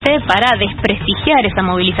para desprestigiar esa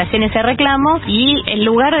movilización, ese reclamo, y en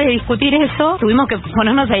lugar de discutir eso, tuvimos que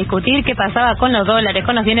ponernos a discutir qué pasaba con los dólares,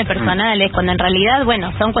 con los bienes personales, cuando en realidad,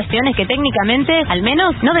 bueno, son cuestiones que técnicamente, al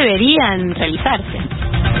menos, no deberían realizarse.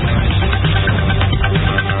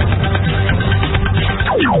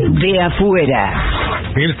 De afuera.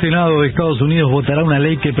 El Senado de Estados Unidos votará una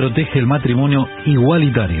ley que protege el matrimonio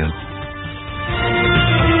igualitario.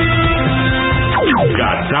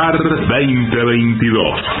 Qatar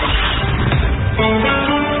 2022.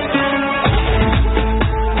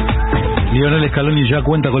 Lionel Scaloni ya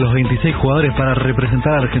cuenta con los 26 jugadores para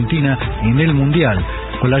representar a Argentina en el Mundial.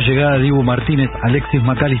 Con la llegada de Dibu Martínez, Alexis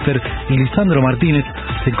McAllister y Lisandro Martínez,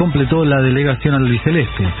 se completó la delegación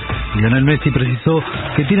albiceleste. Lionel Messi precisó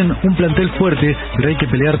que tienen un plantel fuerte, pero hay que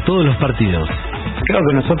pelear todos los partidos. Creo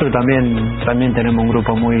que nosotros también tenemos un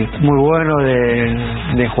grupo muy bueno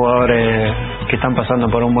de jugadores que están pasando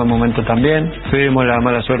por un buen momento también. Tuvimos la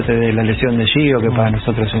mala suerte de la lesión de Gio, que para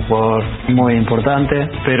nosotros es un jugador muy importante,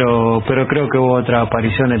 pero creo que hubo otras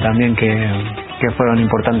apariciones también que fueron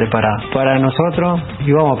importantes para nosotros,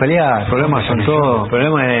 y vamos a pelear. Problemas son todos. El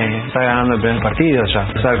problema es estar ganando el primer partido ya.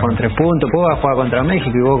 O sea, con 3 puntos, vos vas a jugar contra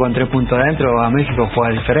México y vos con 3 puntos adentro a México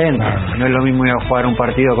juega diferente. No es lo mismo ir a jugar un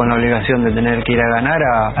partido con la obligación de tener que ir a ganar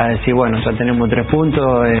a decir, bueno, ya tenemos 3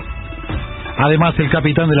 puntos. Además, el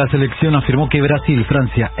capitán de la selección afirmó que Brasil,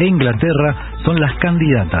 Francia e Inglaterra son las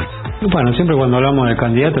candidatas. Bueno, siempre cuando hablamos de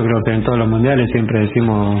candidatos, creo que en todos los mundiales siempre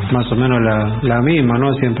decimos más o menos la misma,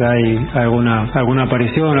 ¿no? Siempre hay alguna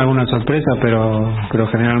aparición, alguna sorpresa, pero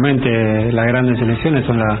generalmente las grandes selecciones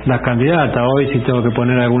son las candidatas. Hoy, si tengo que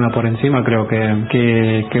poner alguna por encima, creo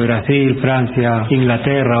que Brasil, Francia,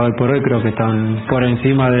 Inglaterra, hoy por hoy creo que están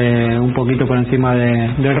un poquito por encima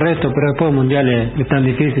del resto, pero después el mundial es tan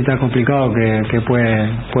difícil, tan complicado que puede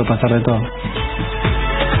pasar de todo.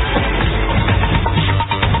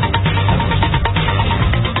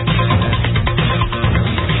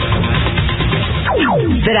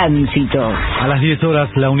 Tránsito. A las 10 horas,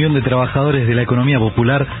 la Unión de Trabajadores de la Economía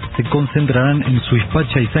Popular se concentrarán en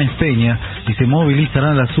Suispacha y Sáenz Peña y se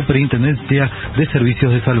movilizarán a la Superintendencia de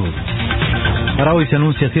Servicios de Salud. Para hoy se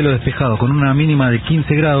anuncia cielo despejado con una mínima de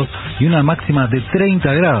 15 grados y una máxima de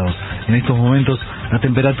 30 grados. En estos momentos, la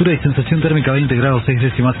temperatura y sensación térmica 20 grados 6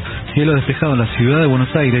 décimas, cielo despejado en la ciudad de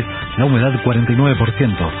Buenos Aires, la humedad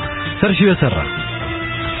 49%. Sergio Becerra.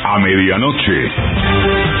 A medianoche,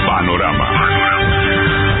 Panorama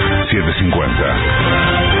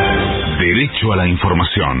 750. Derecho a la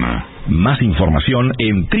información. Más información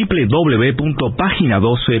en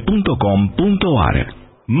www.pagina12.com.ar.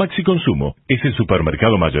 Maxi Consumo es el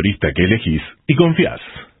supermercado mayorista que elegís y confías.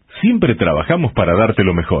 Siempre trabajamos para darte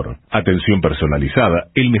lo mejor. Atención personalizada,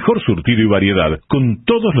 el mejor surtido y variedad con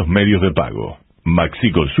todos los medios de pago.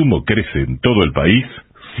 Maxi Consumo crece en todo el país,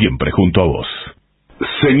 siempre junto a vos.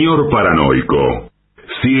 Señor paranoico,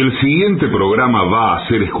 si el siguiente programa va a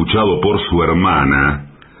ser escuchado por su hermana,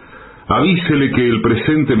 avísele que el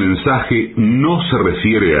presente mensaje no se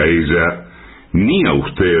refiere a ella, ni a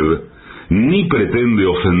usted, ni pretende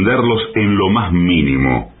ofenderlos en lo más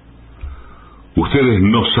mínimo. Ustedes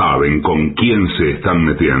no saben con quién se están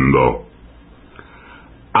metiendo.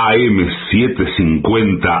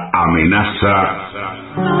 AM750 amenaza.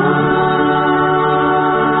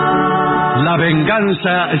 La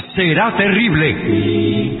venganza será terrible.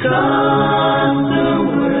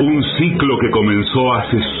 Un ciclo que comenzó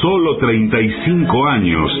hace solo 35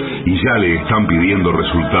 años y ya le están pidiendo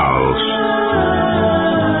resultados.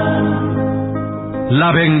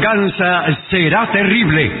 La venganza será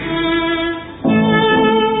terrible.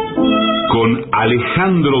 Con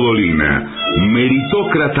Alejandro Dolina,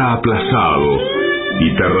 meritócrata aplazado y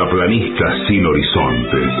terraplanista sin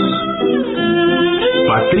horizontes.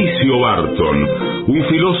 Patricio Barton, un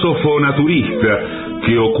filósofo naturista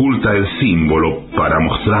que oculta el símbolo para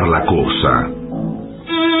mostrar la cosa.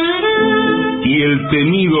 Y el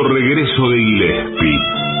temido regreso de Gillespie,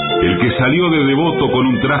 el que salió de devoto con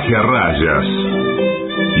un traje a rayas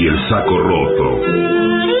y el saco roto.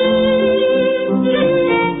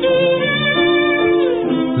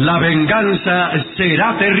 La venganza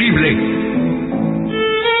será terrible.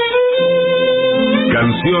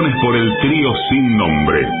 Canciones por el trío sin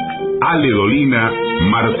nombre: Ale Dolina,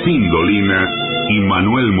 Martín Dolina y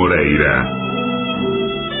Manuel Moreira.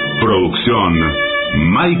 Producción: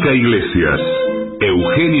 Maica Iglesias,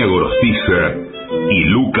 Eugenia Gorostiza y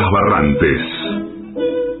Lucas Barrantes.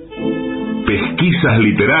 Pesquisas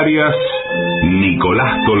literarias: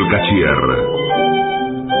 Nicolás Tolcachier.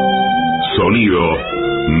 Sonido: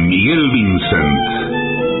 Miguel Vincent.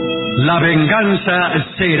 La venganza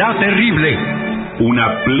será terrible.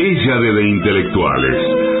 Una pléyade de intelectuales,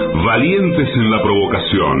 valientes en la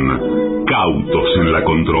provocación, cautos en la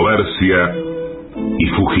controversia y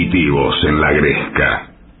fugitivos en la gresca.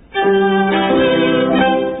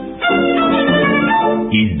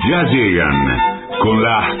 Y ya llegan, con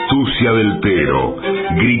la astucia del tero,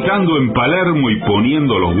 gritando en Palermo y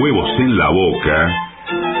poniendo los huevos en la boca,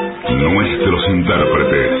 nuestros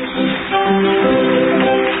intérpretes.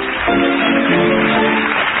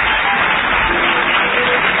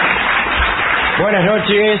 Buenas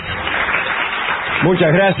noches,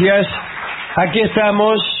 muchas gracias. Aquí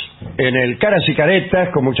estamos en el Caras y Caretas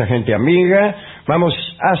con mucha gente amiga. Vamos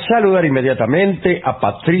a saludar inmediatamente a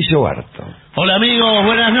Patricio Barto. Hola amigos,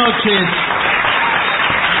 buenas noches.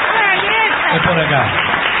 Es por acá.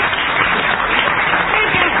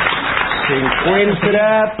 Se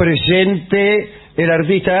encuentra presente el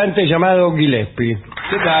artista antes llamado Gillespie.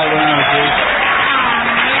 ¿Qué tal? Buenas noches.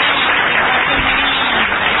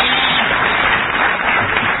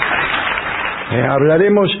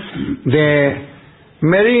 Hablaremos de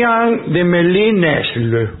Marianne de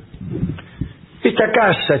Mélisy-Nesle. Esta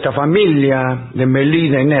casa, esta familia de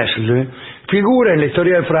Mélisy-Nesle figura en la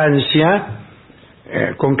historia de Francia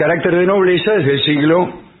con carácter de nobleza desde el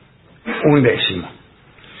siglo XI.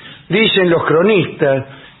 Dicen los cronistas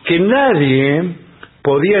que nadie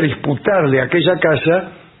podía disputarle a aquella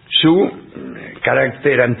casa su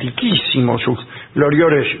carácter antiquísimo, sus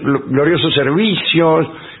gloriosos servicios,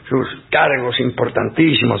 sus cargos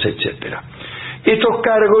importantísimos, etcétera. Estos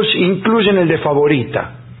cargos incluyen el de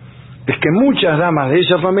favorita. Es que muchas damas de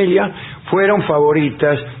esa familia fueron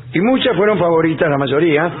favoritas, y muchas fueron favoritas, la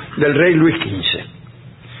mayoría, del rey Luis XV.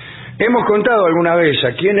 Hemos contado alguna vez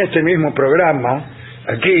aquí en este mismo programa,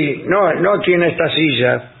 aquí, no aquí en esta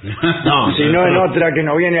silla, sino en otra que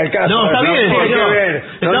no viene al caso. No, está bien. Hay que ver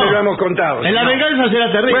dónde lo hemos contado. En la venganza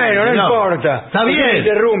será terrible. Bueno, no importa. Está bien. Me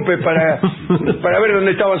interrumpe para ver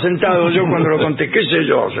dónde estaba sentado yo cuando lo conté. ¿Qué sé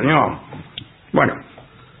yo, señor? Bueno,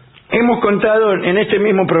 hemos contado en este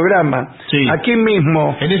mismo programa, aquí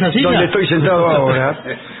mismo, ¿en esa silla? donde estoy sentado ahora,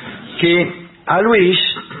 que a Luis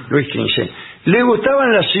XV, le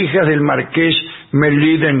gustaban las hijas del marqués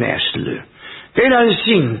Mélisy-Nesle. Eran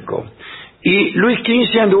 5 y Luis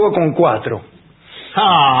XV anduvo con 4.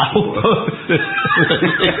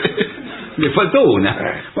 Le faltó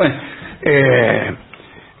una. Bueno,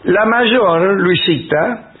 la mayor,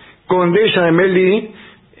 Luisita, condesa de Mélisy,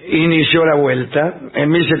 inició la vuelta en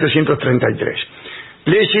 1733.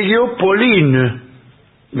 Le siguió Pauline,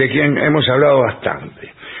 de quien hemos hablado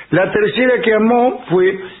bastante. La tercera que amó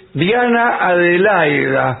fue Diana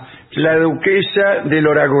Adelaida, la duquesa de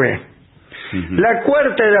Loragüe. La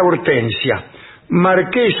cuarta era Hortensia,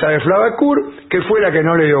 marquesa de Flavacourt, que fue la que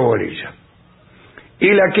no le dio bolilla.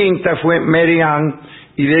 Y la quinta fue Marianne,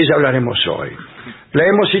 y de ella hablaremos hoy. La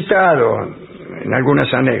hemos citado en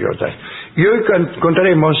algunas anécdotas. Y hoy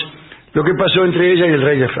contaremos lo que pasó entre ella y el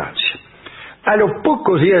rey de Francia. A los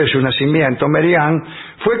pocos días de su nacimiento, Marianne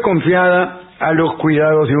fue confiada a los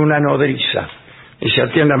cuidados de una nodriza. Dice,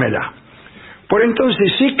 atiéndamela. Por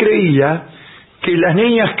entonces sí creía que las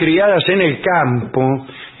niñas criadas en el campo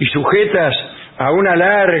y sujetas a una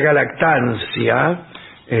larga lactancia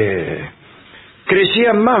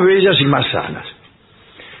crecían más bellas y más sanas.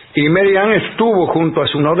 Y Marianne estuvo junto a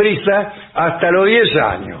su nodriza hasta los 10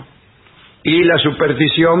 años. Y la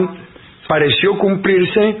superstición pareció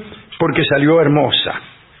cumplirse porque salió hermosa.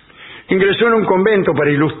 Ingresó en un convento para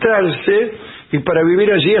ilustrarse y para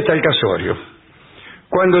vivir allí hasta el casorio.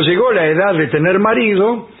 Cuando llegó la edad de tener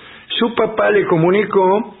marido, su papá le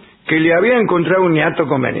comunicó que le había encontrado un niato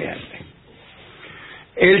conveniente.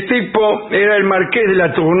 El tipo era el marqués de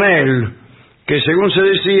la Tournelle, que según se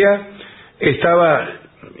decía, estaba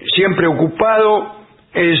siempre ocupado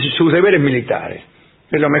en sus deberes militares.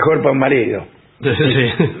 Es lo mejor para un marido.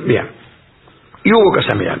 Sí. Bien. Y hubo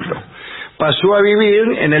casamiento. Pasó a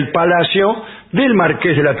vivir en el palacio del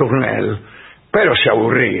marqués de la Tournelle, pero se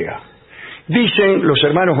aburría. Dicen los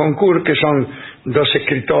hermanos Goncourt, que son 2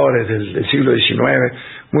 escritores del siglo XIX,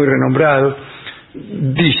 muy renombrados,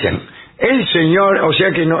 dicen, el señor, o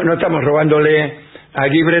sea que no estamos robándole a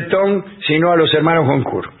Guy Breton, sino a los hermanos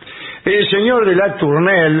Goncourt. El señor de la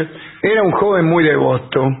Tournelle era un joven muy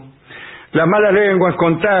devoto. Las malas lenguas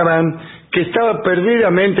contaban que estaba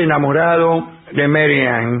perdidamente enamorado de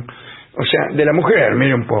Marianne, o sea, de la mujer,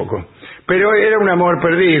 mire un poco. Pero era un amor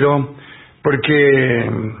perdido, porque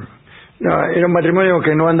era un matrimonio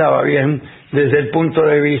que no andaba bien desde el punto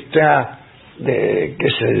de vista de,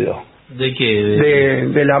 qué sé yo, ¿de qué?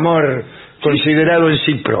 Del amor considerado en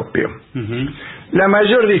sí propio. La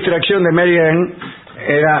mayor distracción de Marianne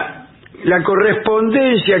era la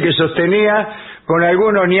correspondencia que sostenía con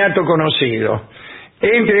algún niato conocido.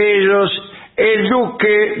 entre ellos el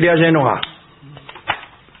duque de Allenoa.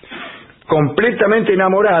 Completamente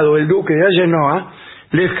enamorado, el duque de Allenoa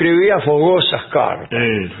le escribía fogosas cartas.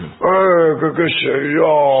 ¿Qué sé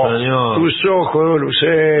yo? Señor. Tus ojos de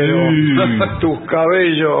lucero, tus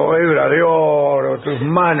cabellos hebra de oro, tus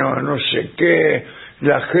manos no sé qué,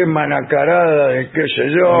 la gema nacarada de qué sé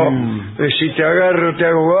yo, de si te agarro te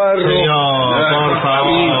hago barro, Señor, por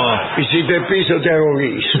favor. y si te piso te hago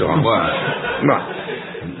guiso. Bueno.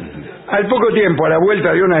 Al poco tiempo, a la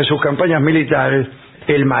vuelta de una de sus campañas militares,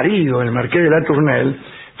 el marido, el marqués de la Tournelle,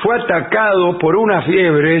 fue atacado por unas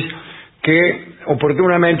fiebres que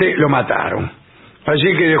oportunamente lo mataron.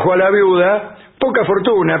 Así que dejó a la viuda poca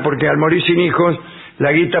fortuna, porque al morir sin hijos,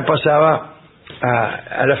 la guita pasaba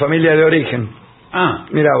a la familia de origen.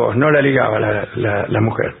 Mira vos, no la ligaba la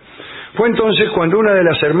mujer. Fue entonces cuando una de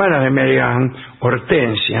las hermanas de Merian,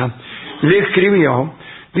 Hortensia, le escribió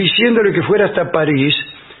diciéndole que fuera hasta París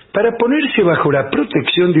para ponerse bajo la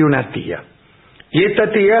protección de una tía. Y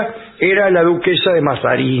esta tía era la duquesa de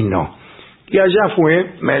Mazarino. Y allá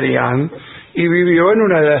fue Merian y vivió en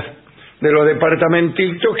uno de los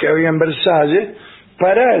departamentitos que había en Versalles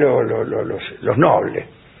para los nobles.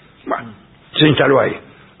 Bueno, se instaló ahí.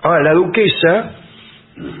 Ahora, la duquesa,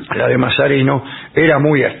 la de Mazarino, era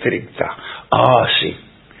muy estricta. Sí.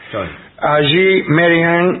 Allí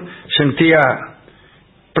Merian sentía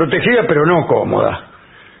protegida pero no cómoda.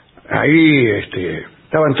 Ahí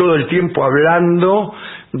estaban todo el tiempo hablando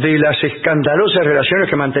de las escandalosas relaciones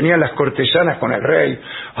que mantenían las cortesanas con el rey.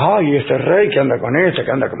 Ay, este rey que anda con esta,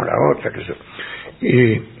 que anda con la otra. Que eso.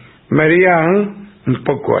 Y Merian, un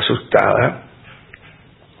poco asustada,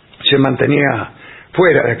 se mantenía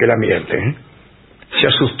fuera de aquel ambiente. Se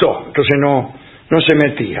asustó, entonces no se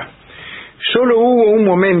metía. Solo hubo un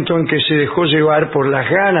momento en que se dejó llevar por las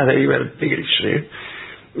ganas de divertirse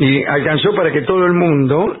y alcanzó para que todo el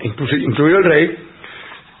mundo, incluido el rey,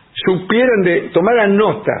 tomaran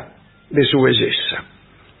nota de su belleza.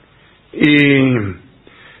 Y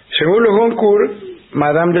según los Goncourt,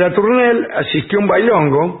 Madame de la Tournelle asistió a un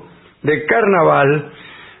bailongo de carnaval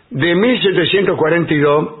de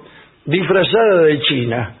 1742 disfrazada de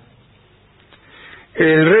china.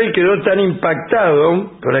 El rey quedó tan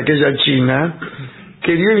impactado por aquella china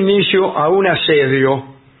que dio inicio a un asedio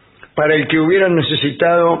para el que hubieran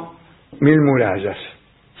necesitado 1000 murallas.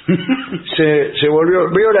 Se volvió,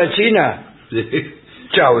 ¿veo la China?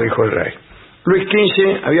 Chao, dijo el rey. Luis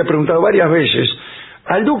XV había preguntado varias veces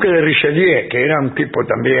al duque de Richelieu, que era un tipo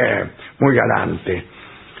también muy galante,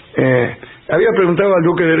 había preguntado al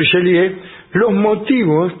duque de Richelieu los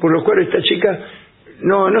motivos por los cuales esta chica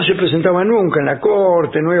no se presentaba nunca en la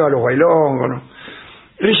corte, no iba a los bailongos. ¿No?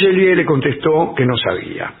 Richelieu le contestó que no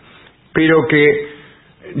sabía, pero que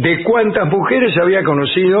de cuántas mujeres había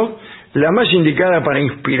conocido, la más indicada para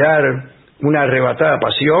inspirar una arrebatada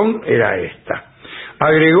pasión era esta.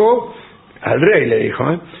 Agregó, al rey le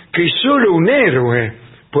dijo, que solo un héroe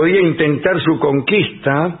podía intentar su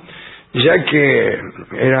conquista, ya que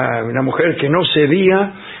era una mujer que no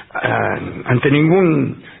cedía ante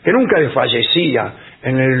que nunca desfallecía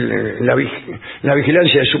en la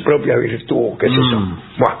vigilancia de su propia virtud, qué es eso.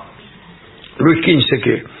 Bueno, Luis XV,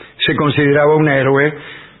 que se consideraba un héroe,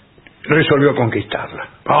 resolvió conquistarla.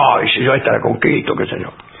 Ay, si yo a esta la conquisto, qué sé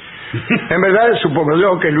yo. En verdad, supongo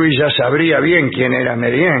yo que Luis ya sabría bien quién era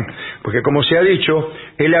Merian, porque como se ha dicho,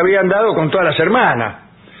 él había andado con todas las hermanas,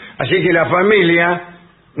 así que la familia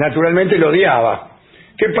naturalmente lo odiaba.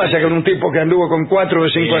 ¿Qué pasa con un tipo que anduvo con 4 de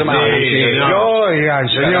 5 hermanos? Oigan,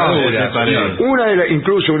 señor.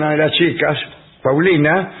 Incluso una de las chicas,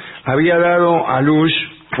 Paulina, había dado a luz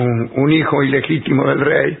un hijo ilegítimo del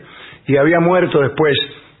rey y había muerto después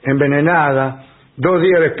envenenada 2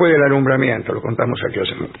 días después del alumbramiento. Lo contamos aquí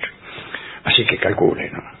hace mucho. Así que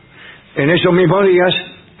calculen, ¿no? En esos mismos días,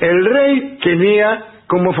 el rey tenía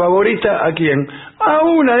como favorita ¿a quién? A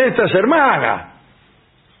una de estas hermanas,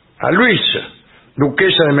 a Luisa,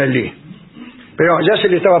 duquesa de Melí. Pero ya se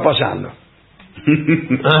le estaba pasando.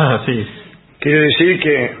 Sí. Quiere decir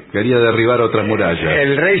que quería derribar otra muralla.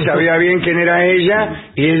 El rey sabía bien quién era ella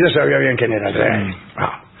y ella sabía bien quién era el rey.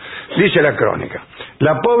 Dice la crónica,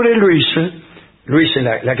 la pobre Luisa,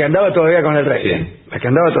 la que andaba todavía con el rey, la que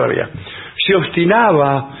andaba todavía, se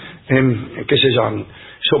obstinaba en, qué sé yo, en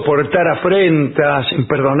soportar afrentas, en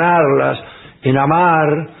perdonarlas, en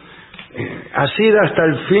amar, asida hasta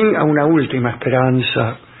el fin a una última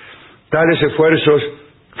esperanza. Tales esfuerzos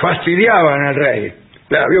fastidiaban al rey.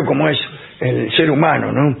 Claro, vio cómo es el ser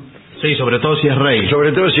humano, ¿no? Sí, sobre todo si es rey.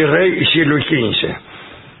 Sobre todo si es rey y si es Luis XV.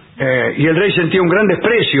 Y el rey sentía un gran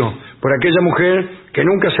desprecio por aquella mujer que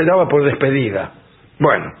nunca se daba por despedida.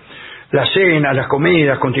 Bueno, Las cenas, las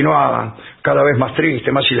comidas continuaban cada vez más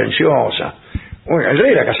tristes, más silenciosas. Bueno, el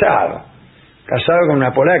rey era casado con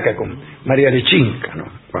una polaca, con María Lechinka, ¿no?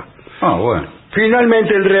 Bueno.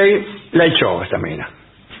 Finalmente el rey la echó a esta mina,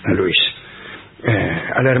 a Luis,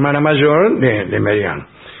 a la hermana mayor de Marianne.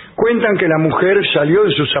 Cuentan que la mujer salió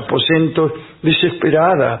de sus aposentos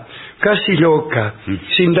desesperada, casi loca,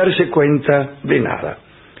 sin darse cuenta de nada.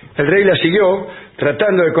 El rey la siguió,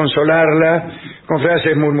 tratando de consolarla con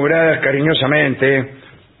frases murmuradas cariñosamente,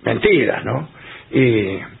 mentiras, ¿no?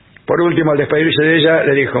 Y por último, al despedirse de ella,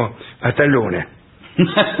 le dijo: hasta el lunes.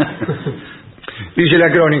 Dice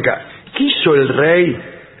la crónica: ¿quiso el rey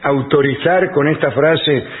autorizar con esta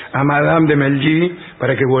frase a Madame de Melgy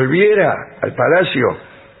para que volviera al palacio?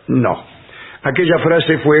 No. Aquella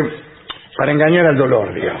frase fue para engañar al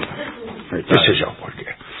dolor, digamos. ¿Qué sé yo por qué?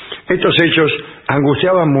 Estos hechos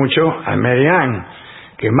angustiaban mucho a Marianne,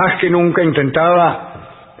 que más que nunca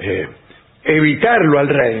intentaba evitarlo al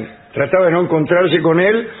rey. Trataba de no encontrarse con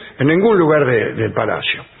él en ningún lugar del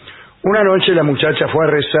palacio. Una noche la muchacha fue a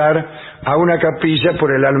rezar a una capilla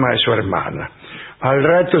por el alma de su hermana. Al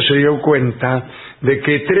rato se dio cuenta de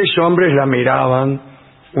que 3 hombres la miraban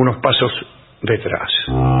unos pasos detrás.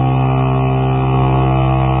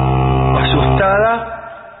 Asustada,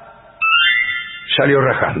 salió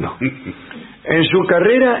rajando. En su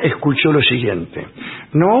carrera escuchó lo siguiente: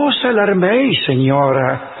 no os alarméis,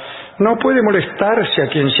 señora, no puede molestarse a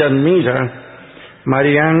quien se admira.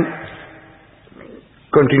 Marianne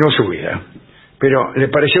continuó su vida, pero le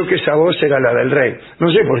pareció que esa voz era la del rey.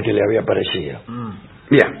 No sé por qué le había parecido.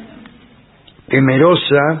 Bien,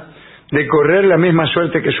 temerosa de correr la misma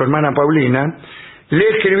suerte que su hermana Paulina, le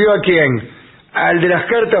escribió ¿a quién? Al de las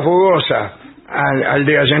cartas fogosas, al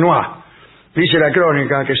de Agenois. Dice la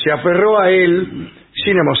crónica que se aferró a él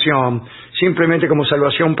sin emoción, simplemente como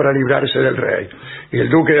salvación para librarse del rey. Y el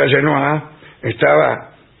duque de Agenois estaba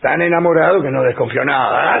tan enamorado que no desconfió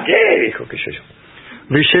nada. ¿Ah, qué? Dijo, qué sé yo.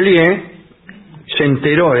 Richelieu se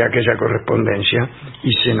enteró de aquella correspondencia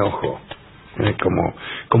y se enojó.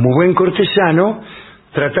 Como buen cortesano,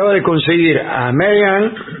 trataba de conseguir a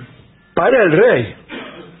Marianne para el rey.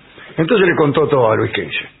 Entonces le contó todo a Luis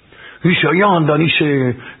XV. Dice, ahí anda,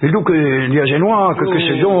 dice el duque de Agenois, que qué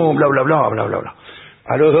sé yo, bla, bla, bla, bla, bla, bla.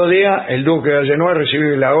 A los 2 días, el duque de Agenois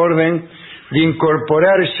recibió la orden de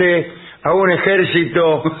incorporarse a un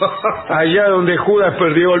ejército allá donde Judas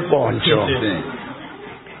perdió el poncho.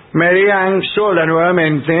 Marianne, sola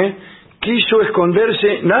nuevamente, quiso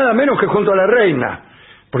esconderse nada menos que junto a la reina,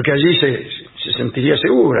 porque allí se sentiría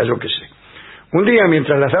segura, yo qué sé. Un día,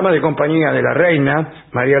 mientras las damas de compañía de la reina,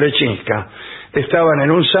 María Lechinska, estaban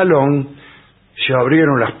en un salón, se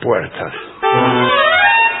abrieron las puertas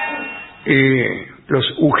y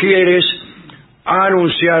los ujieres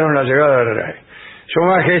anunciaron la llegada del rey. Su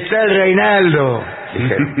Majestad el Reinaldo,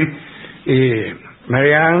 dijeron. Y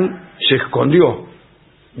Marianne se escondió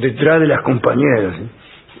detrás de las compañeras,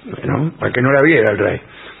 ¿no? Para que no la viera el rey.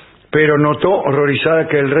 Pero notó horrorizada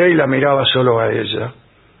que el rey la miraba solo a ella.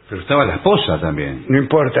 Pero estaba la esposa también. No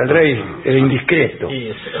importa, el rey era indiscreto.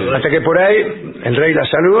 Hasta que por ahí el rey la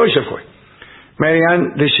saludó y se fue.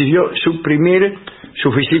 Marianne decidió suprimir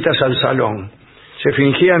sus visitas al salón. Se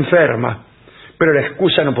fingía enferma, pero la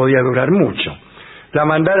excusa no podía durar mucho. La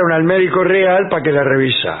mandaron al médico real para que la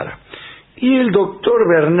revisara. Y el doctor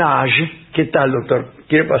Bernage, ¿qué tal, doctor?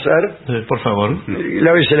 ¿Quiere pasar? Por favor.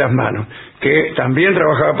 Lávese las manos. Que también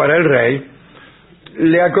trabajaba para el rey.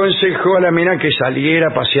 Le aconsejó a la mina que saliera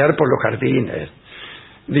a pasear por los jardines.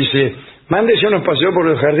 Dice, mándese unos paseos por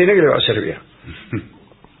los jardines que le va a servir.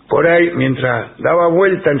 Por ahí, mientras daba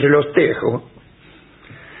vuelta entre los tejos,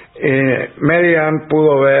 Marianne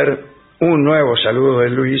pudo ver un nuevo saludo de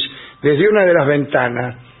Luis desde una de las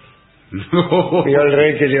ventanas. Y al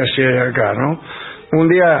rey que le hacía de acá, ¿no? Un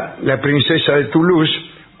día la princesa de Toulouse,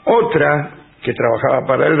 otra que trabajaba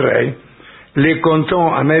para el rey, le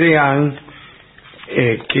contó a Marianne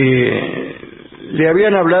que le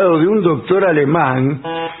habían hablado de un doctor alemán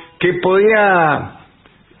que podía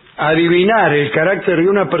adivinar el carácter de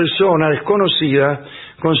una persona desconocida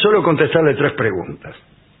con solo contestarle 3 preguntas.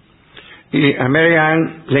 Y a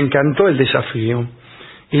Marianne le encantó el desafío.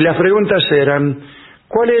 Y las preguntas eran: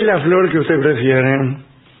 ¿cuál es la flor que usted prefiere?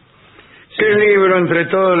 ¿Qué libro entre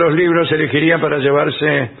todos los libros elegiría para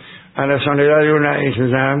llevarse a la soledad de una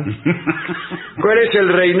isla? ¿Cuál es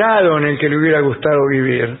el reinado en el que le hubiera gustado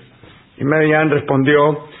vivir? Y Marianne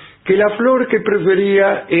respondió que la flor que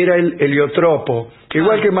prefería era el heliotropo,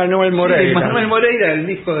 igual que Manuel Moreira. Sí, Manuel Moreira, el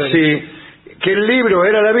hijo de... Sí, que el libro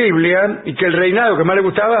era la Biblia y que el reinado que más le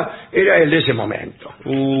gustaba era el de ese momento.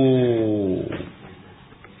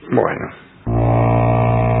 Bueno.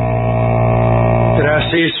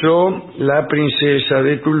 eso, la princesa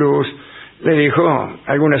de Toulouse le dijo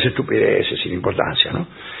algunas estupideces sin importancia, ¿no?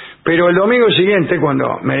 Pero el domingo siguiente,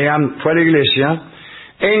 cuando Marianne fue a la iglesia,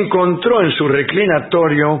 encontró en su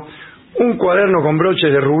reclinatorio un cuaderno con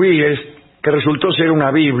broches de rubíes que resultó ser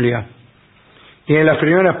una Biblia. Y en las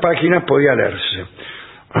primeras páginas podía leerse: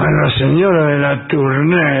 a la señora de la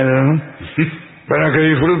Tournelle, para que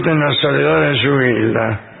disfruten la soledad de su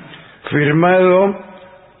isla. Firmado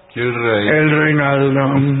el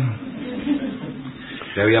Reinaldo.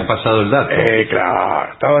 Le habían pasado el dato.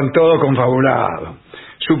 Claro, estaban todos confabulados.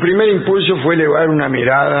 Su primer impulso fue elevar una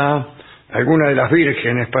mirada a alguna de las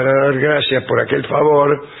vírgenes para dar gracias por aquel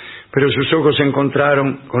favor, pero sus ojos se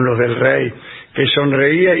encontraron con los del rey, que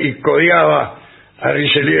sonreía y codeaba a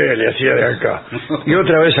Richelieu, le hacía de acá. Y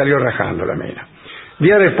otra vez salió rajando la mina.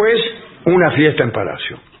 Día después, una fiesta en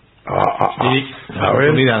palacio. A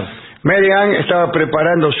ver. Marianne estaba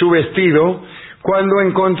preparando su vestido cuando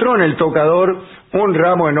encontró en el tocador un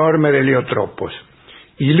ramo enorme de heliotropos.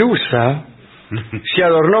 Ilusa, se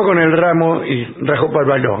adornó con el ramo y rajó para el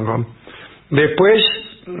balón. Después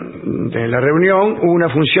de la reunión hubo una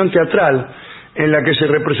función teatral en la que se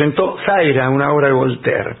representó Zaira, una obra de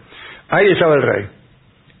Voltaire. Ahí estaba el rey.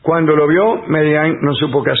 Cuando lo vio, Marianne no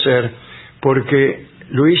supo qué hacer, porque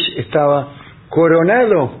Luis estaba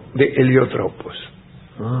coronado de heliotropos.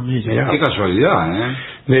 Mira, qué casualidad, ¿eh?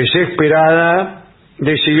 Desesperada,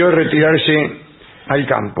 decidió retirarse al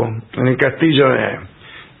campo, en el castillo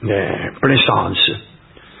de Plaisance.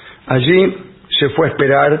 Allí se fue a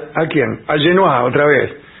esperar ¿a quién? A Genoa otra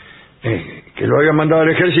vez, que lo había mandado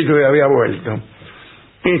al ejército y había vuelto.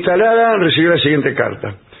 Instalada, recibió la siguiente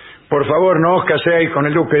carta: por favor, no os caséis con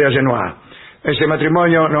el duque de Genoa. Ese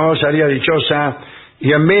matrimonio no os haría dichosa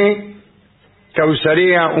y en mí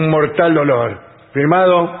causaría un mortal dolor.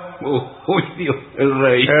 Firmado uy, Dios, el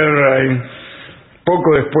rey. El rey.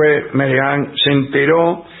 Poco después, Marianne se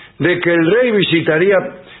enteró de que el rey visitaría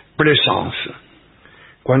Plaisance.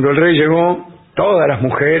 Cuando el rey llegó, todas las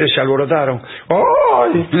mujeres se alborotaron.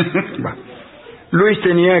 ¡Ay! Luis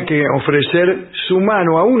tenía que ofrecer su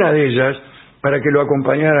mano a una de ellas para que lo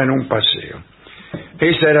acompañara en un paseo.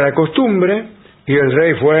 Esa era la costumbre, y el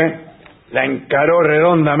rey la encaró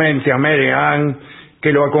redondamente a Marianne,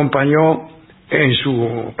 que lo acompañó en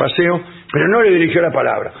su paseo, pero no le dirigió la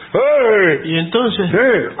palabra. ¿Y entonces?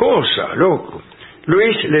 Cosa, loco.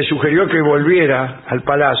 Luis le sugirió que volviera al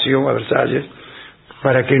palacio, a Versalles,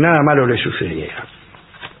 para que nada malo le sucediera.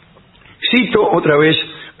 Cito otra vez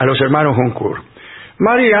a los hermanos Goncourt.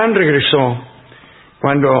 Marianne regresó.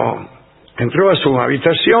 Cuando entró a su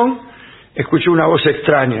habitación, escuchó una voz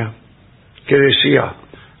extraña que decía: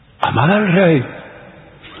 amada al rey,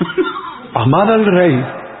 amada al rey.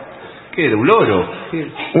 ¿Qué era? ¿Un loro?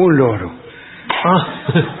 Un loro.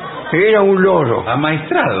 Era un loro.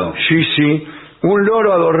 ¿Amaestrado? Sí, un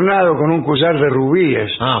loro adornado con un collar de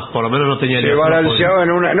rubíes. Por lo menos no tenía... Se balanceaba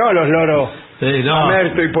en una... No, los loros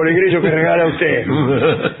Amerto y Poligrillo que regala usted.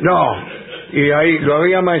 No, y ahí lo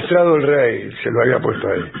había amaestrado el rey, se lo había puesto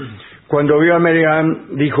ahí. Cuando vio a Marianne,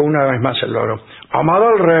 dijo una vez más el loro: amado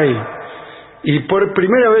al rey. Y por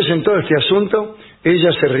primera vez en todo este asunto,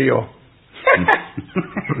 ella se rió.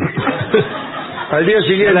 Al día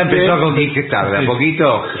siguiente la empezó a conquistar de a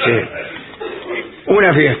poquito. Sí.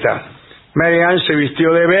 Una fiesta. Marianne se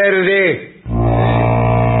vistió de verde.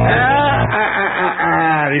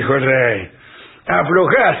 Dijo el rey.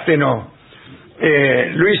 Aflojaste, ¿no?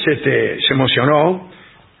 Luis se emocionó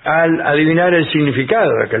al adivinar el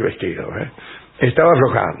significado de aquel vestido. Estaba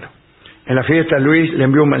aflojando. En la fiesta Luis le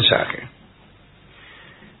envió un mensaje: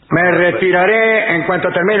 me retiraré en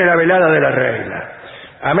cuanto termine la velada de la reina.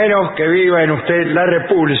 A menos que viva en usted la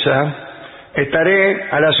repulsa, estaré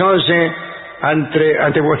a las 11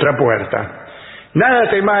 ante vuestra puerta. Nada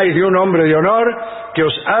temáis de un hombre de honor que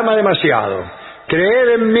os ama demasiado. Creed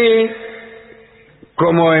en mí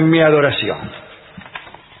como en mi adoración.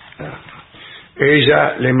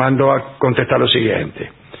 Ella le mandó a contestar lo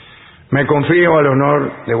siguiente: me confío al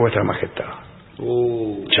honor de vuestra majestad.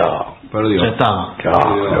 Chao. Perdió. Ya está.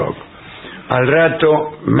 Chao, loco. Al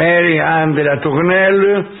rato, Marianne de la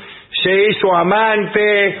Tournelle se hizo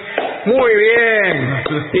amante, muy bien,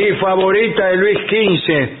 y favorita de Luis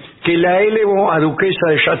XV, que la elevó a duquesa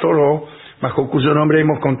de Châteauroux, bajo cuyo nombre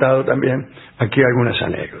hemos contado también aquí algunas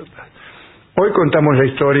anécdotas. Hoy contamos la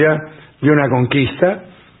historia de una conquista,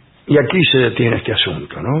 y aquí se detiene este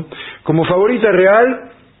asunto, ¿no? Como favorita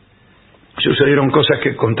real, sucedieron cosas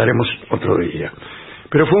que contaremos otro día.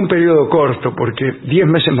 Pero fue un periodo corto, porque 10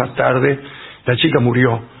 meses más tarde la chica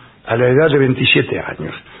murió a la edad de 27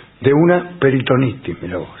 años, de una peritonitis,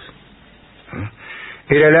 mira vos.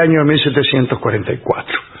 Era el año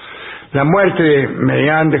 1744. La muerte de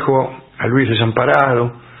Merian dejó a Luis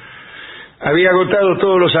desamparado. Había agotado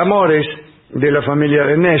todos los amores de la familia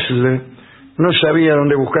de Nesle. No sabía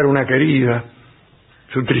dónde buscar una querida.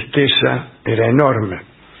 Su tristeza era enorme.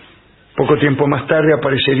 Poco tiempo más tarde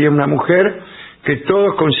aparecería una mujer que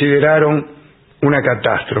todos consideraron una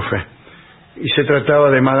catástrofe. Y se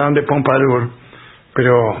trataba de Madame de Pompadour,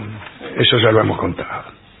 pero eso ya lo hemos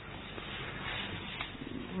contado.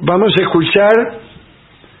 Vamos a escuchar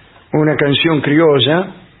una canción criolla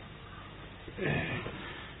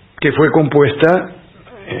que fue compuesta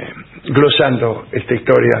glosando esta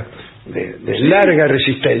historia de larga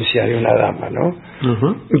resistencia de una dama, ¿no?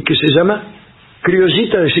 Y que se llama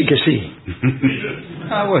Criollita de sí que sí.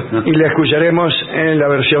 Bueno. Y la escucharemos en la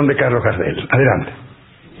versión de Carlos Gardel. Adelante.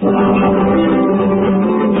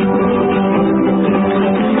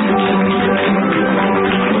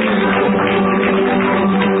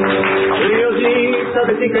 Criollita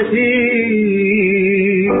de sí que sí.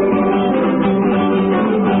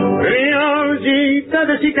 Criollita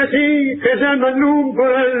de sí que sí, que ya no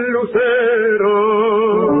alumbra el lucero.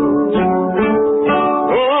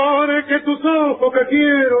 Porque tus ojos que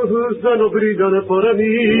quiero ya no brillan para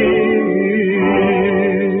mí.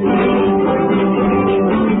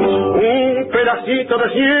 Un pedacito de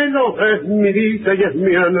cielo es mi dicha y es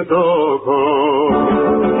mi antojo.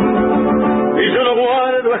 Y yo lo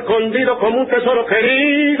guardo escondido como un tesoro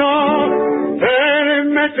querido. El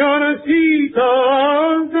mechoncito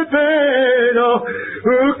de pelo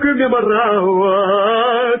que me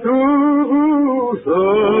amarraba a tus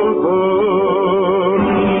ojos.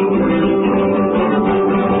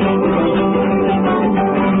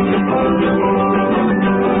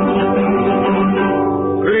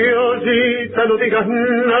 Criollita, no digas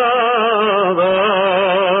nada.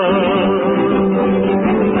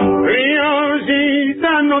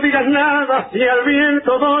 Criollita, no digas nada, si al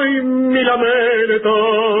viento doy mi lamento.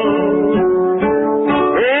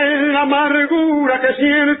 En la amargura que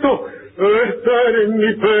siento está en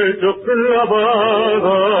mi pecho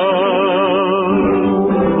clavada.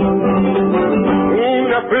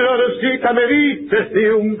 Una florcita me diste y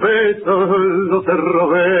un beso lo te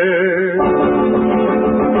robé.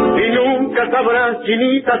 Y nunca sabrás,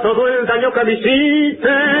 chinita, todo el daño que me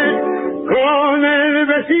hiciste con el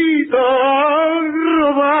besito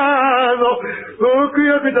robado que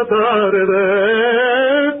aquella tarde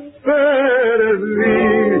perdiste.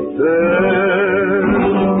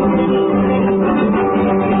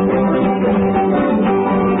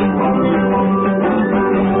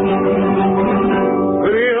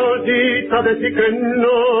 Criollita, decí que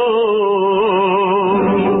no.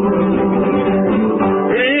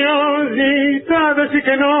 Criollita, decí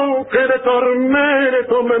que no, que de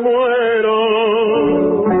tormento me muero.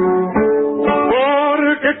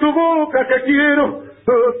 Porque tu boca que quiero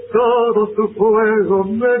todo su fuego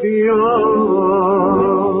me dio.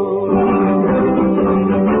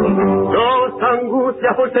 Dos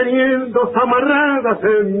angustias voy teniendo amarradas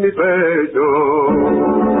en mi pecho.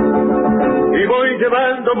 Y voy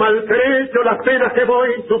llevando maltrecho las penas que voy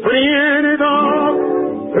sufriendo.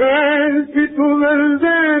 El sitio del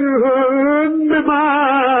dedo me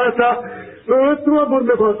mata, tu amor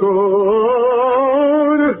me va con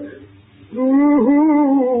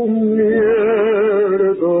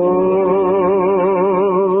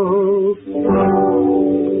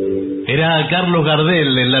Era Carlos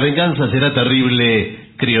Gardel en La venganza será terrible.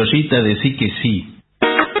 Criollita de sí que sí.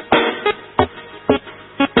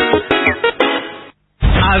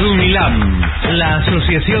 ADUNILAM, la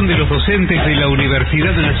Asociación de los Docentes de la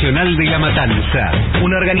Universidad Nacional de La Matanza.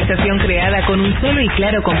 Una organización creada con un solo y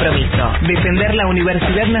claro compromiso: defender la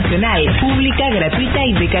Universidad Nacional, pública, gratuita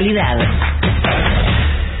y de calidad.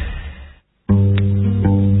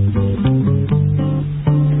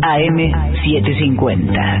 AM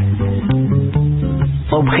 750.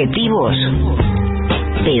 Objetivos,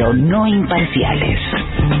 pero no imparciales.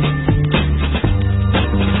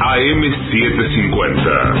 AM750.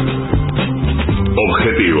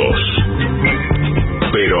 Objetivos,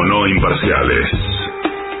 pero no imparciales.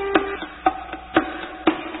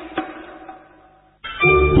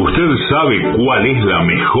 ¿Usted sabe cuál es la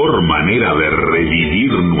mejor manera de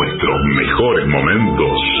revivir nuestros mejores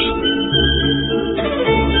momentos?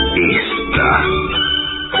 Esta.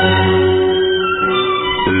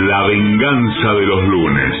 La venganza de los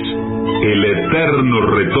lunes. El eterno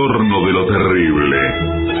retorno de lo terrible.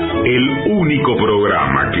 El único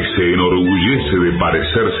programa que se enorgullece de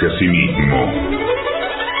parecerse a sí mismo.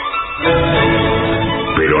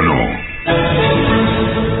 Pero no.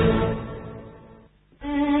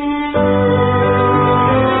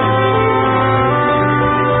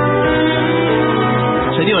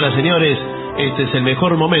 señoras, señores, este es el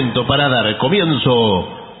mejor momento para dar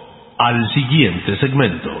comienzo al siguiente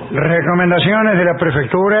segmento. Recomendaciones de la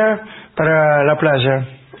prefectura para la playa.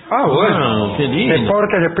 Ah, bueno. Qué lindo.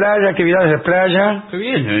 Deportes de playa, actividades de playa. Qué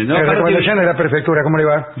bien. ¿No? Recomendaciones de la prefectura, ¿cómo le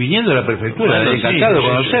va? Viniendo a la prefectura, Bueno, encantado de sí,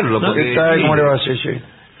 conocerlo. sí. Porque ¿Qué tal? ¿Cómo le va? Sí, sí.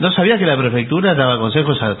 ¿No sabía que la prefectura daba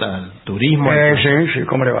consejos al turismo? Sí,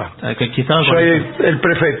 ¿cómo le va? Que estaba con... Soy el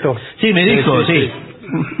prefecto. Sí, me dijo, sí.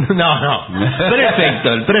 No.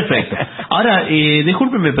 Prefecto, el prefecto. Ahora,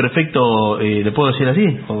 discúlpeme, prefecto, ¿le puedo decir así?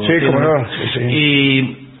 Sí, cómo no. Sí.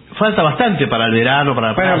 Y falta bastante para el verano, para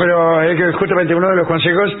la Bueno, playa. pero es que justamente uno de los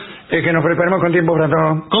consejos es que nos preparemos con tiempo para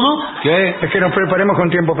todo. ¿Cómo? ¿Qué? Es que nos preparemos con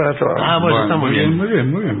tiempo para todo. Ah, bueno, está muy bien. Muy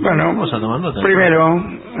bien. Bueno, Vamos a tomar nota. primero,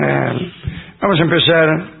 vamos a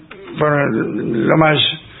empezar por lo más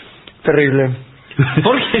terrible.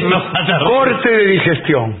 ¿Por qué no? Corte de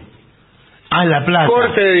digestión. Ah, la playa.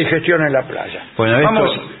 Corte de digestión en la playa. Bueno, esto-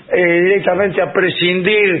 Vamos directamente a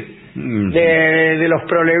prescindir de los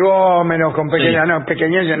prolegómenos con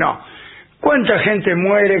pequeñeces, no. ¿Cuánta gente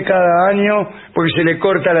muere cada año porque se le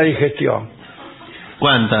corta la digestión?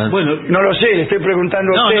 ¿Cuántas? Bueno, No lo sé, le estoy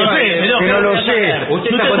preguntando a usted. No sé, pero que ¿qué no lo voy a sé. saber?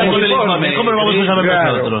 Usted está con el informe. ¿Cómo lo vamos a saber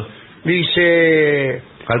Claro. nosotros? Dice,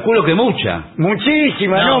 calculo que mucha.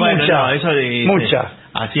 muchísima, no bueno, mucha. no, eso dice, mucha.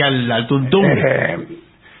 Así al tuntum.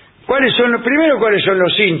 ¿Cuáles son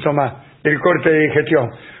los síntomas del corte de digestión?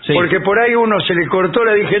 Sí. Porque por ahí uno se le cortó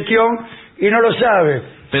la digestión y no lo sabe.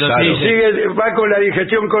 Pero Claro. sí, Va con la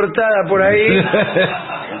digestión cortada por ahí,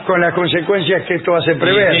 con las consecuencias que esto hace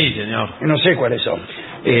prever. Sí, señor. No sé cuáles son.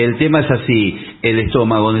 El tema es así, el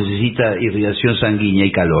estómago necesita irrigación sanguínea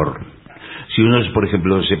y calor. Si uno, por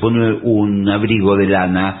ejemplo, se pone un abrigo de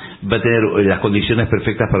lana, va a tener las condiciones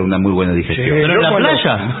perfectas para una muy buena digestión. Pero en la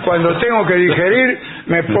playa. Cuando tengo que digerir,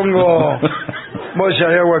 me pongo bolsa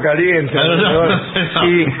de agua caliente. No.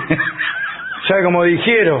 Y ¿sabe cómo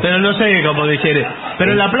digiero? Pero no sé cómo digiere.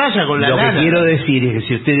 Pero en la playa con la Lo lana. que quiero decir es que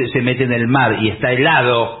si usted se mete en el mar y está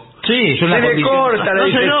helado, Sí, son Se las le condiciones- corta la no se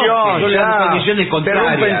digestión. enoje, son ya. las condiciones contrarias.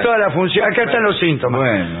 Interrumpen toda la función. Acá están los síntomas.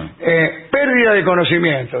 Bueno. Pérdida de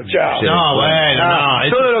conocimiento. Chao. Sí. No, bueno, no.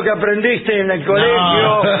 eso- Todo lo que aprendiste en el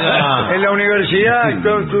colegio, no. en la universidad.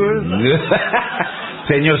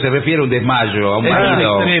 Señor, se refiere a un desmayo, a un Es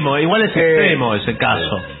marido. extremo, igual es extremo ese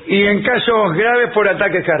caso. Y en casos graves por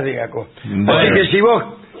ataques cardíacos. Bueno. Así que si vos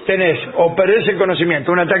tenés o perdés el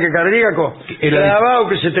conocimiento, un ataque cardíaco, grabado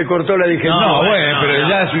que se te cortó la digestión. No, bueno, pero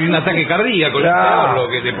ya es un ataque cardíaco, es Claro. peor lo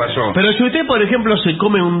que te pasó. Pero si usted, por ejemplo, se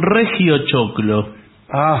come un regio choclo,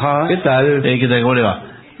 Ajá. ¿Qué tal? ¿qué tal? ¿Cómo le va?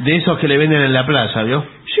 De esos que le venden en la plaza, ¿vio?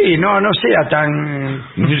 Sí, no sea tan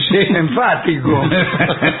enfático.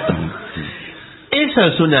 Eso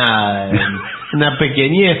es una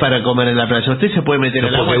pequeñez para comer en la playa. Usted se puede meter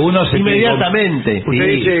al Porque agua uno se inmediatamente. Usted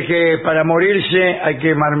dice que para morirse hay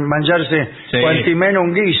que mancharse Sí. cuantimeno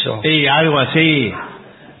un guiso. Sí, algo así.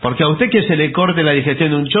 Porque a usted que se le corte la digestión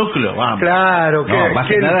de un choclo, vamos. Claro, que, No, más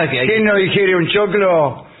que nada que hay- ¿quién no digiere un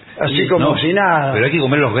choclo así como No, si nada? Pero hay que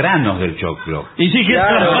comer los granos del choclo. Y sí que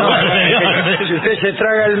Claro, no, si usted se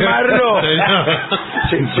traga el marro,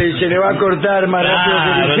 se le va a cortar más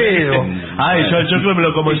rápido que el dedo. Ay, yo el choclo me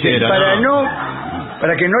lo como entero.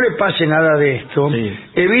 Para que no le pase nada de esto, Sí.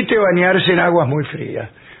 evite bañarse en aguas muy frías.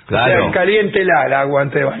 Claro. O sea, caliéntela el agua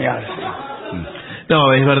antes de bañarse.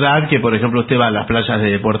 No, es verdad que, por ejemplo, usted va a las playas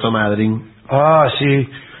de Puerto Madryn Ah, sí.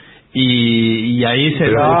 y ahí se...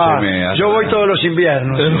 Pero- Ah, escúcheme, yo voy todos los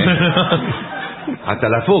inviernos. Hasta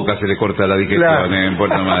la foca se le corta la digestión Claro. en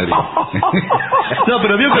Puerto Madrid. No,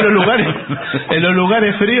 pero vio que en los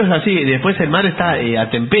lugares fríos así, y después el mar está a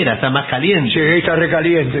tempera, está más caliente. Sí, está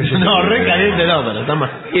recaliente. Sí. No, re caliente no, pero está más...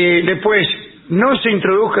 Y después, no se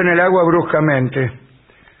introduzca en el agua bruscamente.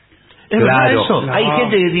 ¿Es verdad Claro, eso? hay No.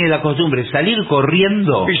 gente que tiene la costumbre de salir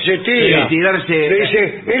corriendo Y se tira. y tirarse. Le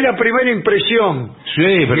dice, es la primera impresión.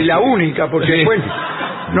 Sí, pero Y la única, porque Sí. después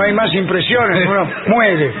no hay más impresiones, uno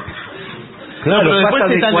muere. Claro, No, pero después pasa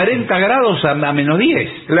de están- 40 grados a menos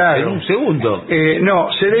 10. Claro. En un segundo.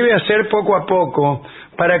 No, se debe hacer poco a poco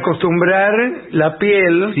para acostumbrar la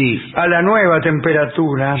piel Sí. a la nueva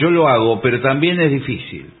temperatura. Yo lo hago, pero también es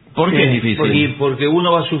difícil. ¿Por qué es difícil? Y porque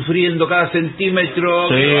uno va sufriendo cada centímetro.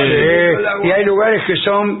 Sí. que va Sí, el agua. y hay lugares que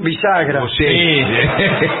son bisagras. Sí.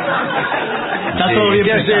 Está todo bien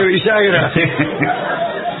 ¿Qué hace pensado. bisagra?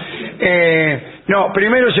 No,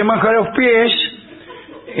 primero se moja los pies,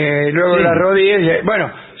 luego Sí. las rodillas.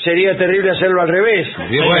 Bueno, sería terrible hacerlo al revés.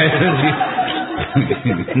 Sí, bueno,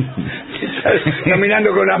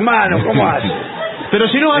 Caminando con las manos, ¿cómo hace? Pero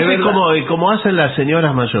si no hacen como hacen las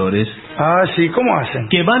señoras mayores. Ah, sí, ¿cómo hacen?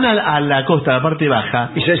 Que van a la costa, a la parte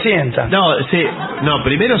baja. Y se sientan. No,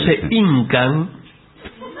 primero se hincan.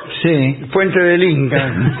 Sí. Puente del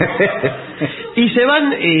Inca. Y se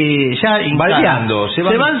van ya baldeando. Se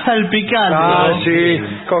van salpicando. Ah, sí,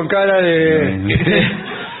 con cara de...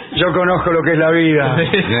 Yo conozco lo que es la vida.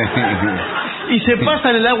 Y se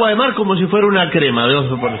pasan el agua de mar como si fuera una crema.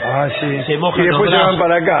 Ah, sí. Se mojan y después los se van brazos.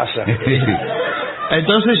 para casa.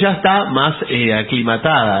 Entonces ya está más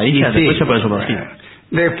aclimatada. Y después se puede sumergir.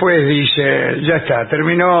 Después dice, ya está,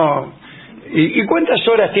 terminó. ¿Y cuántas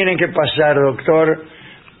horas tienen que pasar, doctor,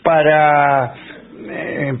 para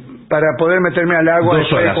poder meterme al agua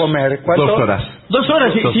después de comer? ¿Cuánto? 2 horas. 2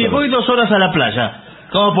 horas. Si voy 2 horas a la playa,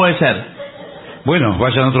 ¿cómo puede ser? Bueno,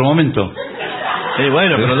 vaya en otro momento.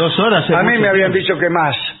 Bueno, pero 2 horas. A mí me habían dicho que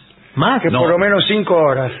más. ¿Más? Que por lo menos 5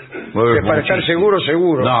 horas. Que para estar seguro.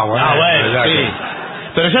 No, bueno, sí.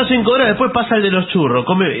 Pero ya 5 horas después pasa el de los churros.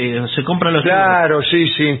 Se compran los churros. Claro,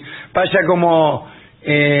 sí. Pasa como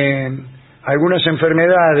algunas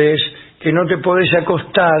enfermedades que no te podés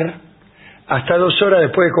acostar hasta 2 horas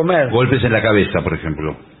después de comer. Golpes en la cabeza, por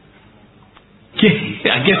ejemplo. ¿A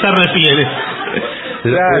qué se refiere?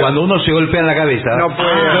 Claro. Cuando uno se golpea en la cabeza, no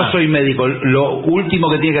puede. Yo soy médico, lo último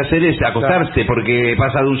que tiene que hacer es acostarse, porque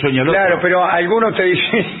pasa de un sueño al otro. Claro, pero algunos te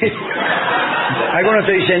dicen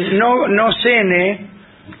no cene,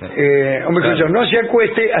 no se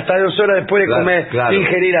acueste hasta 2 horas después de comer,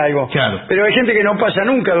 ingerir algo. Claro. Pero hay gente que no pasa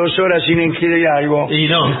nunca 2 horas sin ingerir algo. Y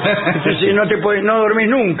no. Entonces no dormís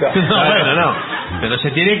nunca. No. Pero se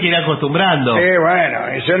tiene que ir acostumbrando. Bueno,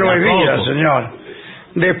 eso no es vida, señor.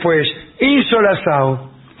 Después,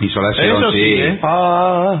 insolación. Insolación, eso sí.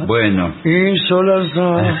 Bueno.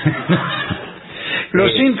 Insolación.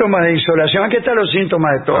 Los síntomas de insolación, aquí están los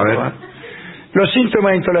síntomas de todo. Los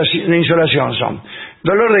síntomas de insolación son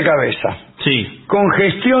dolor de cabeza,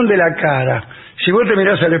 congestión de la cara. Si vos te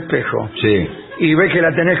mirás al espejo y ves que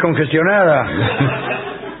la tenés congestionada,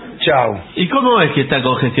 chau. ¿Y cómo es que está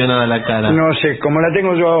congestionada la cara? No sé, como la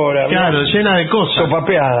tengo yo ahora. Claro, llena de cosas.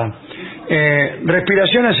 Sopapeada.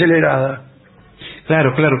 Respiración acelerada.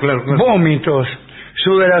 Claro. Vómitos,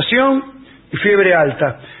 sudoración y fiebre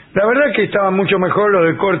alta. La verdad que estaba mucho mejor lo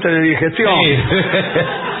de corte de digestión. Sí.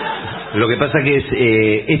 Lo que pasa que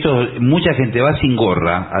es mucha gente va sin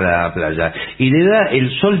gorra a la playa y le da el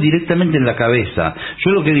sol directamente en la cabeza.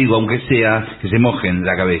 Yo lo que digo, aunque sea que se mojen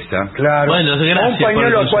la cabeza. Claro. Bueno, un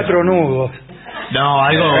pañuelo a 4 nudos. No,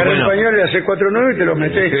 algo agarra bueno. el pañuelo y hace 4 nudos y te lo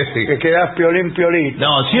metés, que quedás piolito.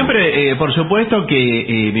 No, siempre, por supuesto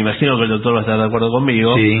que me imagino que el doctor va a estar de acuerdo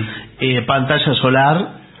conmigo. Pantalla solar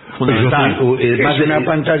fundamental. Es una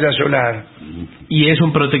pantalla solar. Y es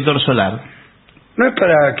un protector solar. ¿No es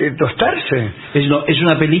para que tostarse? ¿Es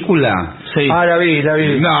una película? Sí. Ah, la vi.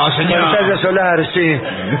 No, señor. Pantalla solar, sí.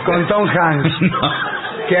 Con Tom Hanks. No.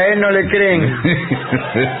 Que a él no le creen.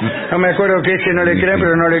 No me acuerdo qué es que no le creen,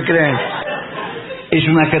 pero no le creen. Es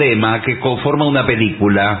una crema que conforma una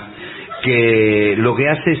película que lo que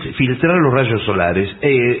hace es filtrar los rayos solares.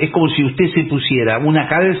 Es como si usted se pusiera una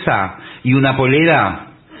calza y una polera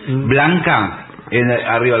blanca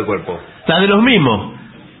arriba del cuerpo. La de los mismos.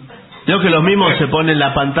 Creo que los mismos se ponen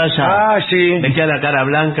la pantalla. Ah, sí. Le queda la cara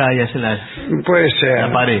blanca y hacen puede ser.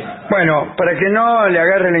 La pared. Bueno, para que no le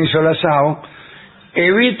agarre la insolación,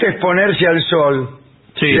 evite exponerse al sol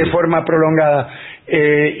de forma prolongada.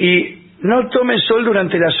 Y no tome sol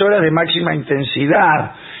durante las horas de máxima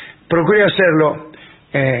intensidad. Procure hacerlo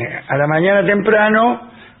a la mañana temprano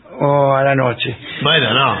o a la noche.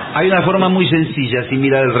 Bueno, no. Hay una forma muy sencilla sin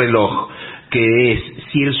mirar el reloj, que es,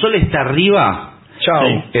 si el sol está arriba,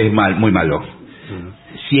 es muy malo.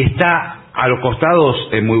 Si está a los costados,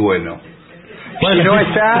 es muy bueno. Si no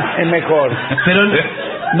está, es mejor. Pero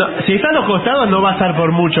si está a los costados no va a estar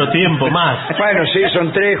por mucho tiempo más. Bueno, sí,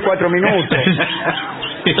 son 3-4 minutos.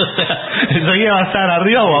 Enseguida va a estar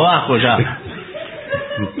arriba o abajo ya.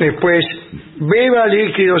 Después, beba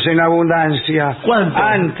líquidos en abundancia. ¿Cuánto?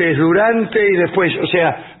 Antes, durante y después. O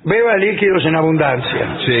sea, beba líquidos en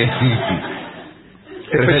abundancia. Sí.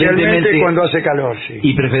 Especialmente cuando hace calor,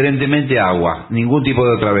 Y preferentemente agua, ningún tipo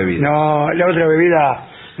de otra bebida. No, la otra bebida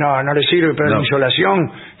no le sirve para la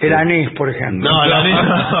insolación. El anís, por ejemplo. No, el anís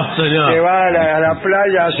no, señor. Se va a la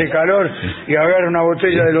playa, hace calor y agarra una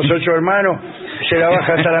botella de los 8 hermanos, se la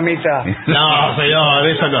baja hasta la mitad. No, señor,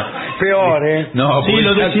 eso no. Peor, ¿eh? No, sí,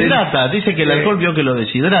 lo deshidrata. Dice que el alcohol vio que lo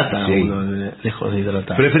deshidrata. Uno, lejos de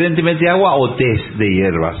hidratar. Preferentemente agua o té de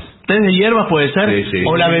hierbas. Té de hierbas puede ser,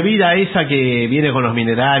 o la sí. bebida esa que viene con los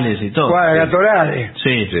minerales y todo. La Gatorade.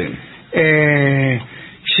 Sí.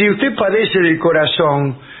 Si usted padece del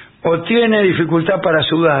corazón, o tiene dificultad para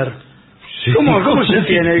sudar. Sí. ¿Cómo se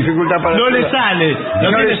tiene dificultad para no sudar? le sale.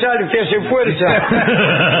 No le sale, usted hace fuerza.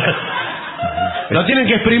 Lo tienen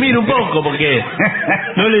que exprimir un poco porque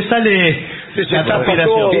no le sale Se la tapa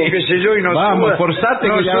transpiración. todo, qué sé yo, y no Vamos, suda. forzate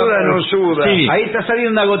no que ya suda, va. no suda. Sí. Ahí está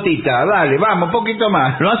saliendo una gotita, dale, vamos, un poquito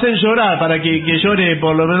más. Lo hacen llorar para que llore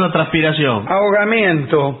por lo menos transpiración.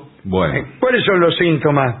 Ahogamiento. Bueno. ¿Cuáles son los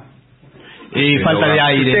síntomas? Y falta de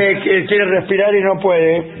aire. Usted quiere respirar y no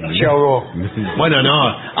puede, se ahogó. Bueno, no,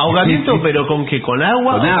 ahogamiento, pero ¿con qué? ¿Con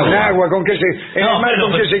agua? Con agua. Con agua, ¿con qué se, en el mar,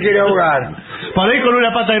 ¿con qué se quiere ahogar? Por ahí con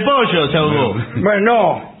una pata de pollo se ahogó. Bueno,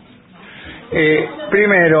 no.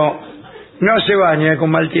 Primero, no se bañe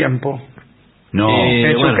con mal tiempo. No.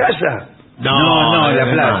 ¿En bueno. su casa? No, en la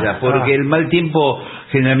no. playa, porque el mal tiempo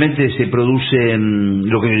generalmente se produce en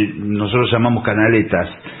lo que nosotros llamamos canaletas.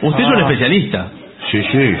 Usted es un especialista. Sí,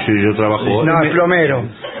 yo trabajo. No, es plomero.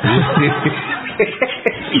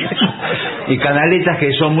 Y canaletas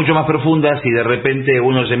que son mucho más profundas y de repente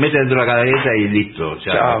uno se mete dentro de la canaleta y listo,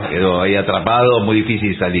 ya Chao. quedó ahí atrapado, muy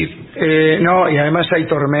difícil salir. No, y además hay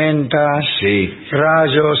tormentas, Sí.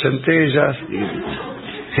 rayos, centellas.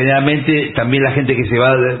 Generalmente también la gente que se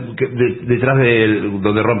va detrás de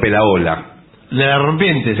donde rompe la ola. De la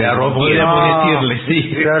rompiente, La rompiente. podríamos decirle,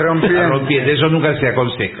 sí. La rompiente. La rompiente, eso nunca se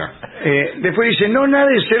aconseja. Después dice, no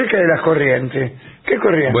nade cerca de las corrientes. ¿Qué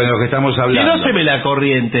corriente? Bueno, que estamos Que hablando. no se ve la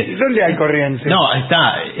corriente. ¿Dónde hay corriente? No,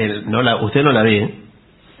 está. Usted no la ve,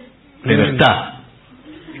 pero está.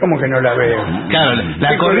 ¿Cómo que no la veo? Claro, la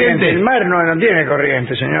 ¿Qué corriente. El mar no tiene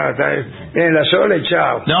corriente, señor. Viene la sola y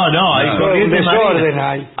chao. No, hay Todo corrientes un desorden marinas.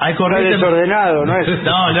 hay. Hay Está corrientes. desordenado, ¿no es?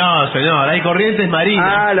 No, señor, hay corrientes marinas.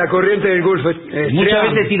 Ah, la corriente del Golfo. Muchas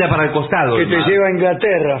veces tira para el costado. Que el te mar. lleva a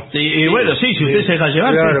Inglaterra. Y bueno, sí, si usted se deja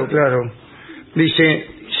llevar. Claro. Dice,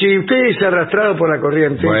 si usted es arrastrado por la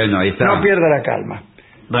corriente, Bueno, ahí está. no pierda la calma.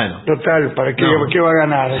 Bueno. Total, ¿para qué, No. qué va a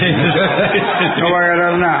ganar? No va a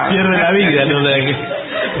ganar nada. Pierde la vida, ¿no?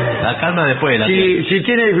 La calma después. Si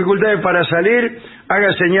tiene dificultades para salir,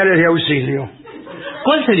 haga señales de auxilio.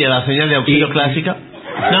 ¿Cuál sería la señal de auxilio clásica?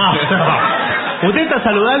 No. Usted está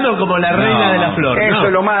saludando como la reina de la flor. Eso no.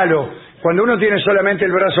 es lo malo. Cuando uno tiene solamente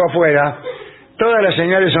el brazo afuera, todas las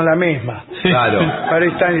señales son las mismas. Claro. Ahora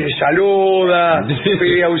están, saluda,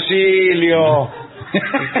 pide auxilio,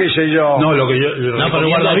 qué sé yo. No, lo que yo pero recomiendo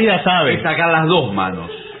guardavidas sabe. es sacar las dos manos.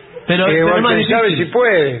 Pero es más ¿quién sabe si difícil.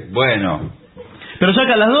 puede? Bueno, Pero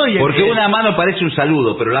saca las dos y... porque una mano parece un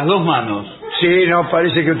saludo, pero las dos manos... Sí, no,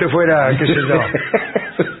 parece que usted fuera, qué sé yo.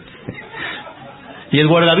 Y el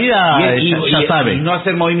guardavidas y ya sabe. y no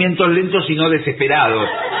hacer movimientos lentos, sino desesperados.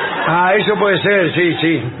 Ah, eso puede ser,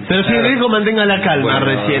 sí. Pero si el riesgo mantenga la calma, Bueno,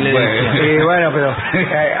 recién le decía. Sí, bueno, pero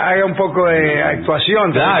haga un poco de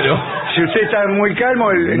actuación. Claro. Si usted está muy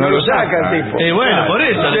calmo, no lo saca el tipo. Bueno, por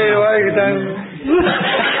eso. Usted va a ver que están...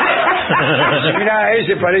 Mirá,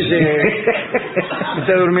 ese parece que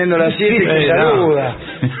está durmiendo a las 7 y que no. saluda.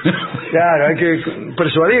 Claro, hay que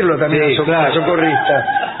persuadirlo también Sí, al claro. socorrista.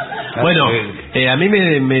 Bueno, a mí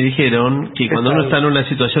me dijeron que cuando uno está en una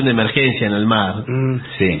situación de emergencia en el mar,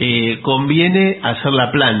 Sí. conviene hacer la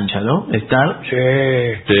plancha, ¿no? Estar... Sí.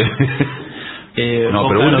 No,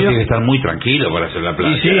 pero uno tiene que estar muy tranquilo para hacer la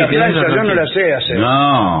plancha. Y sí, La tiene que plancha estar yo no la tranquilo. sé hacer.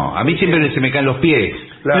 No, a mí siempre se me caen los pies.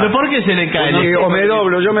 Claro. ¿Pero por qué se le cae? O me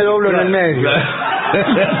doblo, yo me doblo en el medio.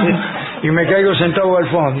 Y me caigo sentado al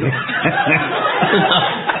fondo.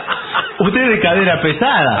 Usted es de cadera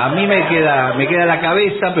pesada. A mí me queda la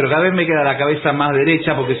cabeza, pero cada vez me queda la cabeza más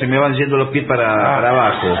derecha porque se me van yendo los pies para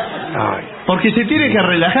abajo. Ay. Porque se tiene que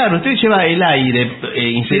relajar. Usted lleva el aire,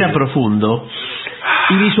 inspira profundo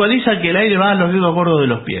y visualiza que el aire va a los dedos gordos de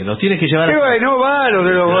los pies. Los tiene que llevar ¿Qué va? No va lo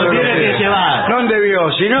de los Lo gordos. tiene que llevar. ¿Dónde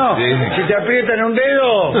vio? Si no, Sí. si te aprietan un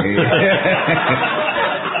dedo.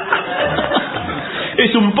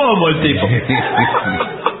 Es un pomo el tipo.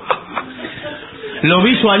 Lo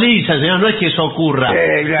visualiza, señor, no es que eso ocurra.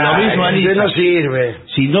 Lo visualiza. No sirve.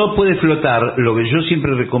 Si no puede flotar, lo que yo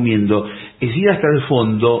siempre recomiendo es ir hasta el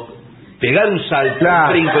fondo, pegar un salto, Claro.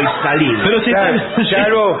 un brinco y salir. Pero si Claro, está-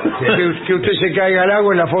 salvo que usted se caiga al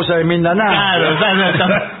agua en la fosa de Mindaná. Claro,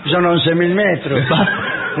 Son 11.000 metros.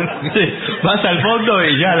 Sí, vas al fondo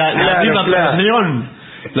y ya la Claro, misma claro. presión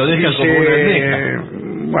lo deja Dice, como una almeja.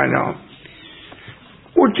 bueno,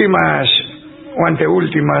 últimas o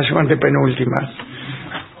anteúltimas o antepenúltimas.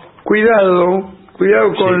 Cuidado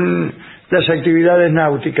con las actividades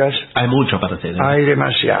náuticas. Hay mucho para hacer. Hay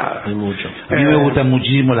demasiado. Hay mucho. A mí me gustan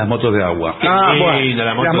muchísimo las motos de agua. Ah, bueno, linda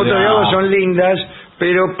la moto las motos de de agua agua. son lindas,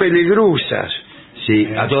 pero peligrosas. Sí,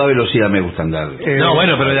 a toda velocidad me gusta andar. No,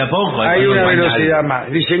 bueno, pero de a poco. Hay una hay velocidad algo.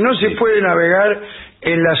 más. Dice, no se puede navegar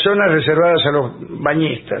en las zonas reservadas a los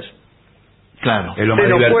bañistas. Claro. Usted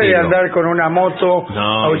no puede andar con una moto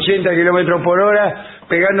a 80 kilómetros por hora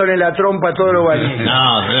pegándole la trompa a todos los bañistas.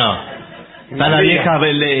 No. Está la vieja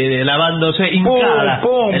lavándose hincada.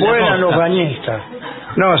 ¡Pum! Vuelan los bañistas.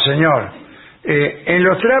 No, señor. En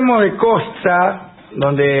los tramos de costa,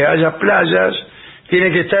 donde haya playas,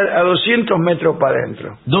 tiene que estar a 200 metros para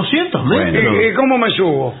adentro. ¿200 metros? ¿Y cómo me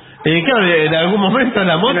subo? Claro, en algún momento en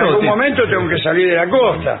la moto... En algún momento tengo que salir de la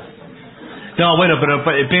costa. No, bueno, pero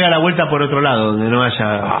pega la vuelta por otro lado, donde no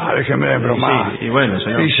haya... Déjeme de bromar. Sí, y bueno,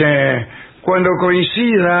 señor. Dice, cuando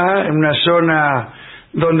coincida en una zona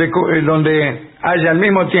donde haya al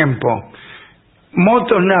mismo tiempo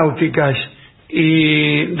motos náuticas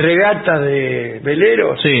y regatas de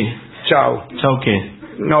veleros, sí. Chau. ¿Chau qué?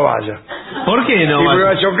 No vaya. ¿Por qué no vaya? Me va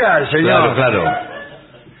a chocar, señor. Claro.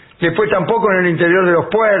 Después tampoco en el interior de los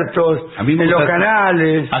puertos, en los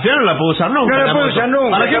canales. Al final no la puedo usar nunca. No la puedo usar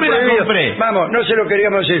nunca. ¿Para qué me la compré? Vamos, no se lo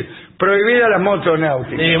queríamos decir. Prohibida las motos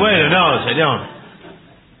náuticas. Bueno, no, señor.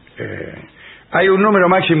 Hay un número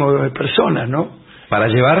máximo de personas, ¿no? ¿Para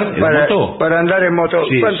llevar el moto? Para andar en moto.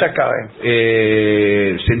 Sí. ¿Cuántas caben?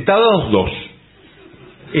 Sentados, 2.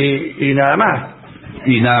 Y nada más.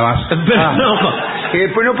 Y nada más. Pero que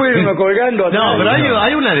después no puede ir uno colgando atrás. No, pero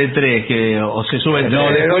hay una de 3 que o se sube No,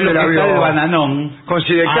 después lo que está el bananón. Con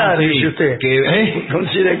sidecar, dice usted. Con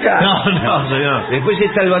sidecar. No, señor. Después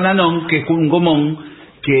está el bananón, que es un gomón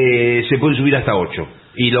que se puede subir hasta 8.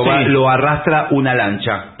 Y lo arrastra una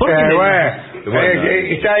lancha. ¿Por qué?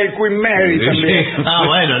 Está el Queen Mary también.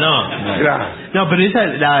 Bueno, no. Claro. No, pero esa,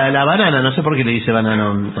 la banana, no sé por qué le dice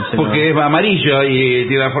bananón. No sé, porque es amarillo y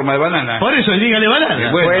tiene la forma de banana. Por eso, dígale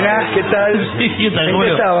banana. Buenas, ¿qué tal? Sí, ¿qué tal? ¿En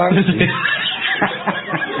qué estaban?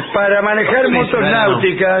 Para manejar motos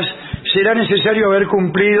náuticas será necesario haber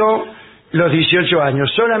cumplido los 18 años.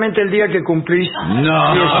 Solamente el día que cumplís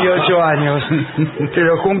 18 años. Te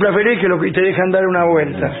lo cumpla feliz y te dejan dar una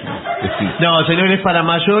vuelta. No, señor, es para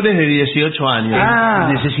mayores de 18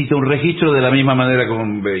 años. Necesita un registro de la misma manera que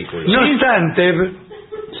un vehículo. No obstante,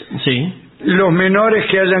 los menores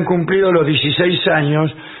que hayan cumplido los 16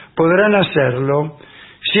 años podrán hacerlo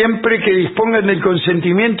siempre que dispongan del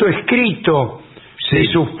consentimiento escrito de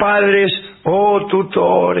sus padres o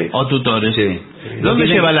tutores. Sí. ¿Dónde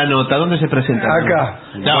lleva la nota? ¿Dónde se presenta? Acá.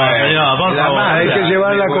 No, por favor. Hay que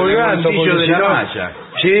llevarla colgando. De la malla.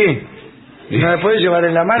 Sí. No la puedes llevar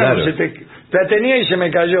en la mano. Claro. La tenía y se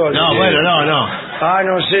me cayó. No, bueno, no.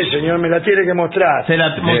 No sé, señor, me la tiene que mostrar.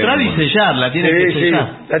 Mostrar y sellar, la tiene que sellar.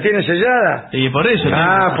 ¿La tiene sellada? Y por eso.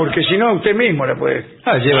 Porque si no, usted mismo la puede.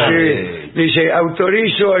 Lleva. Dice,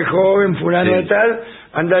 autorizo al joven fulano de tal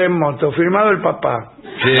andar en moto. Firmado el papá.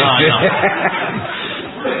 Sí.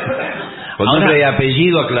 Con nombre y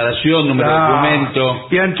apellido, aclaración, número de documento.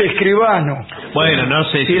 Y ante escribano. Bueno, no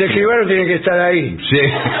sé. Si el escribano tiene que estar ahí. Sí.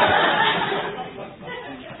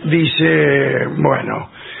 Dice,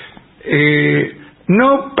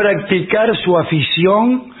 no practicar su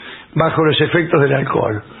afición bajo los efectos del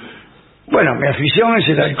alcohol. Bueno, mi afición es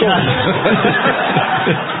el alcohol.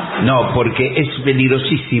 No, porque es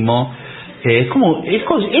peligrosísimo.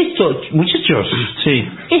 Esto, muchachos,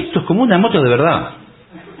 esto es como una moto de verdad.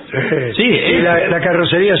 La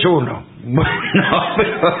carrocería es uno. Bueno,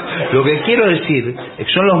 pero lo que quiero decir es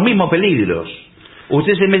que son los mismos peligros.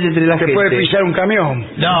 Usted se mete entre la gente. puede pisar un camión.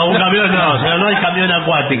 No, un camión no, o sea, no hay camión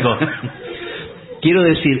acuático. Quiero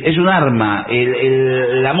decir, es un arma,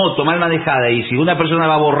 la moto mal manejada, y si una persona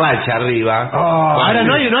va borracha arriba... Ahora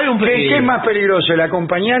no hay un peligro. ¿Qué es más peligroso, el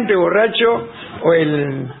acompañante borracho o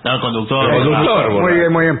el... No, el conductor. El conductor. Muy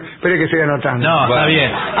bien. Espere que estoy anotando. No, está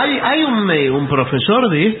bien. ¿Hay un profesor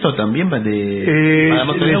de esto también?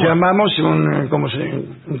 Le llamamos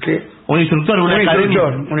 ¿qué? Un instructor, un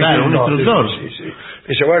instructor. Sí.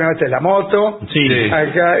 Dice, este es la moto,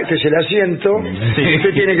 acá este es el asiento,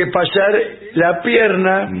 usted tiene que pasar la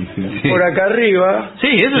pierna por acá arriba. Sí,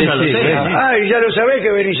 eso ya lo sé. Y ya lo sabés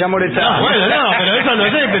que venís a molestar. Pero eso no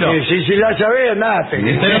sé, pero... Si la sabés,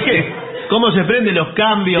 andate. Pero es que, ¿cómo se prenden los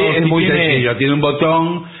cambios? Es muy sencillo, tiene un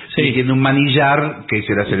botón y tiene un manillar que es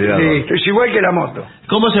el acelerador. Es igual que la moto.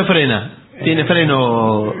 ¿Cómo se frena? ¿Tiene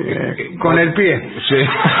freno? Con el pie. Sí.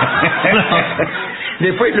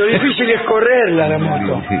 Después, lo difícil es correrla, la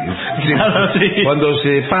moto. Claro, sí. Cuando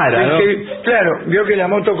se para, ¿no? Claro, vio que la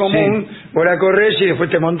moto común, vos la corres y después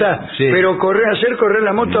te montás. Sí. Pero hacer correr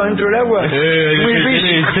la moto adentro del agua es muy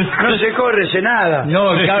difícil. No se corre, se nada.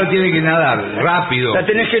 No, claro, tiene que nadar, rápido. La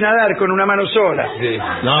tenés que nadar con una mano sola. Sí.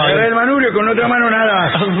 Agarrar el manubrio y con otra mano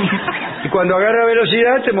nadar. Y cuando agarra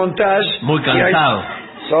velocidad te montás. Muy cansado.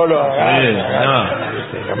 Solo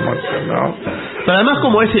la moto, ¿no? Pero además,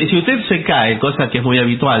 como ese, si usted se cae, cosa que es muy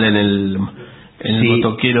habitual en el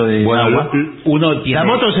motoquero de agua, uno tiene, ¿la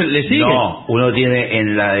moto le sigue? No, uno tiene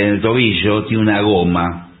en el tobillo, tiene una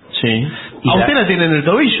goma. Sí. ¿A usted la tiene en el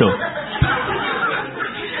tobillo?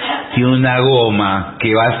 Tiene una goma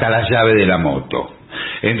que va hasta la llave de la moto.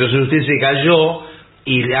 Entonces usted se cayó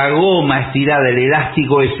y la goma estirada, el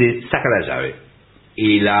elástico ese, saca la llave.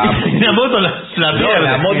 Y la moto la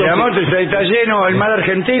pierde. La moto está lleno, el mar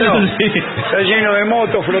argentino está lleno de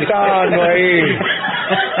motos flotando ahí.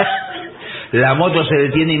 La moto se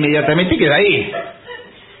detiene inmediatamente y queda ahí.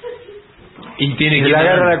 Y tiene que la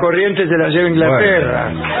agarra la corriente y se la lleva a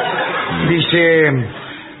Inglaterra. Bueno. Dice,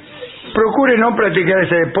 procure no practicar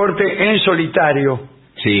este deporte en solitario.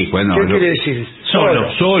 Sí, bueno. ¿Qué quiere decir?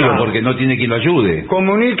 Solo, porque no tiene quien lo ayude.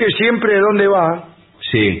 Comunique siempre dónde va.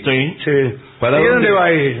 Sí. ¿Y dónde va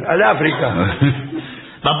a ir? Al África.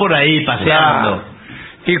 Va por ahí paseando.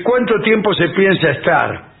 ¿Y cuánto tiempo se piensa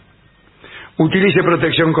estar? Utilice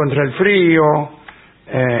protección contra el frío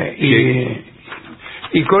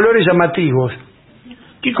y colores llamativos.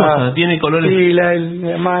 ¿Qué cosa? ¿Tiene colores? Sí,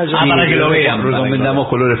 el mayo. Para que lo vean. Recomendamos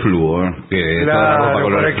colores fluo, que claro,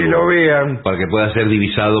 para que lo vean. Para que pueda ser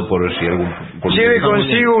divisado por si algún... Lleve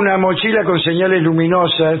consigo una mochila con señales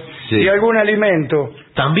luminosas y algún alimento.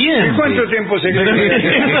 ¿También? ¿Y cuánto tiempo se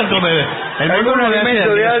cree? Algún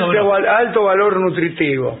alimento de alto valor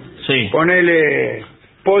nutritivo. Sí. Ponele...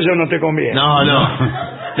 pollo no te conviene.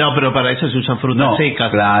 No, pero para eso se usan frutas secas.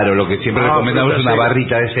 Claro, lo que siempre recomendamos es una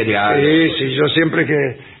barrita de cereal. Sí, yo siempre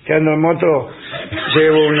que ando en moto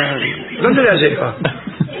llevo una... ¿Dónde la lleva?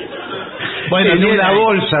 Bueno, en una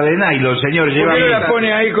bolsa de nylon, señor. ¿Por qué no la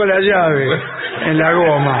pone ahí con la llave? En la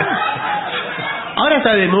goma. Ahora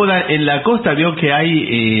está de moda en la costa, veo que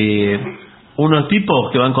hay unos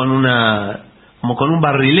tipos que van con como con un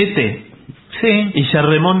barrilete. Sí. Y se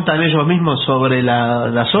remontan ellos mismos sobre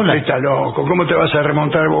las olas. Está loco, ¿cómo te vas a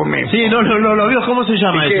remontar vos mismo? Sí, no lo veo, ¿cómo se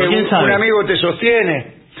llama eso? ¿Quién sabe? ¿Un amigo te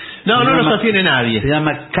sostiene? No lo sostiene nadie. Se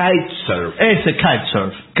llama kitesurf. Ese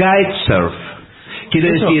kitesurf. Kitesurf.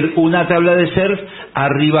 Quiere decir una tabla de surf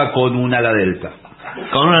arriba con un ala delta.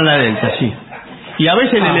 Con un ala delta, sí. Y a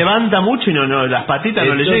veces le levanta mucho y no las patitas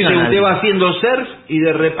no le llegan. Entonces usted va haciendo surf y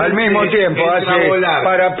de repente al mismo tiempo hace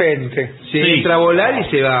parapente. Entra a volar y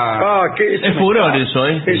se va. Es furor eso,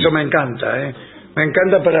 Eso me encanta, Me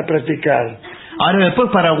encanta para practicar. Ahora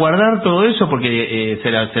después para guardar todo eso porque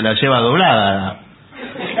se la lleva doblada.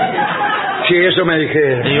 Sí, eso me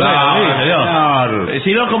dijeron.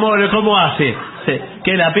 Si no, ¿cómo hace?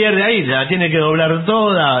 Que la pierde ahí, la tiene que doblar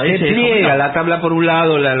toda. Se pliega la tabla por un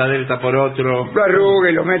lado, la delta por otro. Lo arruga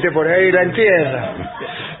y lo mete por ahí, la entierra.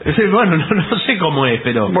 Bueno, no sé cómo es,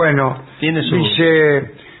 pero... Bueno, tiene su...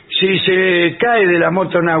 dice, si se cae de la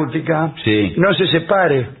motonáutica, no se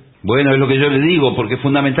separe. Bueno, es lo que yo le digo, porque es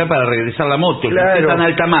fundamental para regresar la moto. Claro. Si usted está en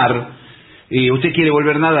alta mar y usted quiere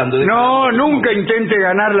volver nadando... nunca intente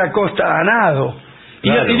ganar la costa a nado.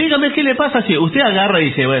 Claro. Y dígame qué le pasa si usted agarra y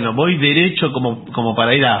dice, bueno, voy derecho como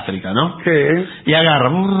para ir a África, ¿no? Sí. Y agarra.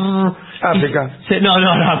 África.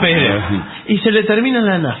 Espere. Y se le termina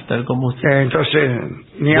la nafta el combustible. Entonces,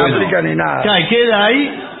 ni África ni nada. Queda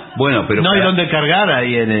ahí. Bueno, pero... No hay dónde cargar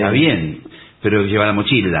ahí en el... Está bien, pero lleva la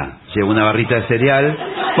mochila, lleva una barrita de cereal.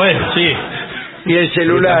 Bueno, sí. Y el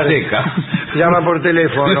celular. Llama por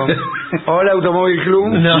teléfono. Hola, Automóvil Club.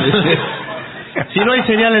 No. Si no hay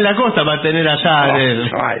señal en la costa va a tener allá...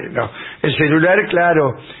 No. El celular,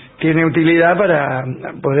 claro, tiene utilidad para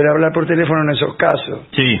poder hablar por teléfono en esos casos.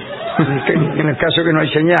 Sí. En el caso que no hay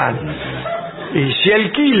señal. Y si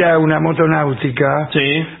alquila una motonáutica,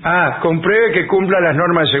 compruebe que cumpla las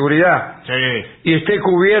normas de seguridad. Sí. Y esté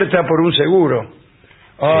cubierta por un seguro.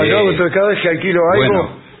 Entonces cada vez que alquilo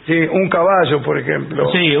algo... un caballo, por ejemplo.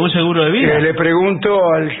 Sí, un seguro de vida. Le pregunto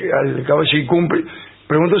al caballo si cumple...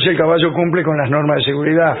 Pregunto si el caballo cumple con las normas de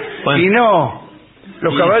seguridad. Bueno. Y no,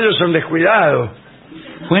 los caballos son descuidados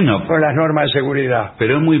con las normas de seguridad.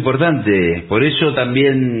 Pero es muy importante, por eso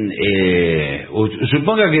también,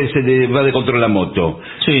 suponga que se le va de control la moto,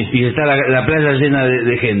 y está la playa llena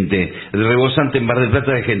de gente, rebosante en Mar del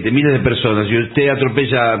Plata de gente, miles de personas, y usted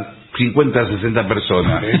atropella 50, 60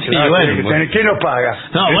 personas. ¿Quién nos paga?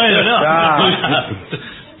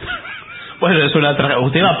 Bueno, es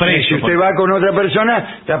usted va preso. Si usted va con otra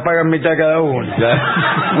persona, te pagan mitad cada uno.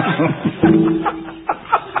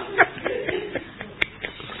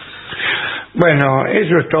 Bueno,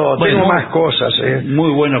 eso es todo. Tengo más cosas. Muy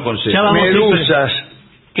buenos consejos. Medusas.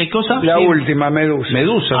 ¿Qué cosa? La última, medusa.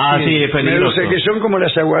 Medusa. Sí, es peligroso. ¿Medusas que son como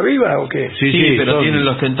las aguavivas o qué? Sí, pero tienen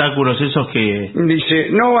los tentáculos esos que... Dice,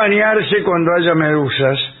 no bañarse cuando haya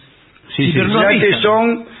medusas. Pero no ya que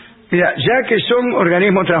son Mira, ya que son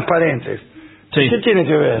organismos transparentes, Sí. ¿qué tiene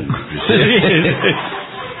que ver?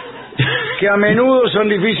 Que a menudo son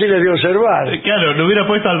difíciles de observar. Claro, lo hubiera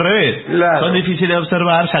puesto al revés. Claro. Son difíciles de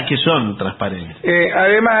observar ya que son transparentes.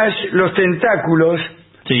 Además, los tentáculos,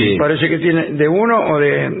 Sí. parece que tienen de uno o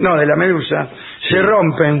de la medusa, se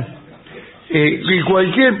rompen y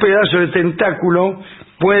cualquier pedazo de tentáculo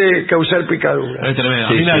puede causar picaduras. Es tremendo.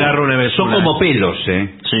 Sí, a mí me sí. agarró una vez. Son como pelos,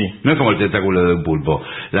 Sí. No es como el tentáculo de un pulpo.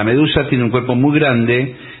 La medusa tiene un cuerpo muy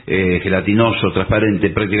grande, gelatinoso, transparente,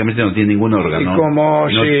 prácticamente no tiene ningún órgano. Y como,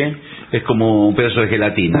 sí. Es como un pedazo de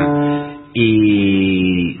gelatina.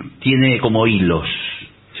 Y tiene como hilos.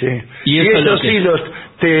 Sí. ¿Y ¿Y eso es lo esos que- hilos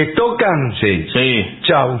te tocan? Sí. Sí.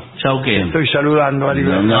 Chau. ¿Chau qué? Estoy saludando a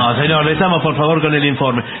Libertad. No, señor, le estamos por favor con el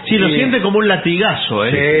informe. Sí, lo Sí. siente como un latigazo,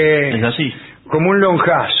 ¿eh? Sí. Es así. Como un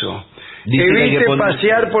lonjazo. Dice que hay Evite que poner-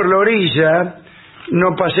 pasear por la orilla.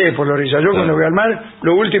 No pasee por la orilla. Yo cuando voy al mar,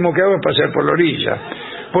 lo último que hago es pasear por la orilla.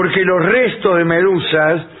 Porque los restos de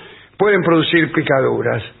medusas pueden producir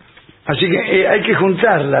picaduras. Así que hay que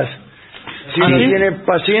juntarlas. Si uno tiene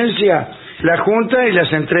paciencia, las junta y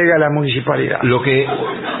las entrega a la municipalidad. Lo que,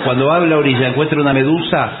 cuando va a la orilla, encuentra una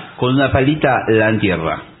medusa, con una palita la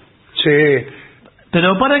entierra. Sí.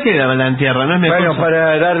 Pero ¿para qué la entierra? ¿No es mejor? Bueno,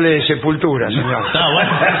 para darle sepultura, señor. No,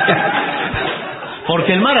 bueno.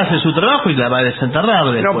 Porque el mar hace su trabajo y la va a desenterrar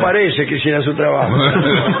después. No parece que hiciera su trabajo.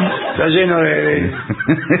 Está lleno de...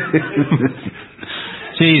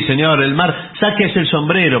 Sí, señor, el mar. Sáquese el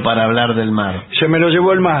sombrero para hablar del mar. Se me lo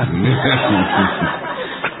llevó el mar.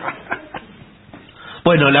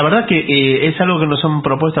 Bueno, la verdad que es algo que nos han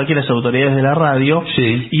propuesto aquí las autoridades de la radio,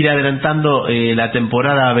 ir adelantando la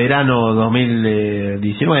temporada verano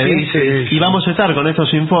 2019, Sí, sí, sí. y vamos a estar con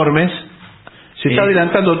estos informes. Se está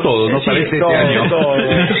adelantando todo, ¿no? Sí, Parece todo, este año. todo.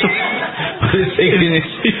 Parece que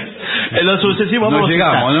En lo sucesivo no vamos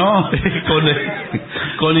llegamos, a estar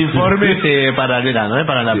con informes para el verano,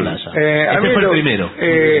 para la playa. Este fue el primero.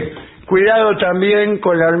 Cuidado también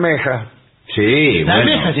con la almeja. Sí, La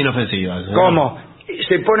bueno. almeja es inofensiva. ¿No? ¿Cómo?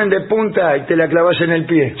 Se ponen de punta y te la clavas en el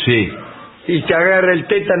pie. Sí. Y te agarra el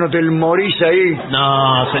tétano, te morís ahí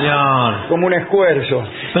No, señor. como un esfuerzo.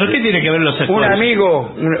 ¿Pero qué tiene que ver los Un esfuerzos?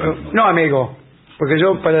 amigo, no amigo, porque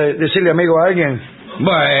yo para decirle amigo a alguien,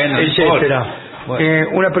 Bueno, etcétera. Bueno.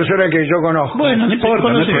 Una persona que yo conozco. Bueno, no importa,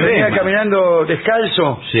 no hay Venía problema. caminando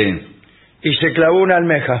descalzo Sí, y se clavó una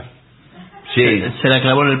almeja. sí. Se la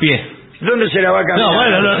clavó en el pie. ¿Dónde se la va a caminar? No,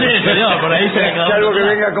 bueno, no sé, señor, por ahí se la clavó. Salvo que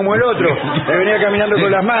venga como el otro, que venía caminando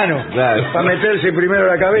con las manos, Claro. para meterse primero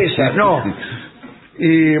la cabeza. No.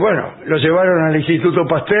 Y bueno, lo llevaron al Instituto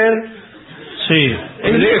Pasteur. Sí,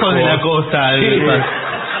 es lejos de la costa. Sí.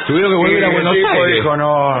 Tuvieron que volver a Y Buenos el tipo Aires. dijo,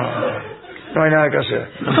 no hay nada que hacer.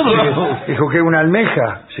 ¿Cómo no? Dijo que una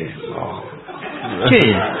almeja. Sí. No.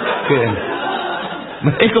 ¿Qué?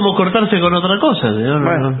 Es como cortarse con otra cosa, señor.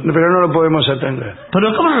 Bueno, pero no lo podemos atender.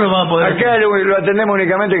 Pero ¿cómo no lo va a poder? Acá lo atendemos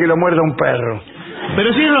únicamente que lo muerda un perro.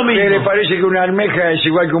 Pero sí es lo mismo. ¿Qué le parece que una almeja es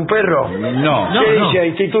igual que un perro? No. ¿Qué no. dice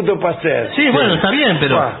Instituto Pasteur? Sí, bueno, está bien,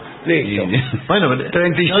 pero... Ah, listo. Bueno, pero...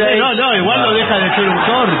 36. No, igual no deja de ser un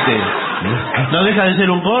corte. No deja de ser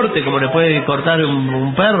un corte, como le puede cortar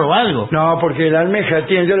un perro o algo. No, porque la almeja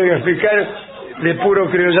tiene, yo le voy a explicar de puro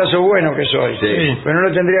criollazo bueno que soy. Sí. Pero no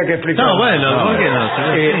lo tendría que explicar. No, bueno, ¿por qué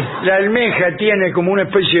no? La almeja tiene como una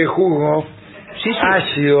especie de jugo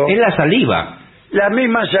ácido. Es la saliva. La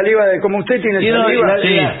misma saliva de como usted tiene Sí, no, saliva,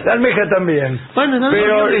 sí. la almeja también. Bueno,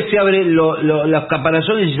 Pero se abre los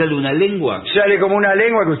caparazones y sale una lengua. sale como una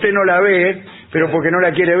lengua que usted no la ve, pero porque no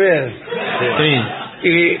la quiere ver. Sí,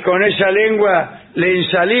 Y con esa lengua le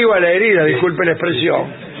ensaliva la herida, disculpe la expresión.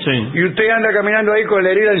 sí. Y usted anda caminando ahí con la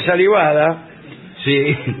herida ensalivada,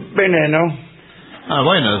 Sí. veneno. Ah,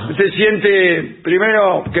 bueno. Usted siente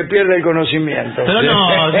primero que pierde el conocimiento. Pero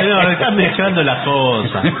no, señor, están mezclando las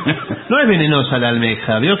cosas. No es venenosa la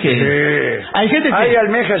almeja, ¿vio que? Hay gente que... Hay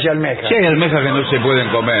almejas y almejas. Sí, hay almejas que no se pueden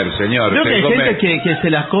comer, señor. Creo que hay come- gente que se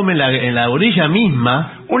las come en la orilla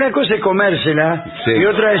misma. Una cosa es comérsela Sí. y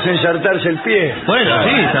otra es ensartarse el pie. Bueno, Claro.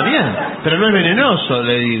 sí, está bien. Pero no es venenoso,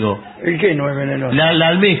 le digo. ¿Y qué no es venenoso? La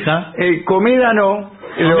almeja... Comida no.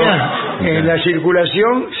 Comida. La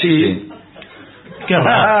circulación sí. Qué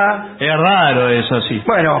raro. Es raro eso, sí.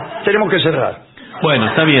 Bueno, tenemos que cerrar. Bueno,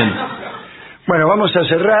 está bien. Bueno, vamos a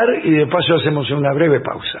cerrar y de paso hacemos una breve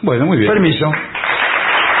pausa. Bueno, muy bien. Permiso.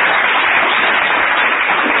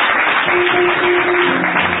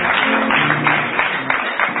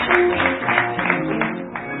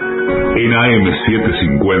 En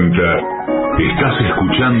AM750 estás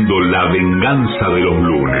escuchando La venganza de los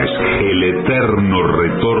lunes, el eterno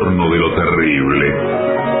retorno de lo terrible.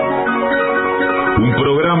 Un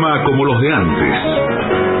programa como los de antes,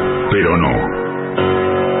 pero no.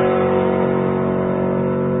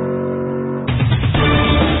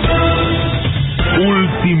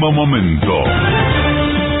 Último momento.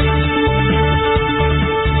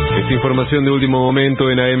 Esta información de último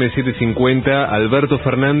momento en AM750, Alberto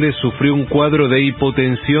Fernández sufrió un cuadro de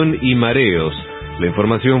hipotensión y mareos. La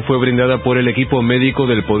información fue brindada por el equipo médico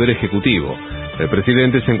del Poder Ejecutivo. El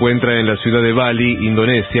presidente se encuentra en la ciudad de Bali,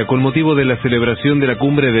 Indonesia, con motivo de la celebración de la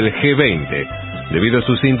cumbre del G20. Debido a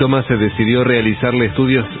sus síntomas, se decidió realizarle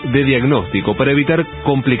estudios de diagnóstico para evitar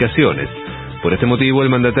complicaciones. Por este motivo, el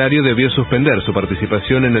mandatario debió suspender su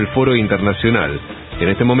participación en el foro internacional. En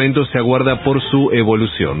este momento se aguarda por su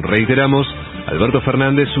evolución. Reiteramos, Alberto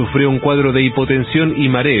Fernández sufrió un cuadro de hipotensión y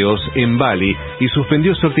mareos en Bali y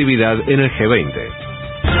suspendió su actividad en el G20.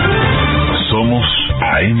 Somos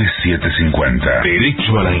AM750.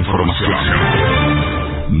 Derecho a la información.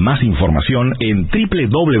 Más información en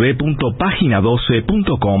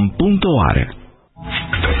www.pagina12.com.ar.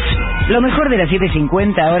 Lo mejor de la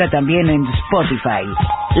 750 ahora también en Spotify.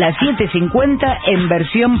 La 750 en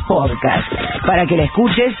versión podcast, para que la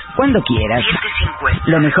escuches cuando quieras.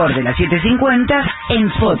 750. Lo mejor de la 750 en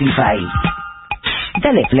Spotify.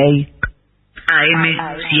 Dale play.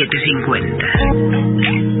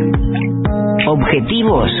 AM750.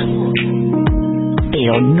 Objetivos,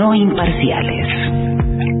 pero no imparciales.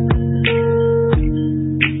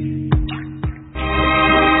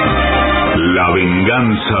 La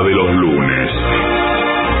venganza de los lunes.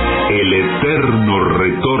 El eterno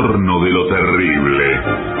retorno de lo terrible.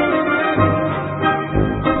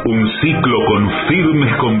 Un ciclo con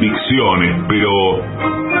firmes convicciones, pero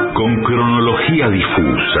con cronología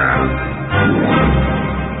difusa.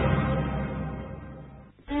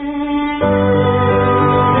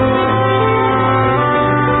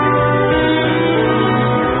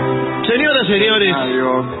 Señoras, señores,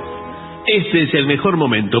 este es el mejor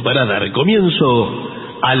momento para dar comienzo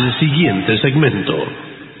al siguiente segmento.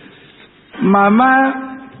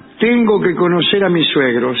 Mamá, tengo que conocer a mis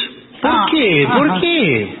suegros. ¿Por qué? ¿Por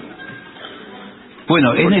qué?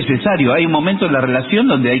 Bueno, es necesario. Hay un momento en la relación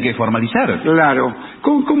donde hay que formalizar. Claro.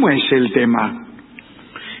 ¿Cómo es el tema?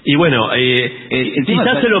 Y bueno,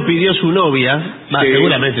 quizás se lo pidió su novia. Sí.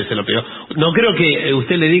 Seguramente se lo pidió. No creo que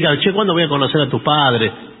usted le diga, che, ¿cuándo voy a conocer a tus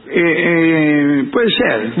padres? Puede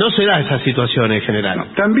ser. No se da esa situación en general. No.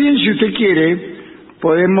 También, si usted quiere,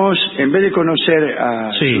 podemos, en vez de conocer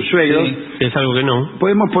a sus suegros, es algo que no,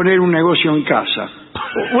 podemos poner un negocio en casa.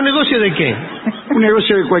 ¿Un negocio de qué? Un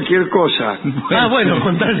negocio de cualquier cosa. Bueno,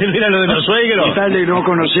 con tal de ver a lo de los suegros. Con tal de no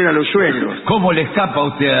conocer a los suegros. ¿Cómo le escapa a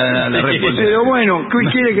usted a la respuesta? Pero bueno, ¿qué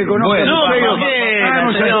quiere que conozca a los suegros?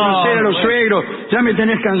 Vamos a conocer a los suegros. Ya me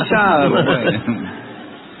tenés cansado.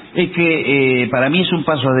 Es que para mí es un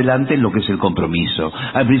paso adelante en lo que es el compromiso.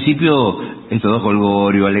 Al principio es todo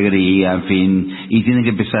jolgorio, alegría, en fin, y tienen que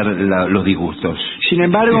empezar los disgustos. Sin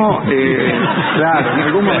embargo, claro, en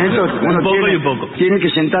algún momento uno tiene que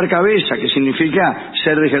sentar cabeza, que significa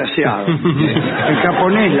ser desgraciado. En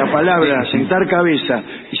japonés la palabra sentar cabeza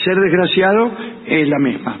y ser desgraciado es la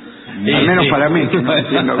misma. Al menos para mí, que no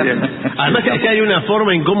entiendo bien. Además que hay una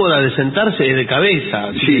forma incómoda de sentarse de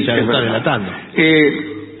cabeza, sí, ya está delatando.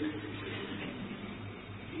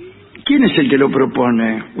 ¿Quién es el que lo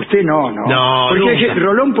propone? Usted no. Porque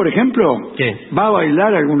Rolón, por ejemplo, va a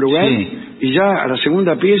bailar a algún lugar y ya a la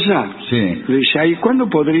segunda pieza le dice, ay, ¿cuándo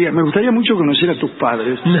podría? Me gustaría mucho conocer a tus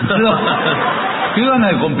padres. ¿Qué van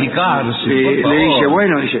a complicarse? Le dice,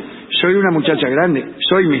 bueno, soy una muchacha grande,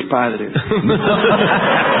 soy mis padres.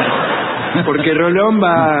 Porque Rolón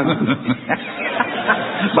va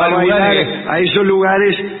a bailar a esos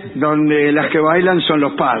lugares donde las que bailan son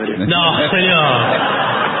los padres. No, señor.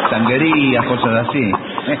 Tanguerías, cosas así.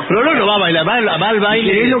 Rolón no va a bailar, va al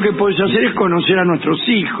baile. Que es lo que podés hacer es conocer a nuestros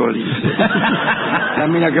hijos, dice. La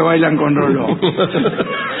mina que bailan con Rolón.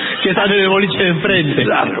 Que están en el boliche de enfrente.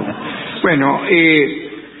 Claro. Bueno,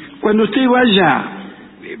 cuando usted vaya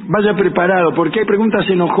preparado, porque hay preguntas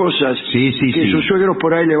enojosas que sus suegros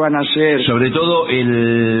por ahí le van a hacer. Sobre todo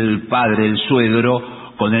el padre, el suegro,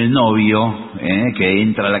 con el novio que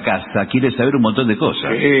entra a la casa, quiere saber un montón de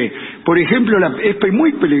cosas. Por ejemplo, es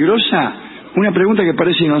muy peligrosa una pregunta que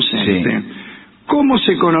parece inocente. ¿Cómo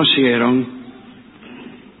se conocieron?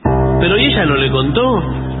 Pero ¿y ella no le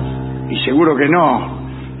contó? Y seguro que no.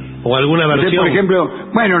 ¿O alguna versión? Usted, por ejemplo,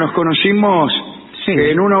 bueno, nos conocimos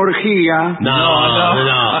en una orgía. No.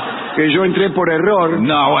 Que yo entré por error.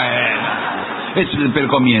 No, bueno. Es el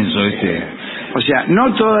comienzo O sea,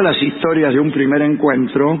 no todas las historias de un primer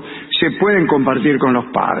encuentro se pueden compartir con los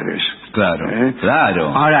padres. Claro,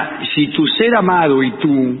 claro. Ahora, si tu ser amado y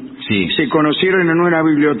tú se conocieron en una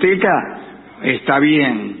biblioteca, está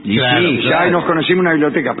bien. Y claro, ya nos conocimos en una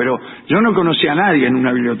biblioteca, pero yo no conocí a nadie en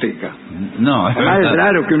una biblioteca. No, además es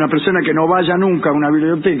raro que una persona que no vaya nunca a una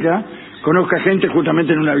biblioteca conozca gente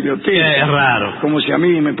justamente en una biblioteca. Es raro. Como si a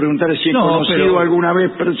mí me preguntara si he conocido alguna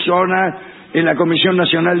vez personas en la Comisión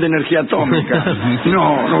Nacional de Energía Atómica.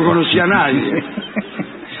 No conocí a nadie.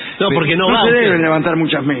 No, porque no va. Se deben levantar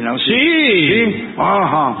muchas minas. Sí.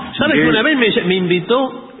 Ajá. ¿Sabes que una vez me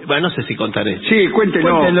invitó? Bueno, no sé si contaré. Sí,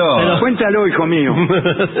 cuéntelo. Cuéntalo, hijo mío.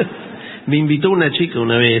 Me invitó una chica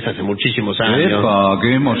una vez, hace muchísimos años. ¡Epa,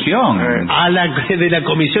 qué emoción! De la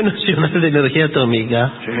Comisión Nacional de Energía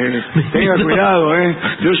Atómica. Sí. Tenga cuidado,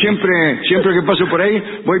 Yo siempre que paso por ahí,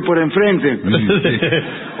 voy por enfrente.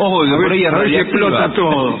 Ojo, por ahí a ver si explota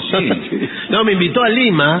todo. Sí. No, me invitó a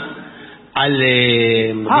Lima.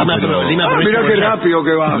 Lima mirá qué rápido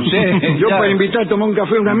que va. Yo para invitar a tomar un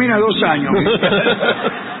café a una mina 2 años.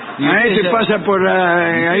 A este pasa por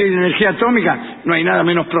ahí energía atómica, no hay nada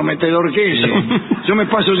menos prometedor que eso. Yo me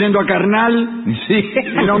paso yendo a Carnal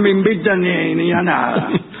y no me invitan ni a nada.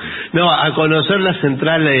 No, a conocer la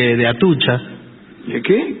central de Atucha. ¿De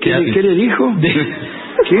qué? ¿Qué le dijo?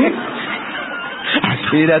 ¿Qué?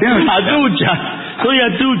 Atucha. Soy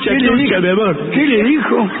Atucha, mi amor. ¿Qué le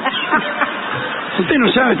dijo? Usted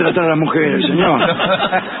no sabe tratar a las mujeres, señor.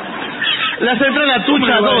 La central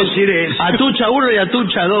Atucha 2. Atucha 1 y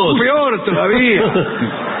Atucha 2. Peor todavía.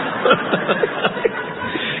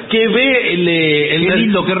 Que ve qué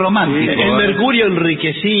lindo, qué romántico. El mercurio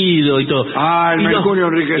enriquecido y todo. El mercurio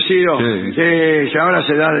enriquecido. Sí, ahora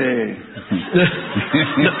se da de...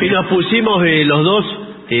 Y nos pusimos los dos,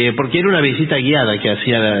 porque era una visita guiada que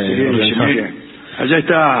hacía la... mire, allá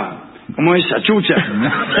está... ¿Cómo es? Achucha.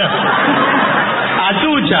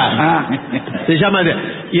 Atucha. Se llama.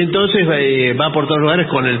 Y entonces va por todos lugares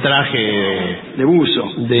con el traje de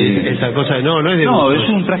buzo. Esa cosa. No es de buzo. No, es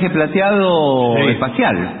un traje plateado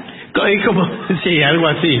espacial. Es como, algo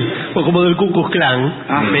así. O como del Ku Klux Klan,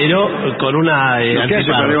 pero con una ¿qué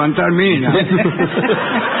hace para levantar minas?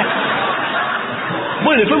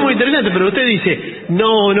 Bueno, fue muy interesante, pero usted dice,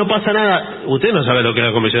 no pasa nada. Usted no sabe lo que es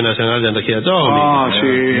la Comisión Nacional de Energía Atómica. Sí,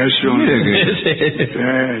 eso.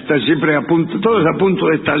 Está siempre a punto, todo es a punto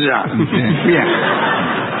de estallar. Bien.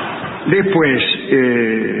 Después,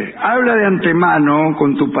 habla de antemano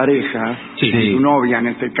con tu pareja, tu novia en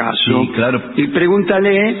este caso, sí, claro. Y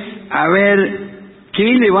pregúntale, a ver,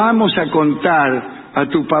 ¿qué le vamos a contar a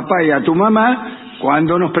tu papá y a tu mamá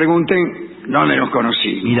cuando nos pregunten dónde nos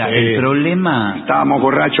conocimos? Mira, el problema... Estábamos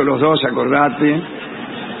borrachos los dos, acordate.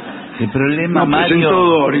 El problema, Mario...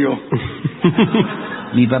 Dorio.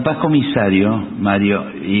 Mi papá es comisario, Mario,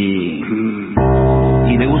 y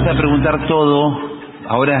le gusta preguntar todo.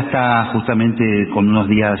 Ahora está justamente con unos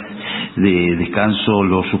días de descanso,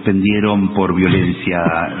 lo suspendieron por violencia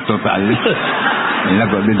total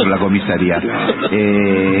dentro de la comisaría.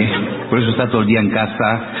 Por eso está todo el día en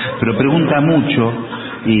casa, pero pregunta mucho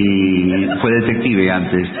y fue detective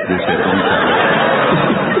antes de ser comisario.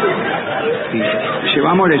 Se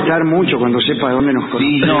va a molestar mucho cuando sepa dónde nos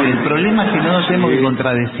conocemos. Sí, no, el problema es que no nos tenemos que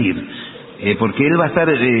contradecir. Porque él va a estar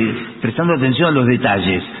prestando atención a los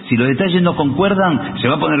detalles. Si los detalles no concuerdan, se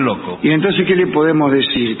va a poner loco. ¿Y entonces qué le podemos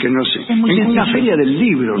decir? Que no sé. Es muy en una feria del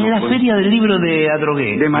libro. En la feria del libro de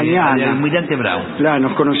Adrogué. De mañana. De Almirante Brown. Claro,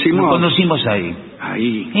 nos conocimos. Nos conocimos ahí.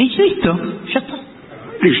 Ahí. Y listo, ya está.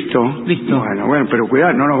 Listo. Bueno, pero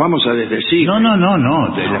cuidado, no nos vamos a desdecir. No.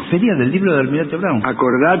 De la feria del libro de Almirante Brown.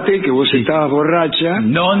 Acordate que vos estabas borracha.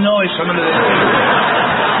 No, eso no lo decís.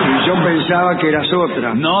 Y yo pensaba que eras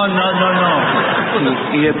otra. No.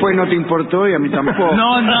 Y después no te importó y a mí tampoco.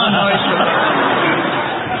 No, eso.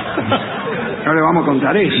 No le vamos a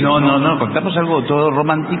contar eso. No, contamos algo todo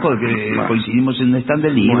romántico de que coincidimos en un stand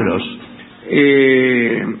de libros.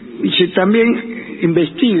 Y se también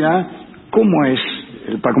investiga cómo es,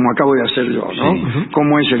 como acabo de hacer yo, ¿no? Sí.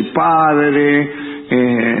 Cómo es el padre.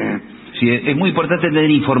 Sí, es muy importante tener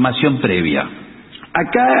información previa.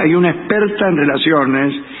 Acá hay una experta en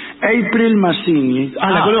relaciones, April Massini.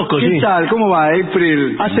 La conozco, ¿Qué tal? ¿Cómo va,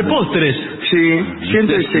 April? Hace postres. Sí,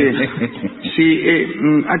 siéntese. Sí,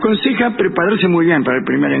 aconseja prepararse muy bien para el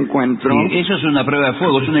primer encuentro. Sí, eso es una prueba de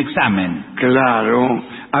fuego, es un examen. Claro.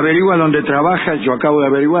 Averigua dónde trabaja, yo acabo de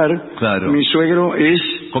averiguar. Claro. Mi suegro es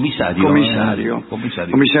comisario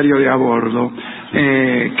de a bordo.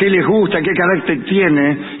 ¿Qué les gusta? ¿Qué carácter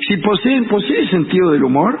tiene? Si posee sentido del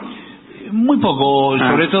humor. Muy poco,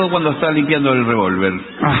 sobre todo cuando está limpiando el revólver.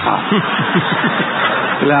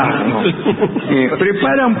 Claro.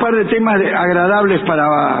 Prepara un par de temas agradables para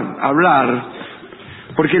hablar,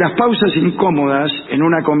 porque las pausas incómodas en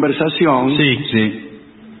una conversación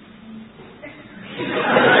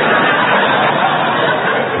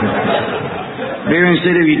deben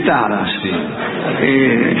ser evitadas. Sí.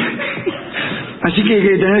 Así que hay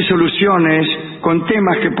que tener soluciones con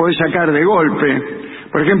temas que podés sacar de golpe.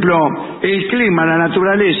 Por ejemplo, el clima, la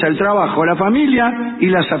naturaleza, el trabajo, la familia y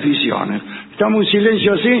las aficiones. ¿Estamos en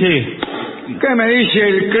silencio así? Sí. ¿Qué me dice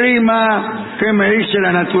el clima? ¿Qué me dice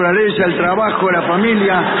la naturaleza, el trabajo, la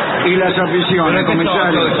familia y las aficiones?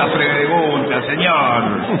 Pero esas preguntas, señor.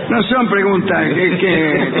 No son preguntas,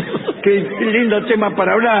 qué lindo tema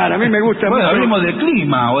para hablar. A mí me gusta mucho. Hablemos del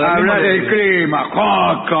clima. Hablar del clima.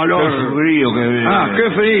 ¡Oh, calor! Qué frío que... ¡Qué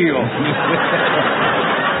frío!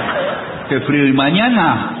 Qué frío. ¿Y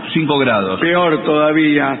mañana? 5 grados. Peor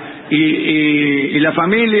todavía. ¿Y la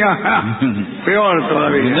familia? Peor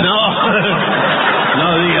todavía.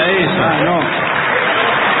 No diga eso. No.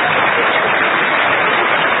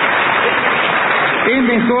 Es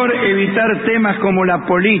mejor evitar temas como la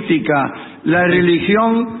política, la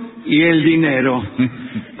religión y el dinero.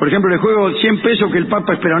 Por ejemplo, le juego 100 pesos que el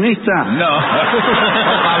Papa es peronista. No, por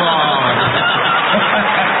favor.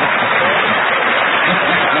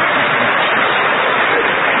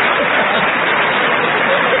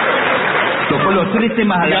 Los 3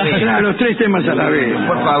 temas a la vez. Claro, los 3 temas a la vez.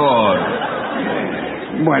 Por favor.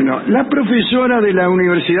 Bueno, la profesora de la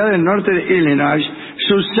Universidad del Norte de Illinois,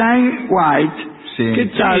 Susan White. Sí. ¿Qué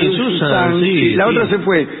tal, Sí, Susan? sí, la sí. otra se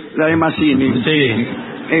fue, la de Mazzini. Sí.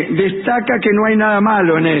 Destaca que no hay nada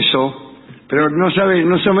malo en eso, pero no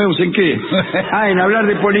sabemos en qué. En hablar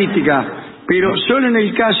de política, pero solo en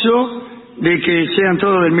el caso de que sean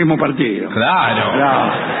todos del mismo partido. Claro,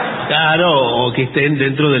 o que estén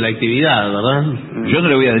dentro de la actividad, ¿verdad? Yo no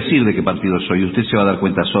le voy a decir de qué partido soy, usted se va a dar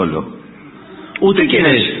cuenta solo. ¿Usted quién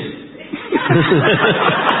es?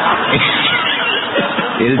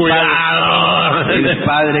 El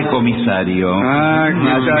padre comisario.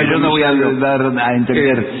 Yo no voy a dar a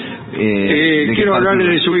entender. Quiero hablarle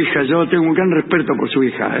de su hija. Yo tengo un gran respeto por su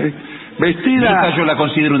hija. Vestida. Yo la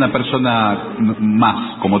considero una persona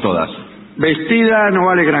más, como todas. Vestida no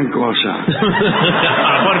vale gran cosa.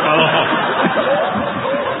 Por favor.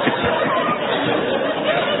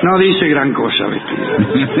 No dice gran cosa vestida.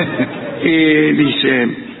 Dice,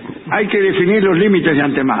 hay que definir los límites de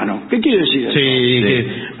antemano. ¿Qué quiere decir eso? Sí.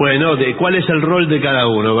 Bueno, ¿cuál es el rol de cada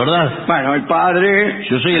uno, verdad? Bueno, el padre...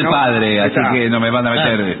 Yo soy el padre, así que no me van a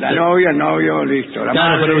meter... La novia, el novio, listo. La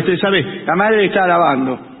madre, pero usted sabe... La madre está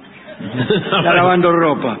lavando. Está lavando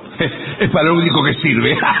ropa. Es para lo único que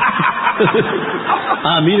sirve.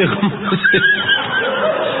 Mire cómo...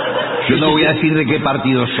 Yo no voy a decir de qué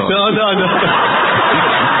partido soy. No.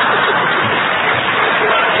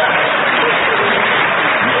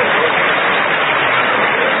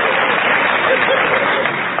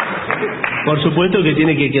 Por supuesto que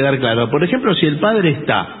tiene que quedar claro. Por ejemplo, si el padre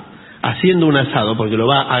está haciendo un asado, porque lo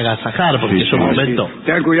va a agasajar, porque es un momento...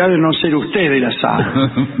 Tenga cuidado de no ser usted el asado.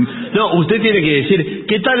 No, usted tiene que decir,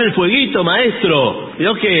 ¿qué tal el fueguito, maestro?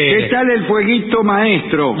 ¿Qué tal el fueguito,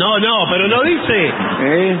 maestro? No, pero lo dice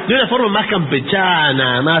de una forma más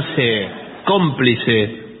campechana, más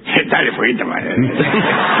cómplice. ¿Qué tal el fueguito, maestro?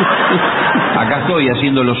 Acá estoy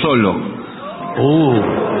haciéndolo solo.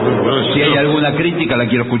 Si hay alguna crítica la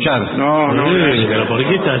quiero escuchar. No. Pero ¿por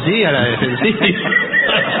qué está así a la defensiva?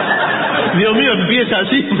 Dios mío, empieza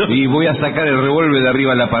así. ¿No? Y voy a sacar el revólver de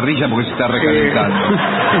arriba de la parrilla porque se está recalentando.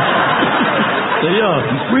 Señor.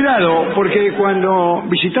 Cuidado, porque cuando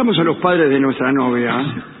visitamos a los padres de nuestra novia,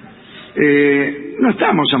 no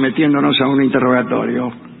estamos sometiéndonos a un interrogatorio.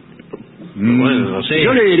 Bueno, no sé.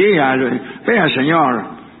 Yo le diría, vea señor,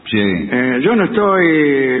 yo no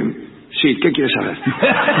estoy... Sí, ¿qué quiere saber?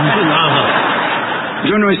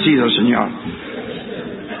 Yo no he sido, señor.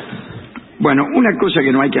 Bueno, una cosa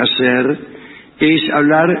que no hay que hacer es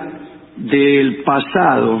hablar del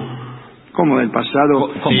pasado. ¿Cómo del pasado?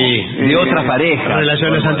 ¿Cómo? De otras parejas.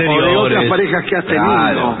 Relaciones anteriores. O de otras parejas que has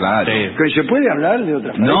tenido. Claro. ¿Que se puede hablar de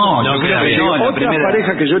otras parejas? No, yo creo que no. Otras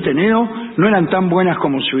parejas que yo he tenido no eran tan buenas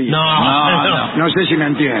como su hija. No sé si me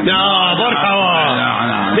entienden. No, por favor. No.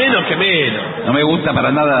 Menos que menos. No me gusta para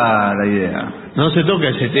nada la idea. No se toca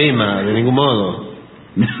ese tema, de ningún modo.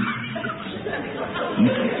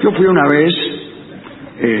 Yo fui una vez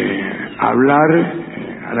a hablar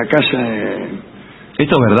a la casa de...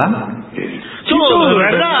 ¿Esto es verdad? Todo es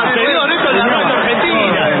verdad, señor. Esto es la radio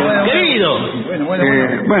argentina, querido.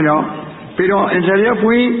 Bueno, pero en realidad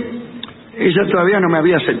ella todavía no me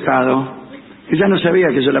había aceptado. Ella no sabía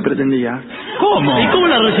que yo la pretendía. ¿Cómo? ¿Y cómo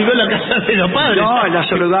la recibió en la casa de los padres? No, la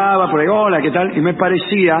saludaba por ahí, hola, ¿qué tal? Y me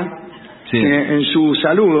parecía, en su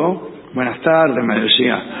saludo, buenas tardes, me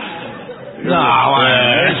decía.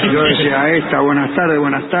 Yo decía, buenas tardes.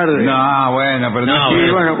 No, bueno, pero no. Y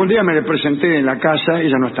bueno, un día me le presenté en la casa,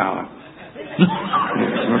 ella no estaba.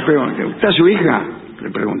 Me pregunto, ¿está su hija? Le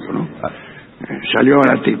pregunto, ¿no? Salió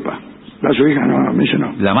la tipa. ¿Va su hija? No, me dice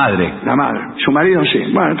no. La madre. La madre. Su marido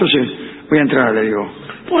sí. Bueno, entonces voy a entrar, le digo.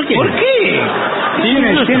 ¿Por qué?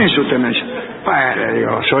 ¿Quién es usted? Me dice. Bueno, le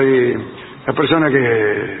digo, soy la persona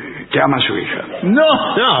que ama a su hija. No,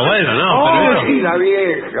 bueno, no. Oh, sí, la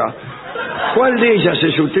vieja. ¿Cuál de ellas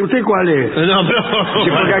es usted? ¿Usted cuál es? No, sí,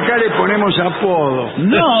 porque acá le ponemos apodo.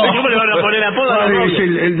 ¿Cómo le van a poner apodo? ¿Cuál es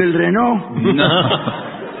el del Renault? No.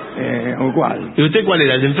 ¿O cuál? ¿Y usted cuál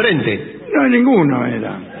era? ¿El de enfrente? No, ninguno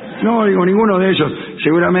era. No, digo, ninguno de esos.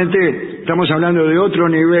 Seguramente estamos hablando de otro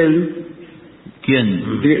nivel.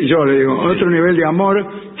 ¿Quién? Yo le digo, otro nivel de amor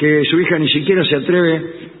que su hija ni siquiera se atreve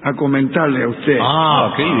a comentarle a usted.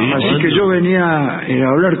 Qué bien. Así que yo venía a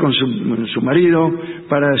hablar con su marido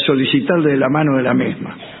para solicitarle la mano de la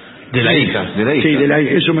misma. ¿De la hija? Sí, de la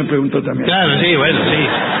hija. Eso me preguntó también. Claro, sí, bueno,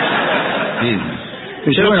 sí.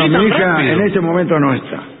 Dice, bueno, mi hija rápido. En este momento no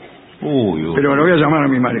está. Pero lo voy a llamar a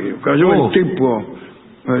mi marido. Cayó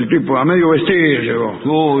el tipo a medio vestir llegó.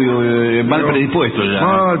 Mal predispuesto ya.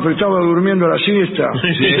 Pero estaba durmiendo la siesta.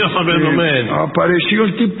 Apareció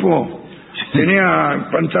el tipo. Tenía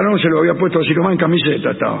pantalón, se lo había puesto así nomás en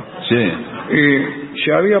camiseta estaba. Sí.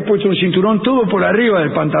 Se había puesto un cinturón todo por arriba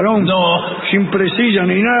del pantalón. Sin presilla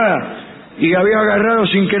ni nada. Y había agarrado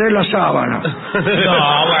sin querer la sábana.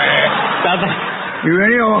 Y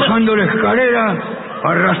venía bajando la escalera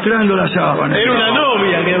arrastrando la sábana. Era una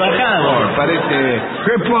novia que bajaba. Parece...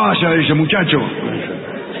 ¿Qué pasa? Dice, muchacho.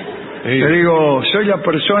 Le digo, soy la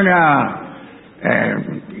persona...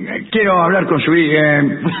 quiero hablar con su hija.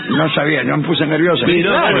 No sabía, no me puse nervioso. Sí,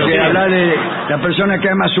 porque hablar de la persona que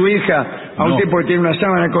ama a su hija a un tipo que tiene una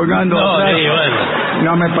sábana colgando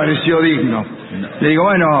no me pareció digno. Le digo,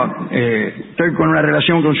 bueno, estoy con una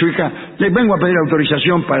relación con su hija, le vengo a pedir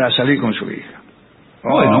autorización para salir con su hija.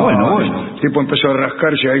 Bueno. El tipo empezó a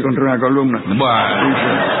rascarse ahí contra una columna.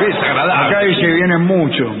 Qué desagradable. Acá dice, vienen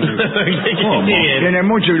mucho. Vienen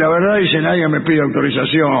mucho y la verdad dice, nadie me pide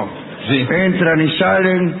autorización. Sí. Entran y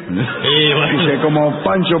salen. Dice, como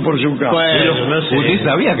Pancho por su casa. No sé. ¿Usted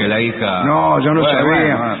sabía que la hija...? No, yo no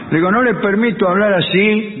sabía. Le digo, no le permito hablar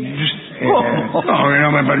así. No, que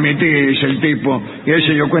no me permití, dice el tipo. Y él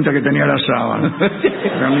se dio cuenta que tenía la sábana.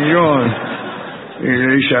 Amigo, y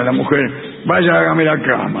le dice a la mujer, vaya, hágame la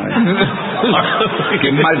cama.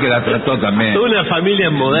 Qué mal que la trató también. Una familia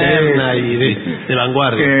moderna y de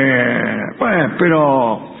vanguardia. Bueno,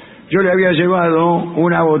 pero yo le había llevado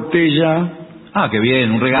una botella. Qué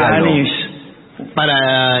bien, un regalo. De anís.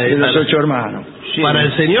 Para los 8 hermanos. Sí. ¿Para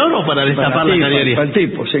el señor o para destapar la cañería? Para el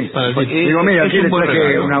tipo, sí. Para el tipo. Digo, mira, aquí le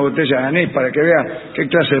traje una botella de anís para que vea qué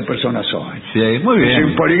clase de persona soy. Sí, muy bien. Soy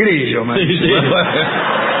un poligrillo, man. Sí.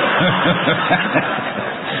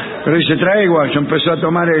 Pero dice, trae igual. Yo empezó a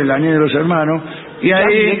tomar el anís de los hermanos. Y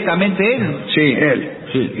ahí... ¿Directamente él? Sí, él.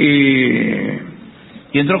 Sí.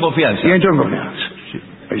 Y entró en confianza. Sí.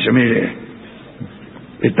 Dice, mire,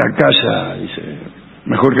 esta casa, dice,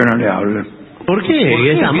 mejor que no le hable. ¿Por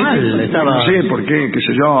qué? Está mal. No sé por qué, qué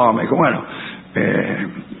sé yo. Me dijo, bueno,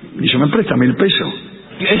 dice, ¿me presta 1.000 pesos?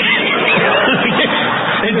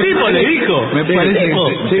 El tipo le dijo. Me parece que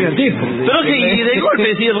sí, el tipo. Pero que y de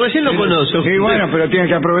golpe, si recién lo conozco. Sí, bueno, pero tiene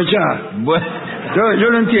que aprovechar. Bueno.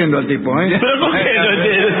 Yo lo entiendo al tipo, ¿eh? ¿Pero por qué lo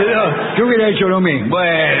entiendo? Yo hubiera hecho lo mismo.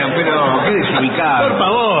 Bueno, pero qué desubicado. Por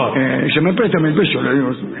favor. Dice, ¿me presta 1.000 pesos? Le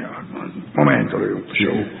digo, momento, le digo,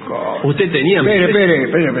 yo busco. ¿Usted tenía? Espere.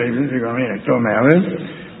 Digo, mire, tome, a ver.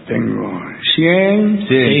 Tengo 100.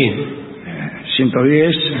 Sí.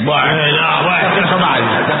 110. Bueno, te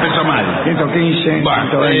empezó mal. 115.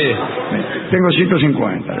 120. Tengo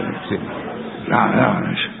 150. Sí. No.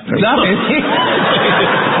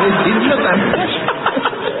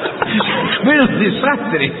 Bueno, un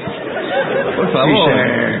desastre. Por favor.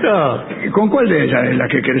 Dice, ¿con cuál de ellas es la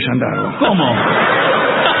que querés andar? ¿Cómo?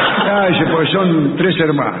 Dice, pues son 3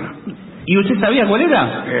 hermanas. ¿Y usted sabía cuál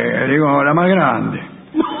era? Digo, la más grande.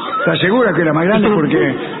 ¿Estás segura que la más grande?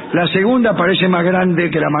 Porque la segunda parece más grande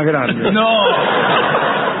que la más grande. No.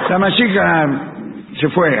 La más chica se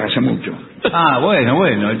fue hace mucho.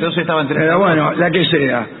 Bueno, entonces estaba entre... Pero bueno, la que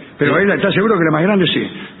sea. Pero él está seguro que la más grande sí.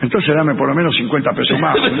 Entonces dame por lo menos 50 pesos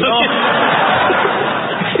más.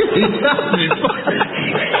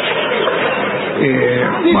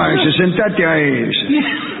 Bueno, dice, sentate ahí. Dice.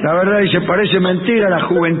 La verdad, dice, parece mentira la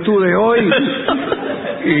juventud de hoy.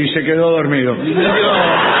 Y se quedó dormido.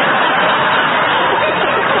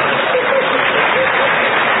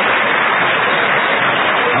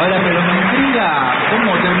 Ahora, pero me intriga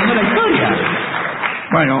cómo terminó la historia.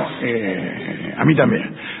 Bueno, a mí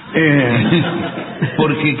también.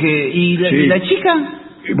 Porque ¿y sí. la chica?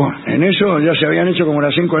 Y bueno, en eso ya se habían hecho como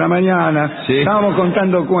las 5 de la mañana. Sí. Estábamos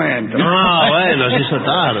contando cuentos. Ah, bueno, se hizo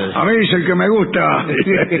tarde. A mí es el que me gusta.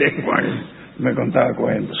 Bueno, me contaba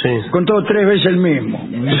cuentos. Sí. Contó 3 veces el mismo.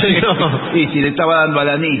 Y si le estaba dando al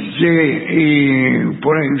anís. Sí, y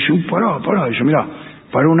por ahí, paró. Dice, mirá,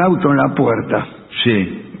 paró un auto en la puerta.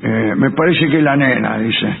 Sí. Me parece que es la nena,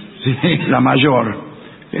 dice. Sí. La mayor.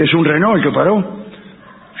 ¿Es un Renault el que paró?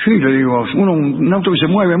 Sí, le digo, un auto que se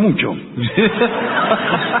mueve mucho.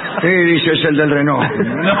 Dice, es el del Renault.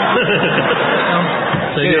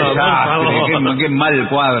 Señor, qué mal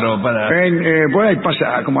cuadro para... Por ahí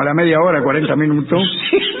pasa como a la media hora, 40 minutos,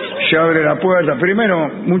 se abre la puerta. Primero,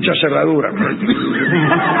 mucha cerradura.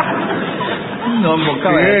 No, y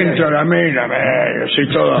entra la mina, así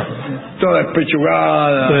toda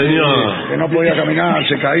espechugada. Señor. Que no podía caminar,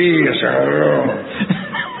 se caía, se agarró.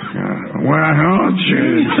 Buenas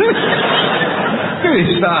noches. Qué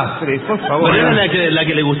desastre, por favor. Bueno, era la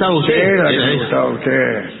que le gustaba a usted. Era la que le gustaba a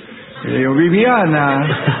usted. Le digo, Viviana.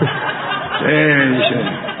 Dice,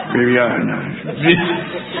 Viviana.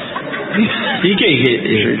 ¿Y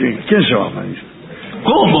qué? ¿Quién sos? Me dice.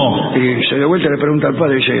 ¿Cómo? Y se de vuelta le pregunta al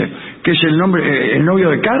padre, dice, ¿qué es el nombre, el novio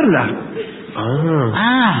de Carla?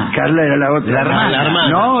 Ah. Carla era la otra. La hermana.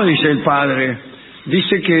 No, dice el padre.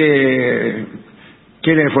 Dice que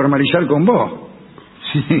quiere formalizar con vos.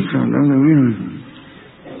 Sí.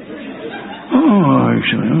 Ay,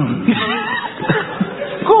 señor.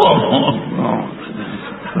 ¿Cómo? No.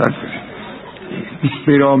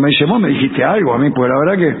 Pero me dice, vos me dijiste algo a mí, porque la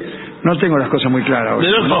verdad que no tengo las cosas muy claras.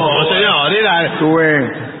 No, señor, era...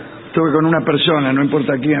 Estuve con una persona, no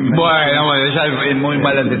importa quién. Bueno, ya es muy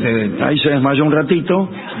mal antecedente. Ahí se desmayó un ratito.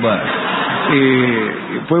 Bueno.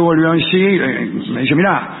 Y después volvió en sí. Me dice,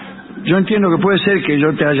 mirá, yo entiendo que puede ser que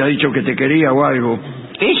yo te haya dicho que te quería o algo.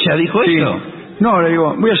 ¿Ella dijo eso? No, le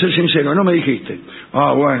digo, voy a ser sincero, no me dijiste.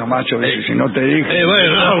 Ah, bueno, macho, si no te dije.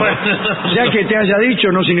 Bueno. Ya que te haya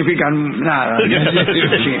dicho no significa nada.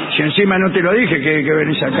 Si encima no te lo dije, que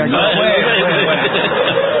venís acá. Bueno.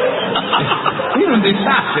 Era un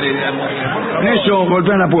desastre de la mujer. En eso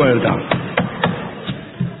golpean la puerta.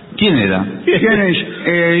 ¿Quién era? ¿Quién es?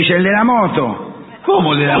 Dice, el de la moto.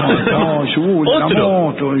 ¿Cómo el de la moto? No, el de la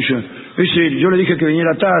moto. Dice, yo le dije que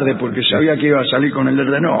viniera tarde porque sabía que iba a salir con el del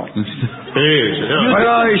Renault. Sí, señor.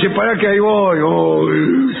 Pará, dice, pará que ahí voy.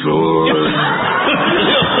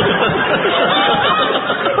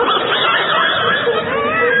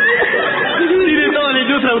 Tiene toda la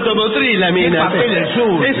industria automotriz la mina. Papel el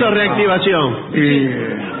sur. Eso es reactivación.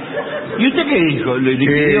 ¿Y usted qué dijo? ¿Le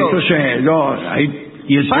pidió? Entonces, ahí...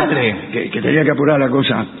 ¿Y el padre? Que tenía que apurar la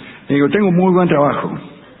cosa. Le digo, tengo un muy buen trabajo.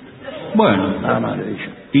 Bueno. Nada más le dije.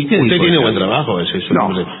 ¿Y qué ¿Usted dijo? tiene buen trabajo? ¿Es eso? No.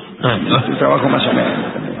 No. Trabajo más o menos.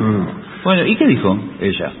 Bueno, ¿y qué dijo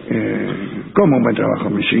ella? ¿Cómo un buen trabajo?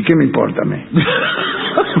 Me dice, ¿y qué me importa a mí?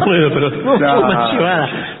 Bueno, pero una chivada.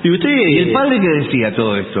 ¿Y usted? ¿Y el padre qué decía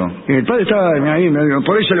todo esto? El padre estaba ahí,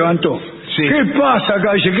 por ahí se levantó. Sí. ¿Qué pasa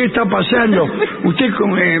acá? Dice, ¿qué está pasando? ¿Usted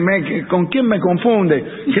con quién me confunde?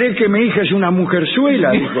 ¿Cree que mi hija es una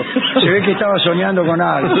mujerzuela? Dijo. Se ve que estaba soñando con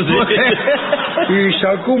algo. Y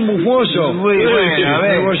sacó un bufoso. Muy bueno, a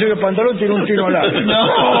ver. El bolsillo del pantalón tiró un tiro al aire.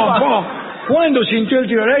 No. ¿Cuándo sintió el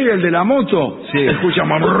tiro al aire, el de la moto? Sí.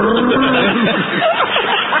 Escuchamos.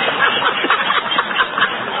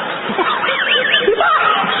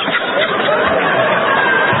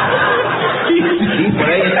 Y por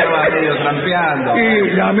ahí estaba medio trampeando.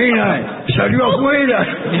 Y la mina salió afuera.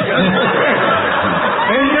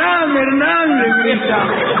 Hernán, le grita.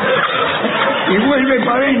 Y vuelve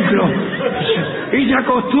para adentro. Esa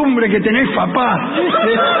costumbre que tenés, papá,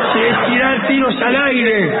 de tirar tiros al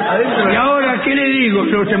aire. Y ahora, ¿qué le digo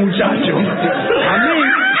yo a este muchacho? A mí...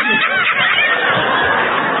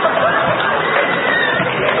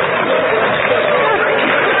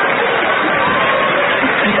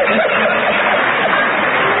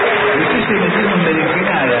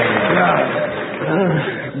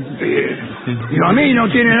 Digo, a mí no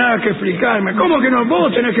tiene nada que explicarme. ¿Cómo que no?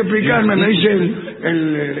 Vos tenés que explicarme, me dice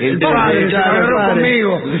el padre, se agarró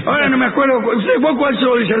conmigo. Ahora no me acuerdo. ¿Vos cuál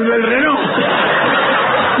sos? Dice, el del Renault.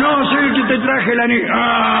 No, soy el que te traje la niña.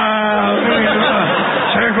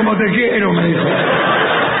 ¿Sabes cómo te quiero? Me dijo.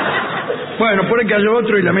 Bueno, por ahí cayó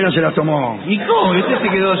otro y la mina se las tomó. ¿Y cómo? ¿Y usted se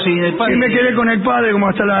quedó sin el padre? Y me quedé con el padre como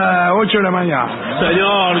hasta las 8 de la mañana.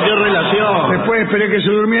 Señor, qué relación. Después esperé que se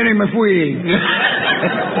durmiera y me fui.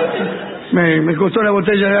 Me costó la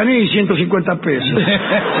botella de anís 150 pesos.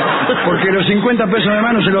 Porque los 50 pesos de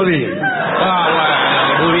mano se los di.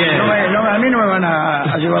 Ah, bueno, muy bien. A mí no me van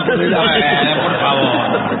a llevar por delante. Por favor.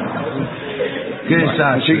 Qué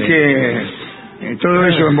desastre. Así que todo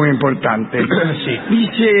eso es muy importante. Sí.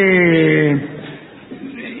 Dice,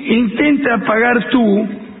 intenta pagar tú.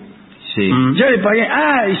 Sí. Ya le pagué.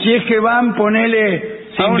 Y si es que van, ponele...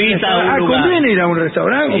 Se invita a un lugar. ¿Conviene ir a un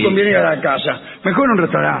restaurante Sí. o conviene ir a la casa? Mejor un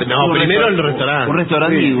restaurante. No, primero el restaurante. Un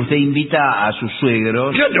restaurante Sí. y usted invita a sus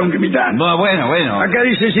suegros. Yo tengo que invitar. No, bueno. Acá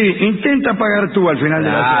dice, sí, intenta pagar tú al final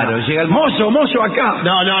de la Claro, cena. llega el... Mozo, acá.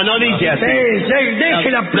 No dice así. Sí,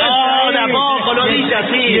 deje la plata. No, ahí. tampoco, no dice Y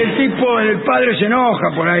así. el tipo, el padre se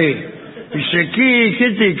enoja por ahí. Dice,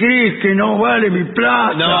 ¿qué te crees que no vale mi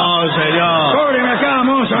plata? No, señor. Cóbreme acá,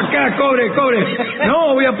 mozo, acá, cobre.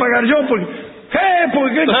 No, voy a pagar yo porque... ¿Por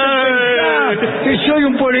qué te pensás que soy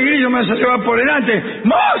un pobregrillo, me vas a llevar por delante?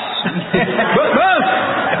 ¡Mos!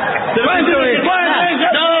 ¿Cuánto es?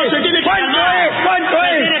 No, se tiene que calmar. ¿Cuánto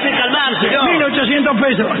es? Tiene que calmarse, no. 1.800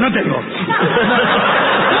 pesos. No tengo.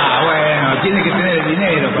 bueno, tiene que tener el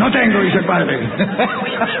dinero. No tengo, dice el padre.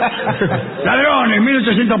 Ladrones,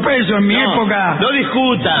 1.800 pesos en mi época. No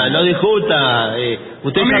discuta.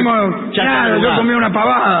 Usted Comimos, ya claro, yo comí una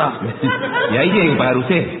pavada. Y ahí tiene que pagar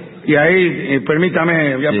usted. Y ahí,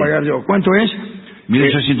 permítame, voy a pagar yo. ¿Cuánto es?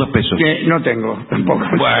 1.800 pesos. Que no tengo, tampoco.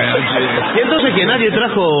 Bueno, ¿Y entonces que nadie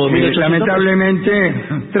trajo 1.800? Lamentablemente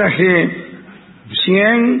traje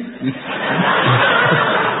 100,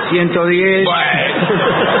 110.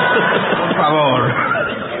 por favor.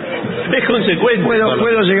 Es consecuente.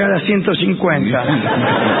 Puedo llegar a 150.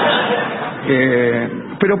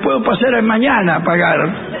 Pero puedo pasar mañana a pagar.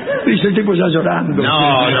 Dice el tipo ya llorando.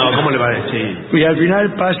 No, ¿cómo le va a decir? Y al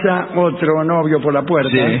final pasa otro novio por la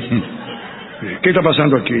puerta. Sí. ¿Qué está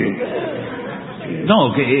pasando aquí?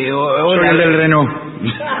 No, que... Soy el del Renault.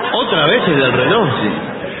 ¿Otra vez el del Renault? Sí.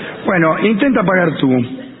 Bueno, intenta pagar tú.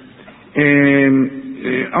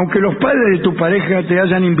 Aunque los padres de tu pareja te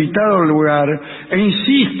hayan invitado al lugar e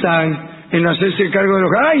insistan en hacerse cargo de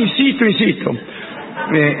los... insisto.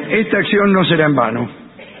 Esta acción no será en vano.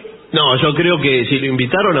 No, yo creo que si lo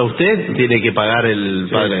invitaron a usted, tiene que pagar el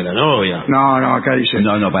padre de la novia. No, acá dice.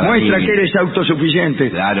 para muestra mí. que eres autosuficiente.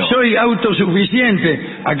 Claro. Soy autosuficiente.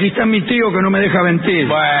 Aquí está mi tío que no me deja mentir.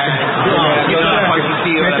 Me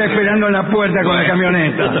está esperando en la puerta con la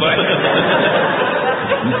camioneta.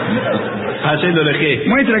 Haciéndole qué.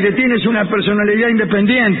 Muestra que tienes una personalidad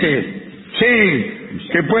independiente. Sí,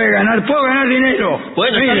 que puedo ganar dinero.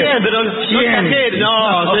 Bueno, Mire, está bien, pero no 100. exagere.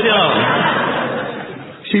 No, señor.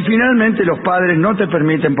 Si finalmente los padres no te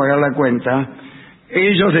permiten pagar la cuenta,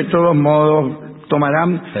 ellos de todos modos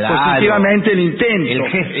tomarán positivamente el intento.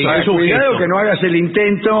 Cuidado que no hagas el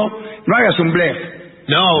intento, no hagas un blef.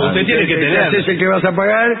 No, usted tiene que tener. Haces el que vas a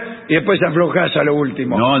pagar y después aflojas a lo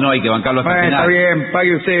último. No, hay que bancarlo hasta el final. Está bien,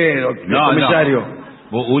 pague usted, comisario.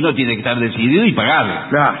 Uno tiene que estar decidido y pagar.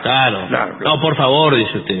 Claro. No, por favor,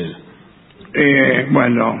 dice usted.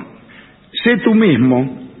 Bueno, sé tú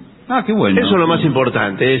mismo. Qué bueno. Eso es lo más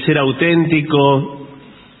importante, ser auténtico.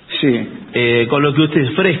 Sí. Con lo que usted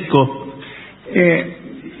es fresco.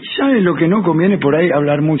 ¿Sabe lo que no conviene por ahí?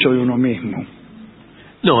 Hablar mucho de uno mismo.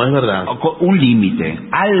 No, es verdad. Un límite.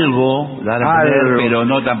 Algo, dar a entender, pero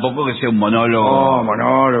no tampoco que sea un monólogo.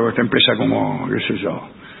 Monólogo. Esta empresa como, qué sé yo.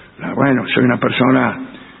 Bueno, soy una persona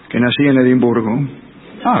que nací en Edimburgo.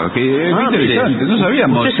 Qué interesante. No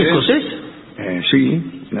sabíamos. ¿Usted es escocés?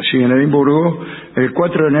 Sí. Nací en Edimburgo el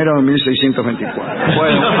 4 de enero de 1624.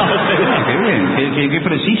 Bueno, qué bien, qué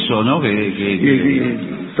preciso, ¿no?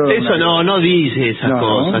 Eso no dice esas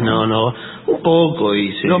cosas, no. Un poco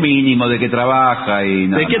dice. Lo mínimo de que trabaja y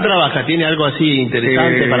nada. ¿De qué trabaja? ¿Tiene algo así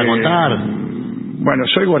interesante para contar? Bueno,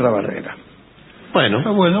 soy guardabarrera. Bueno,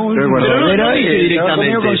 soy pero guardabarrera no dice y directamente. el trabajo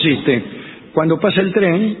mío consiste, cuando pasa el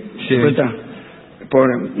tren, por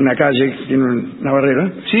una calle que tiene una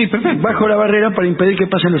barrera. Sí, perfecto. Bajo la barrera para impedir que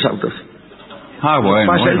pasen los autos.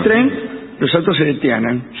 Pasa el tren, los autos se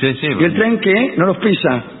detienen. ¿Y el tren qué? No los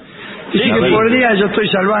pisa. Dice que por día yo estoy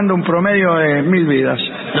salvando un promedio de 1000 vidas.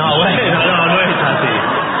 No es así.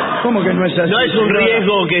 ¿Cómo que no es así? No es un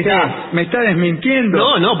riesgo que está... ¿Me está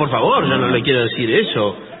desmintiendo? No, por favor, yo no le quiero decir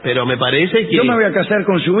eso. Pero me parece que... Yo me voy a casar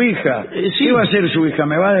con su hija. ¿Qué va a hacer su hija?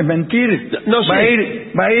 ¿Me va a desmentir? No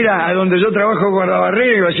sé. Va a ir a donde yo trabajo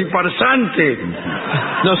guardabarrera y va a decir farsante.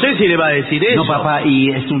 No sé si le va a decir eso. No, papá,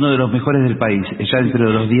 y es uno de los mejores del país. Ya entre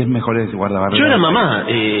los 10 mejores guardabarreras. Yo era mamá.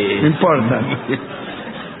 No importa.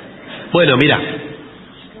 Bueno, mira.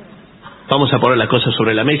 Vamos a poner las cosas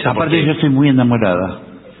sobre la mesa. Aparte yo estoy muy enamorada.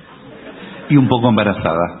 Y un poco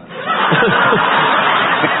embarazada.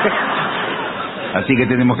 Así que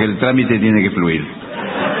el trámite tiene que fluir.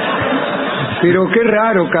 Pero qué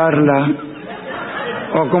raro, Carla.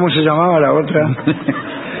 ¿O cómo se llamaba la otra?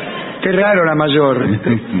 Qué raro la mayor.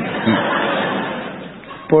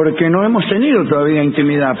 porque no hemos tenido todavía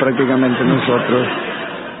intimidad prácticamente nosotros.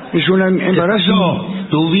 Es un embarazo. Sí,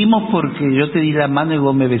 tuvimos porque yo te di la mano y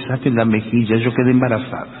vos me besaste en la mejilla, yo quedé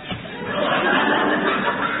embarazada.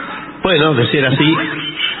 Bueno, de ser así,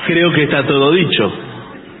 creo que está todo dicho.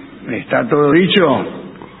 ¿Está todo dicho?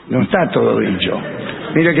 No está todo dicho.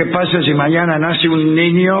 Mire qué pasa si mañana nace un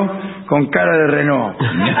niño con cara de Renault.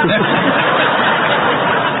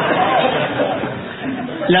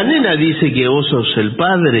 La nena dice que vos sos el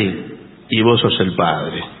padre y vos sos el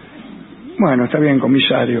padre. Bueno, está bien,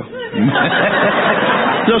 comisario.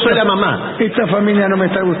 Yo soy la mamá. Esta familia no me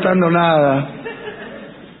está gustando nada.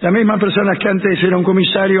 La misma persona que antes era un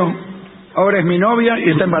comisario, ahora es mi novia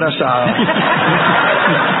y está embarazada.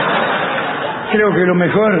 Creo que lo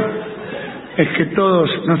mejor es que todos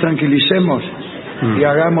nos tranquilicemos y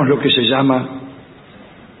hagamos lo que se llama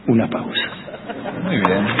una pausa. Muy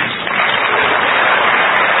bien.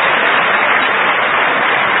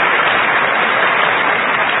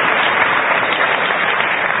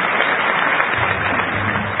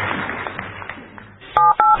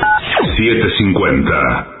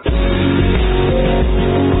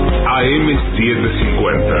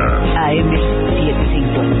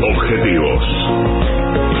 AM750. Objetivos,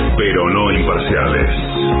 pero no imparciales.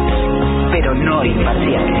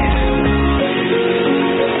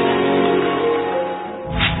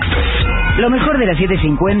 Lo mejor de la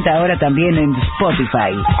 750 ahora también en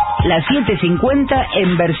Spotify. La 750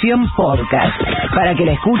 en versión podcast, para que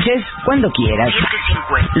la escuches cuando quieras.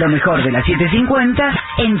 Lo mejor de la 750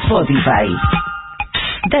 en Spotify.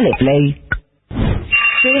 Dale play.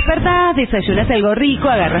 Te despertás, desayunás algo rico,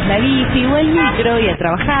 agarras la bici o el micro y a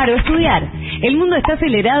trabajar o estudiar. El mundo está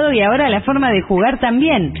acelerado y ahora la forma de jugar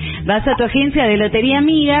también. Vas a tu agencia de lotería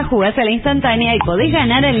amiga, jugás a la instantánea y podés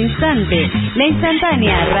ganar al instante. La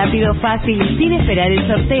instantánea, rápido, fácil y sin esperar el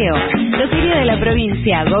sorteo. Lotería de la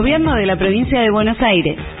provincia, Gobierno de la Provincia de Buenos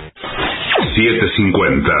Aires.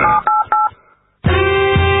 750.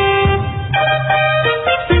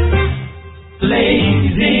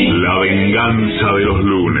 La venganza de los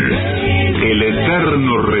lunes. El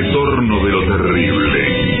eterno retorno de lo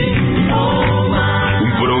terrible.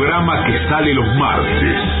 Un programa que sale los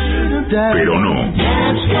martes, pero no.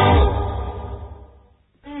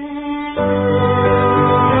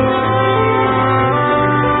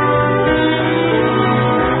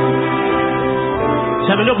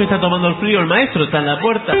 ¿Llámelo que está tomando el frío el maestro? Está en la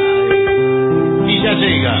puerta. Y ya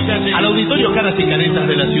llega al auditorio Caras y Caretas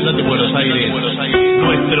de la ciudad de Buenos Aires,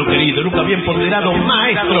 nuestro querido, nunca bien ponderado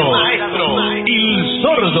maestro, el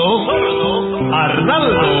sordo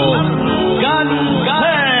Arnaldo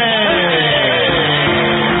Gansé.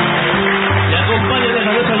 Le acompañan en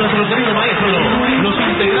la mesa nuestro querido maestro, los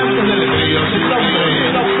integrantes del trío, su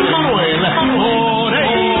nombre, Manuel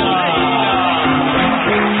Moreira.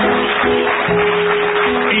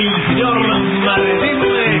 El señor Martín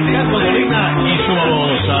Cacolina y su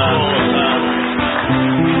babosa.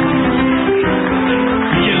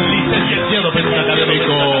 Y el licenciado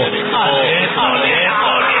pentacadémico Ale.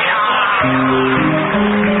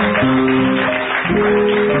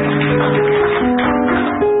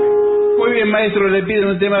 Muy bien, maestro, le piden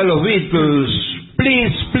un tema de los Beatles.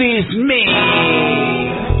 Please, please me.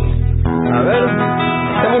 A ver,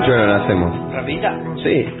 hace mucho que no lo hacemos. ¿Rapidita?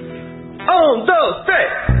 Sí. 1, 2, 3.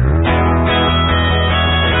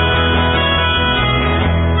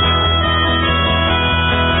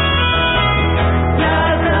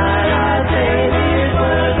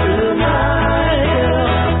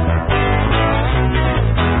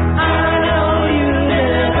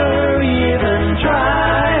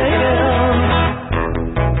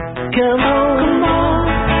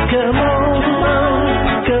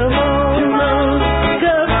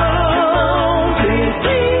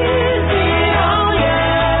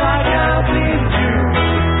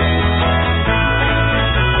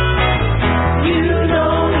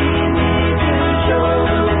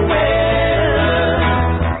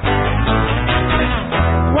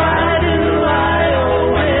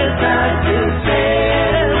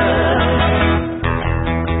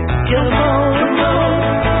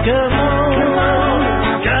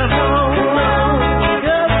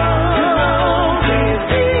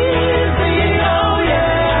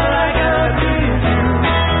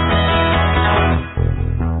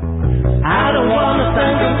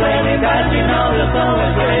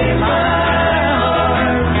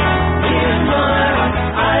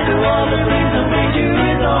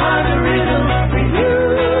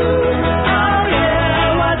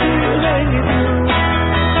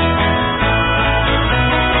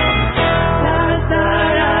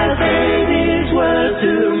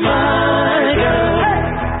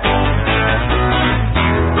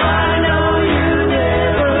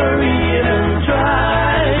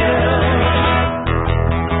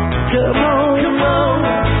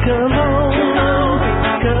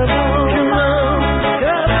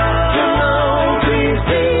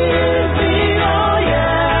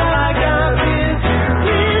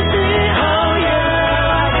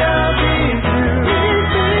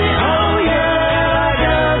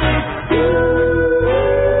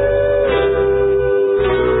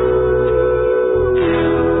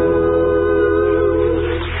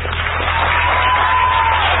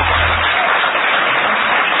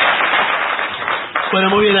 Bueno,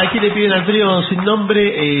 muy bien, aquí le piden al trío sin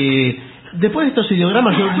nombre. Después de estos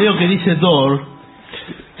ideogramas yo leo que dice Door.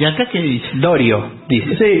 ¿Y acá qué dice? Dorio,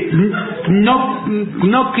 dice. Sí,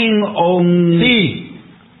 knocking on... Sí.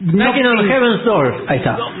 Knocking on Heaven's Door. Ahí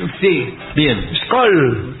está. Sí. Bien.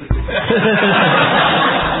 Skull.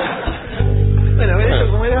 Bueno, a ver, ¿eso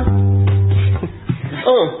cómo era? 1,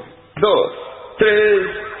 2, 3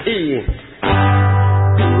 y...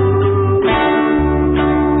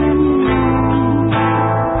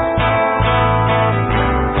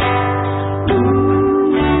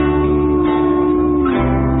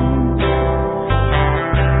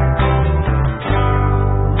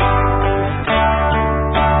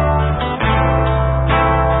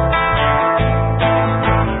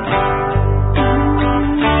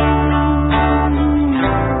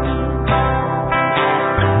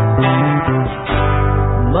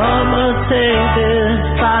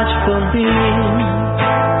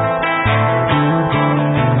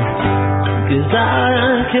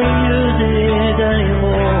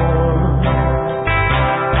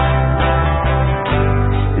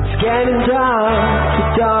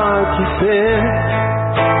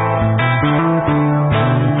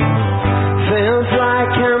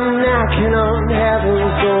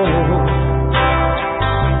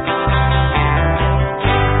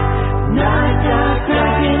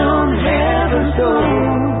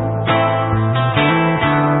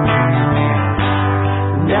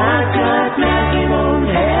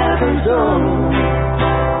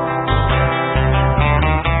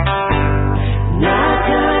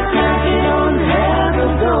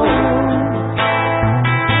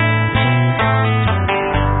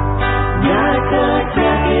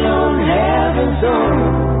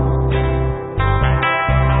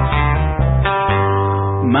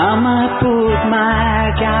 Mama put my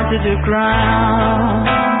account to the ground,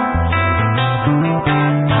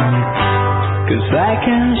 'cause I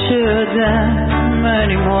can't shoot them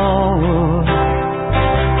anymore.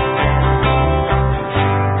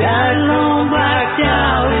 That long black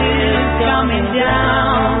cloud is coming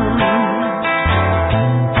down,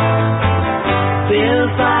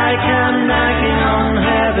 feels like I'm knocking on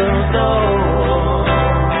heaven's door.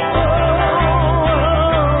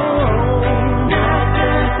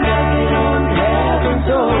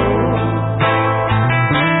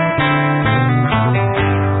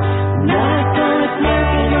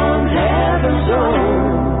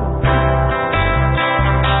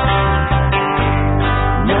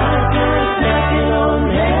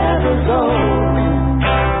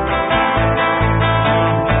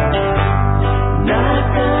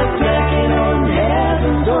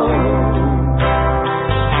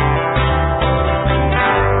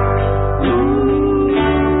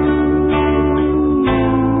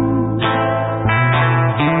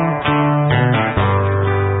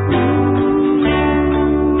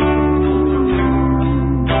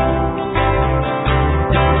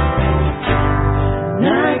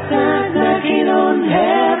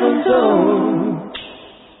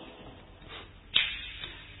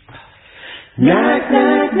 Knock,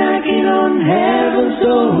 knock, knocking on heaven's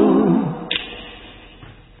door.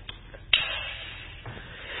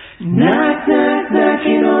 Knock, knock,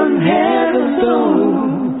 knocking on heaven's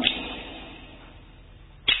door.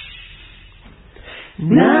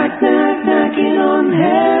 Knock, knock, knocking on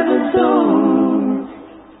heaven's door.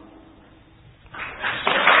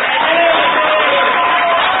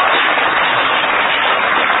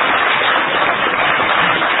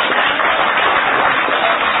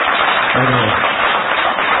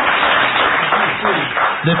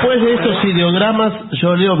 Después de estos ideogramas,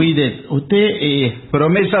 yo leo bidet. Usted...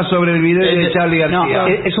 Promesa sobre el bidet de Charlie García. No,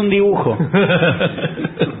 es un dibujo.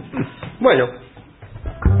 Bueno.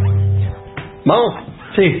 ¿Vamos?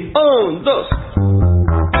 Sí. 1, 2.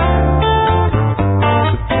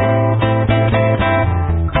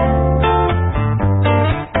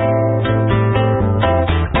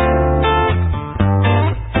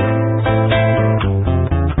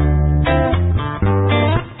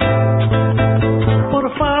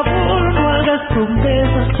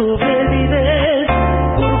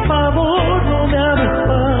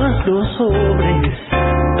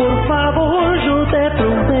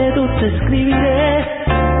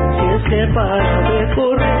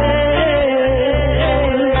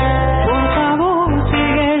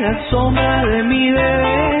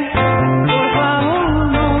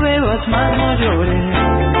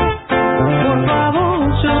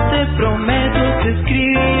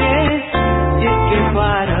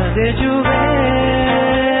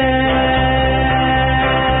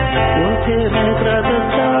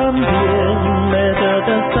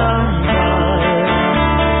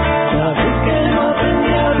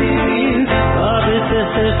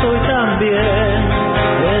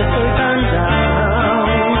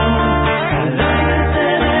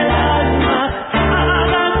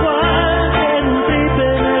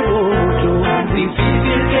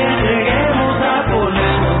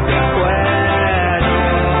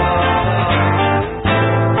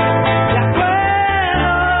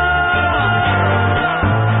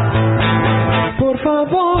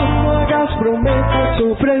 prometo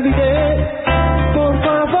sobreviviré. Por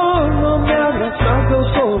favor, no me abras más los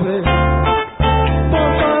sobres.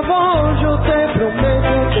 Por favor, yo te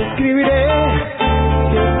prometo te escribiré.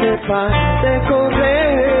 Que pares de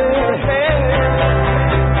correr.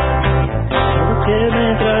 Porque me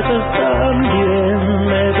tratas tan bien,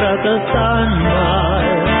 me tratas tan mal.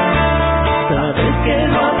 Sabes que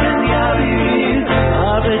no aprendí a vivir.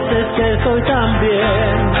 A veces estoy tan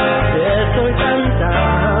bien, estoy tan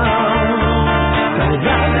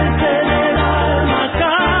callables en el alma,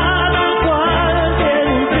 cada cual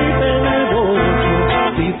tiene un tripe en el bolso.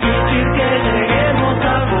 Difícil que lleguemos a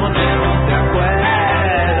ponernos de acuerdo.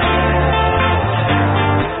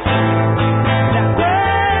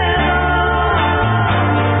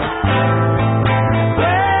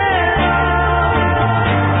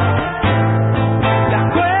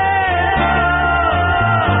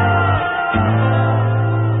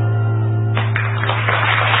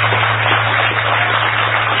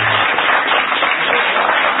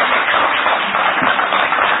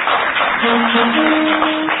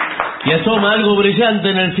 Y asoma algo brillante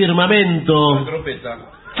en el firmamento. La trompeta.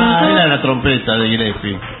 Ah, era la trompeta de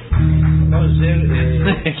Gillespie.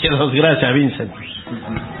 Gracias, Vincent.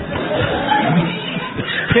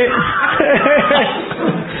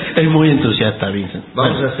 Es muy entusiasta, Vincent.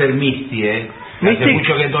 Vamos a hacer Misty, ¿eh? Misty. Hace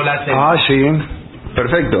mucho que no la hacemos. Ah, sí.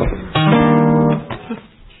 Perfecto.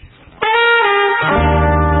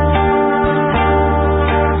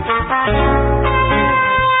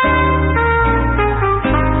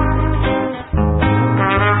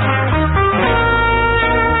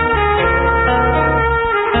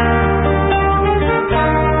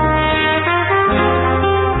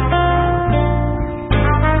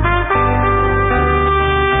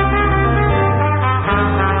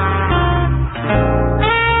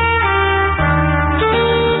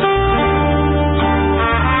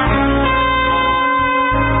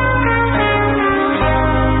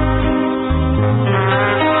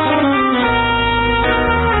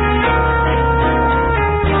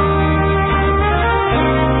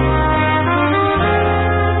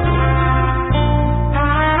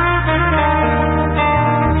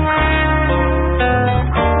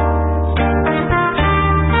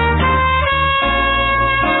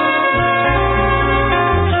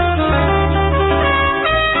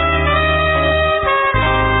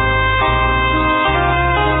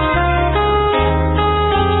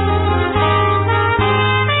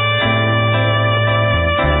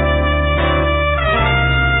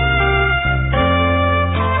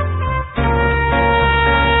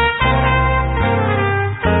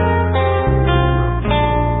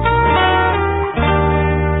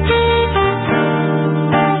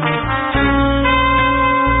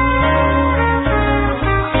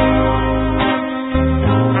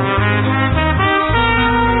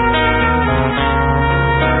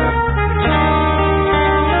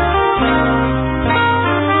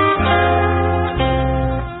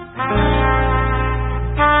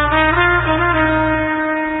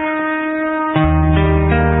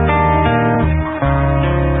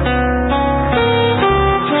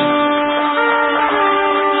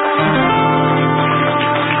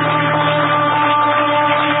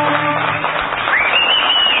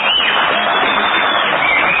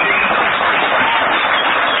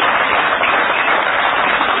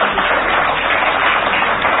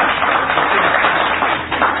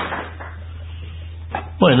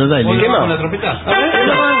 Bueno, dale. ¿Qué más? ¿La trompeta? A ver. Sí,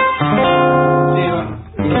 va.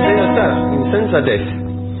 No sé, no está. Insensatez.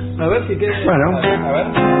 A ver si queda. Bueno. A ver.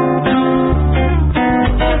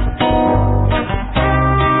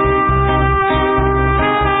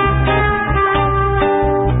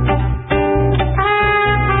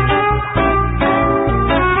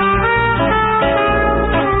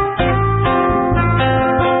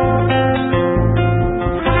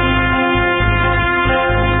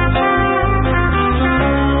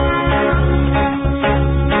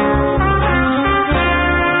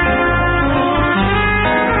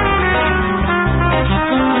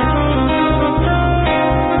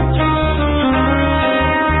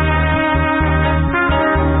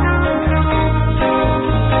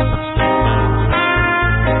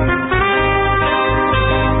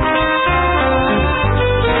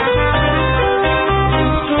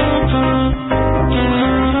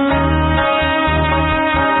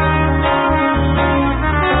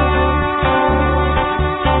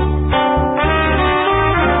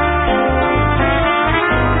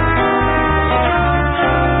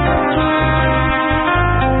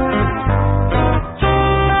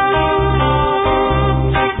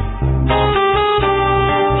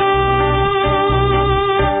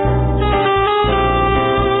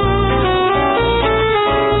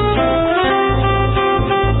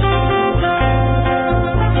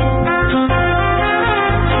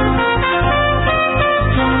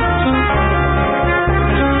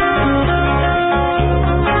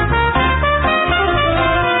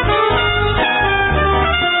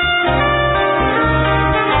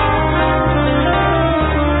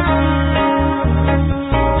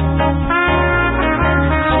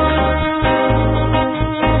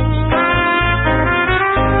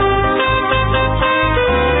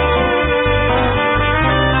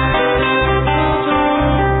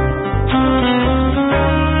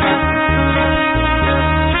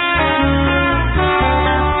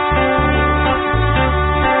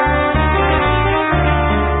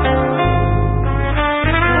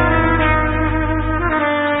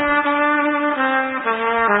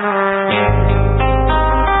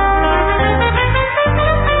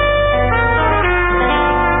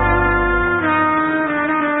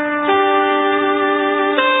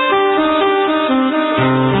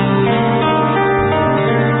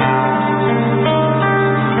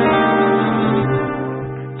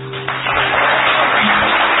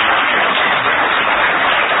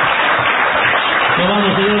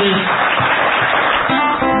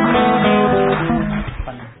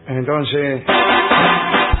 Entonces...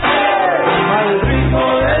 Al ritmo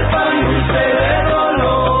del pan dulce de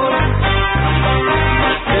dolor,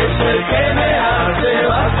 es el que me hace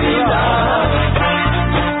vacilar.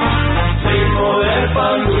 Ritmo del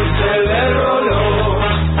pan dulce de dolor,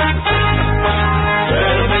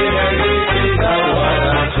 pero mi negrita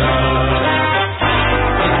guaracha.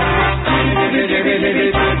 Chibi chibi chibi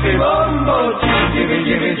chibi bombo, chibi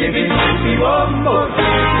chibi chibi chibi bombo,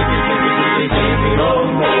 chibi chibi chibi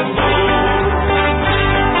bombo.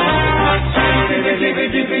 Chibi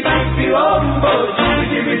chibi chibi bombo, chibi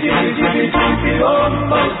chibi chibi chibi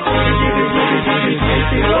bombo, chibi chibi chibi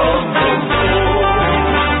chibi bombo.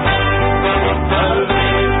 Al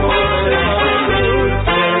ritmo del pan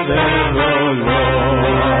dulce de dolor.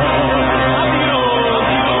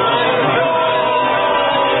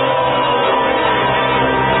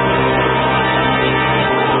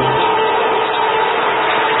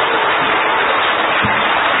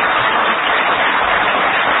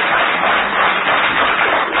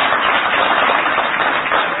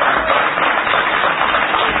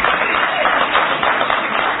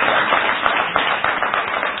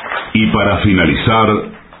 Y para finalizar,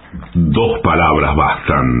 2 palabras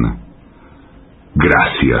bastan.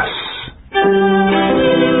 Gracias.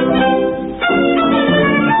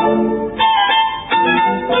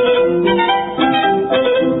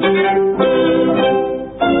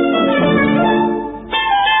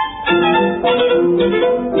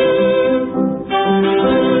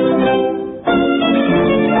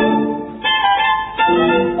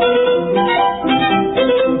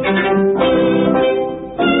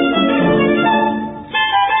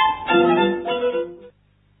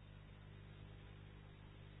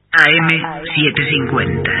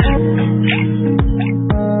 AM750.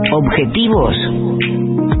 Objetivos,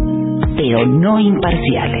 pero no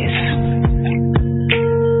imparciales.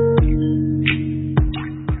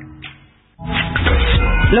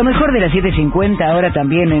 Lo mejor de la 750 ahora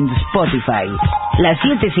también en Spotify. La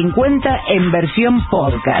 750 en versión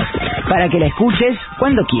podcast, para que la escuches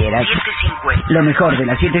cuando quieras. Lo mejor de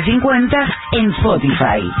la 750 en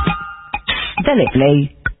Spotify. Dale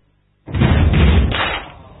play.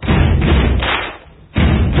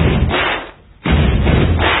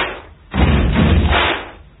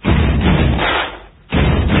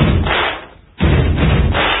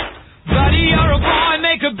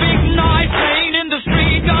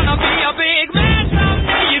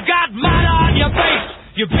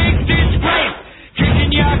 You big disgrace,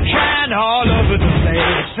 kicking your can all over the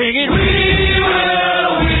place, singing, we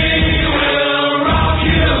will rock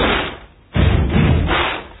you.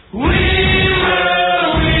 We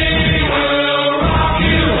will rock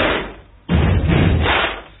you.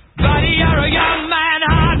 Buddy, you're a young man,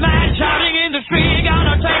 hard man, shouting in the street,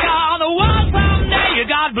 gonna take on the world someday. You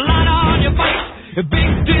got blood on your face, a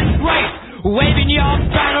big disgrace, waving your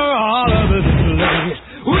banner all over the place.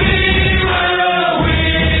 We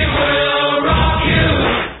will rock you.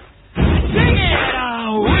 Sing it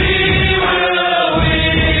out. We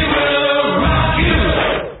will rock you.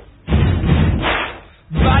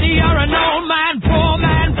 Buddy, you're an old man, poor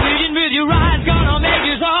man, pleading with your eyes, gonna make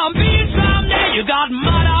you zombie someday. You got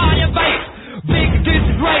mud on your face, big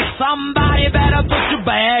disgrace. Somebody better put your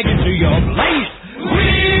bag into your place. We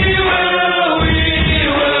will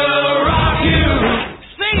rock you.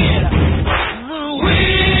 Sing it.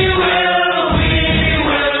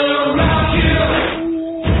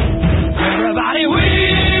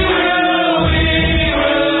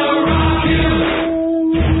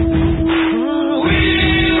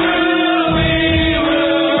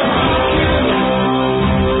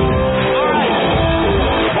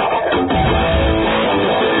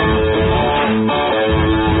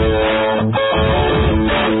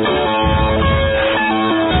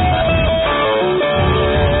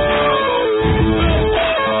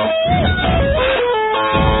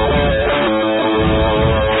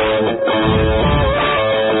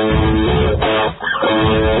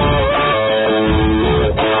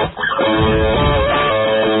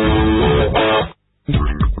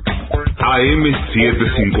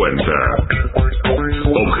 AM750.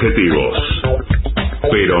 Objetivos,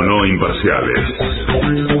 pero no imparciales.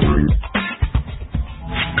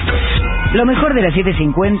 Lo mejor de la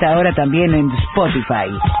 750 ahora también en Spotify.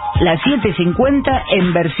 La 750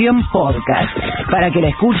 en versión podcast, para que la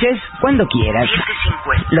escuches cuando quieras.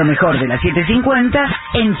 Lo mejor de la 750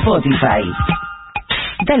 en Spotify.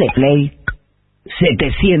 Dale play.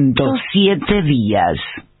 707 días.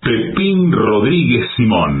 Pepín Rodríguez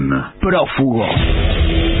Simón. Prófugo.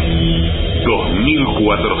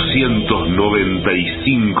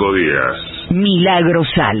 2495 días. Milagro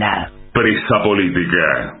Sala. Presa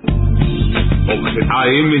política.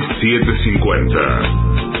 AM750.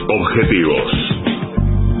 Objetivos,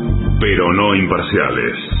 pero no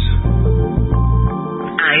imparciales.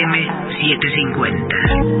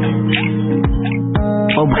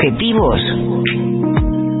 AM750. Objetivos,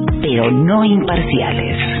 pero no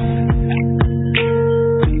imparciales.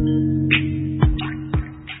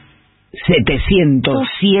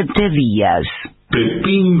 707 días.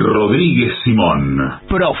 Pepín Rodríguez Simón.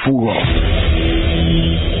 Prófugo.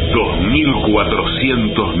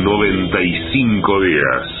 2495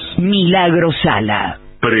 días. Milagro Sala.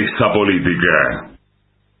 Presa política.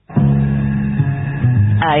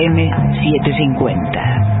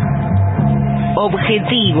 AM750.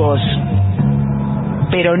 Objetivos,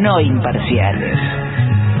 pero no imparciales.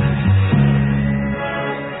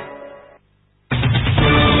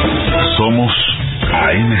 Somos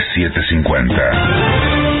AM750.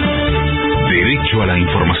 Derecho a la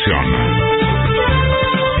información.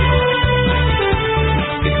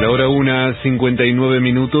 Es la hora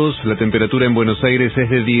 1:59. La temperatura en Buenos Aires es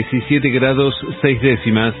de 17 grados 6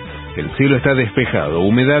 décimas. El cielo está despejado.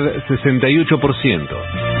 Humedad 68%.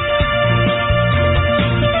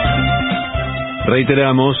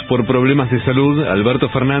 Reiteramos, por problemas de salud, Alberto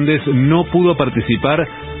Fernández no pudo participar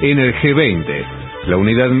en el G20. La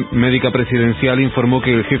unidad médica presidencial informó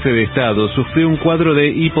que el jefe de Estado sufrió un cuadro de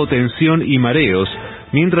hipotensión y mareos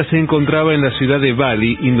mientras se encontraba en la ciudad de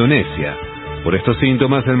Bali, Indonesia. Por estos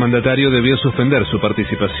síntomas, el mandatario debió suspender su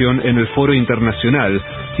participación en el foro internacional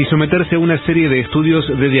y someterse a una serie de estudios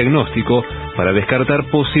de diagnóstico para descartar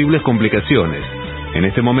posibles complicaciones. En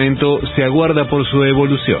este momento se aguarda por su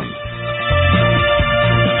evolución.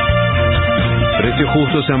 Precio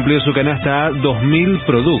Justo se amplió su canasta a 2.000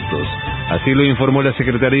 productos. Así lo informó la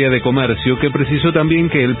Secretaría de Comercio, que precisó también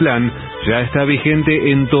que el plan ya está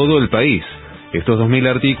vigente en todo el país. Estos 2.000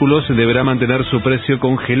 artículos deberán mantener su precio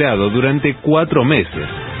congelado durante 4 meses.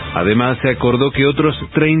 Además, se acordó que otros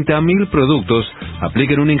 30.000 productos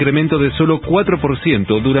apliquen un incremento de solo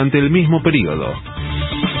 4% durante el mismo periodo.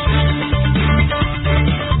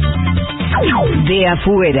 De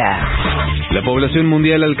afuera. La población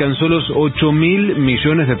mundial alcanzó los 8.000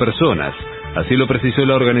 millones de personas. Así lo precisó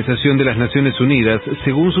la Organización de las Naciones Unidas,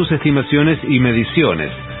 según sus estimaciones y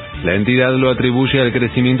mediciones. La entidad lo atribuye al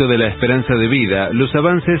crecimiento de la esperanza de vida, los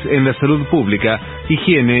avances en la salud pública,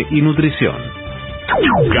 higiene y nutrición.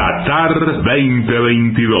 Qatar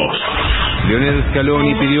 2022. Lionel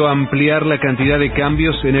Scaloni pidió ampliar la cantidad de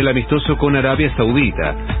cambios en el amistoso con Arabia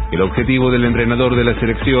Saudita. El objetivo del entrenador de la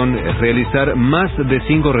selección es realizar más de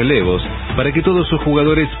 5 relevos para que todos sus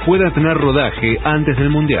jugadores puedan tener rodaje antes del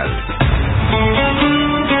Mundial.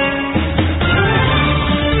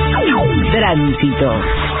 Tránsito.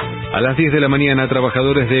 A las 10 de la mañana,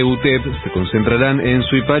 trabajadores de UTEP se concentrarán en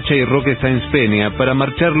Suipacha y Roque Sáenz Peña para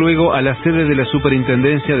marchar luego a la sede de la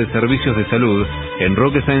Superintendencia de Servicios de Salud en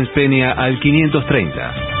Roque Sáenz Peña al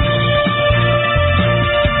 530.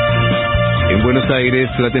 En Buenos Aires,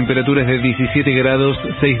 la temperatura es de 17 grados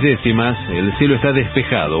 6 décimas, el cielo está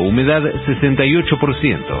despejado, humedad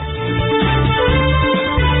 68%.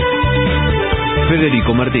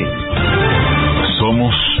 Federico Martín.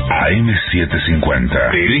 Somos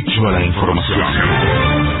AM750. Derecho a la información.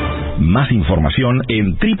 Más información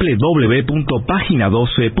en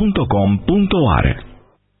www.pagina12.com.ar.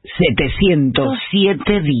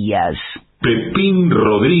 707 días. Pepín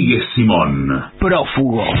Rodríguez Simón.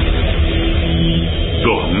 Prófugo.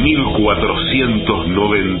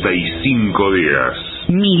 2495 días.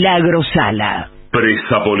 Milagro Sala.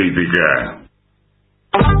 Presa política.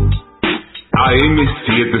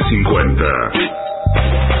 AM750.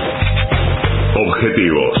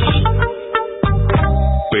 Objetivos,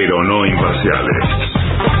 pero no imparciales.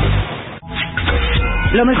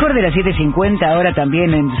 Lo mejor de la 750 ahora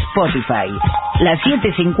también en Spotify. La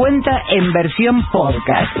 750 en versión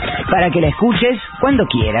podcast, para que la escuches cuando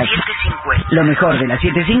quieras. Lo mejor de la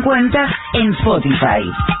 750 en Spotify.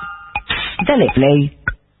 Dale play.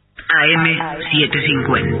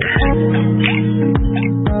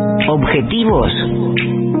 AM750. Objetivos,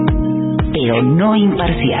 pero no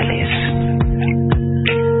imparciales.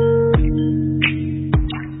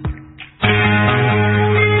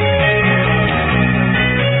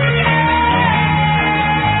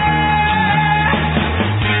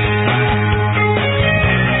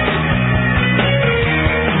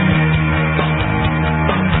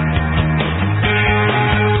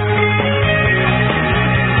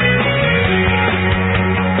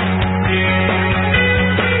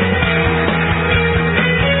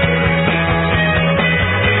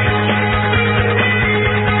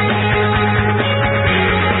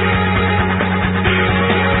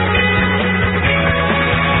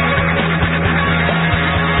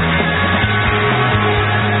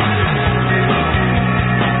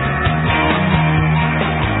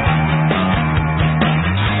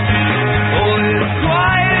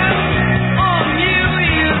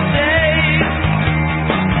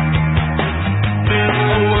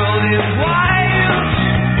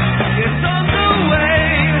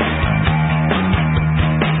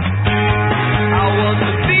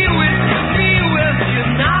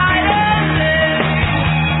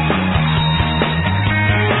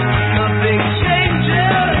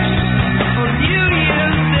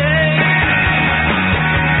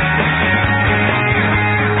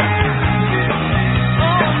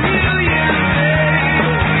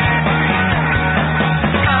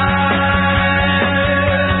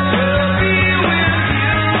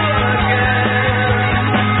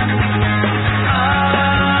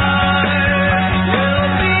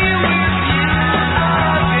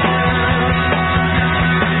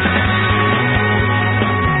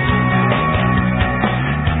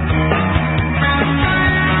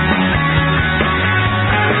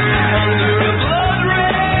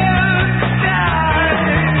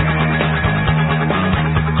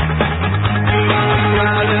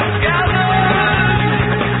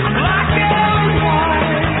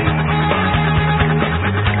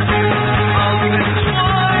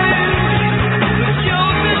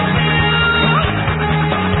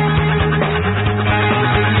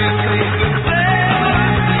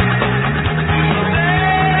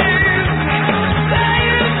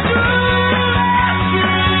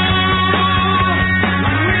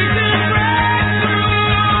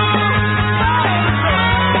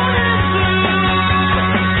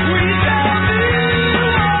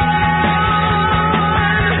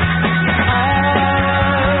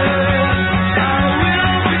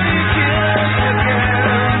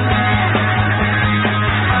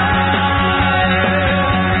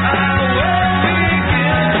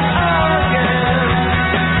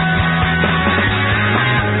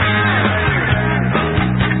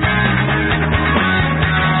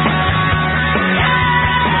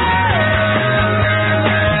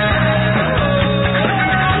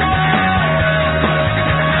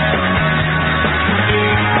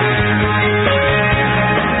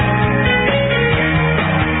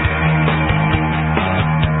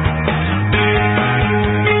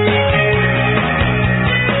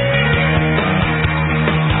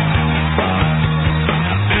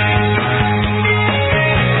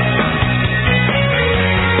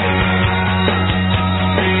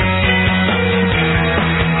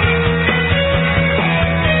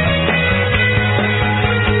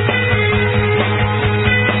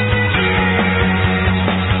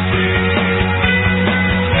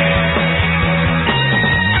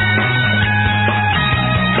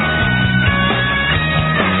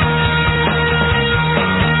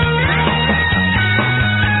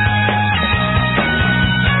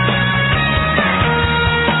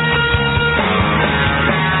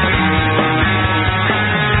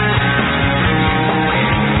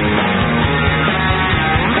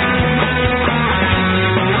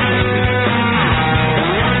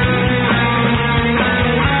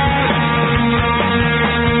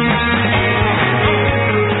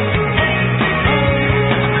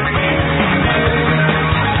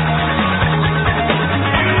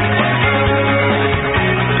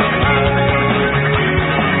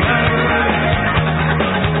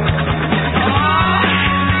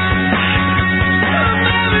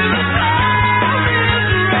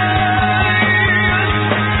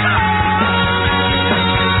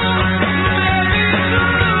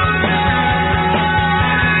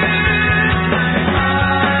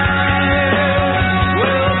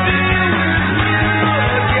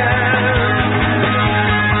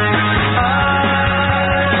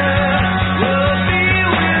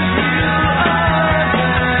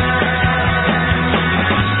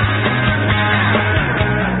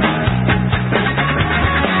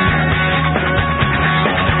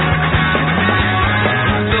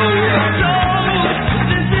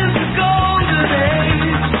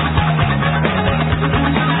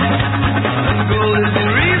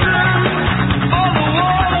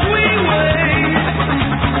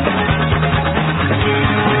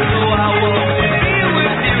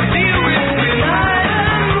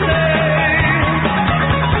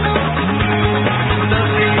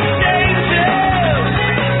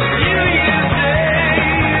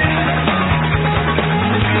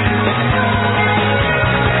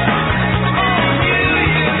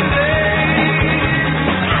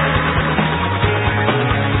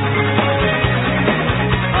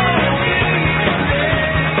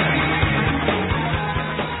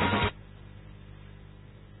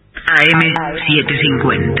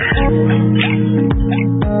 750.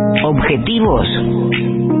 Objetivos,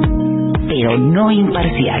 pero no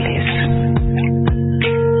imparciales.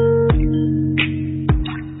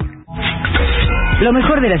 Lo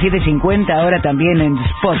mejor de la 750 ahora también en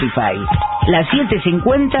Spotify. La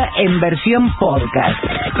 750 en versión podcast,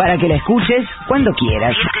 para que la escuches cuando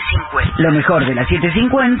quieras. 750. Lo mejor de la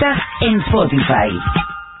 750 en Spotify.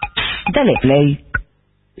 Dale play.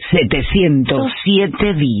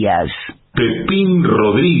 707 días. Pepín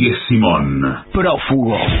Rodríguez Simón.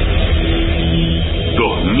 Prófugo.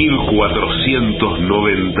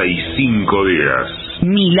 2495 días.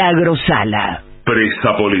 Milagro Sala.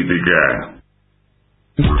 Presa política.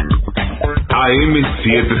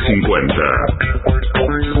 AM750.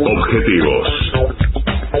 Objetivos,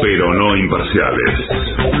 pero no imparciales.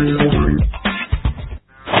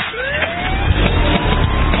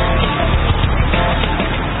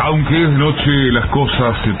 Aunque es noche, las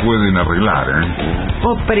cosas se pueden arreglar, ¿eh?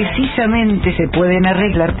 O precisamente se pueden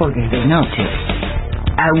arreglar porque es de noche.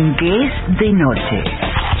 Aunque es de noche.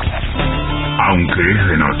 Aunque es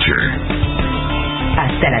de noche.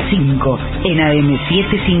 Hasta las 5 en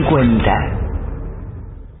AM750.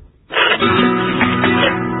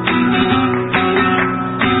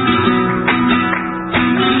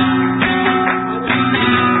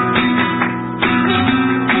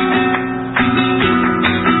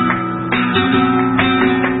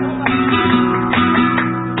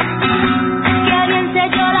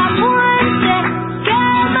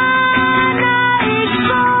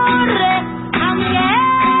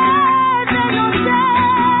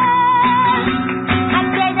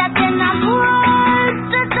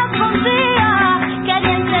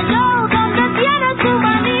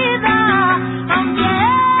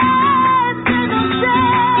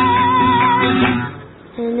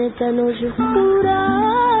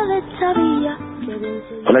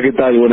 Hola, ¿qué tal?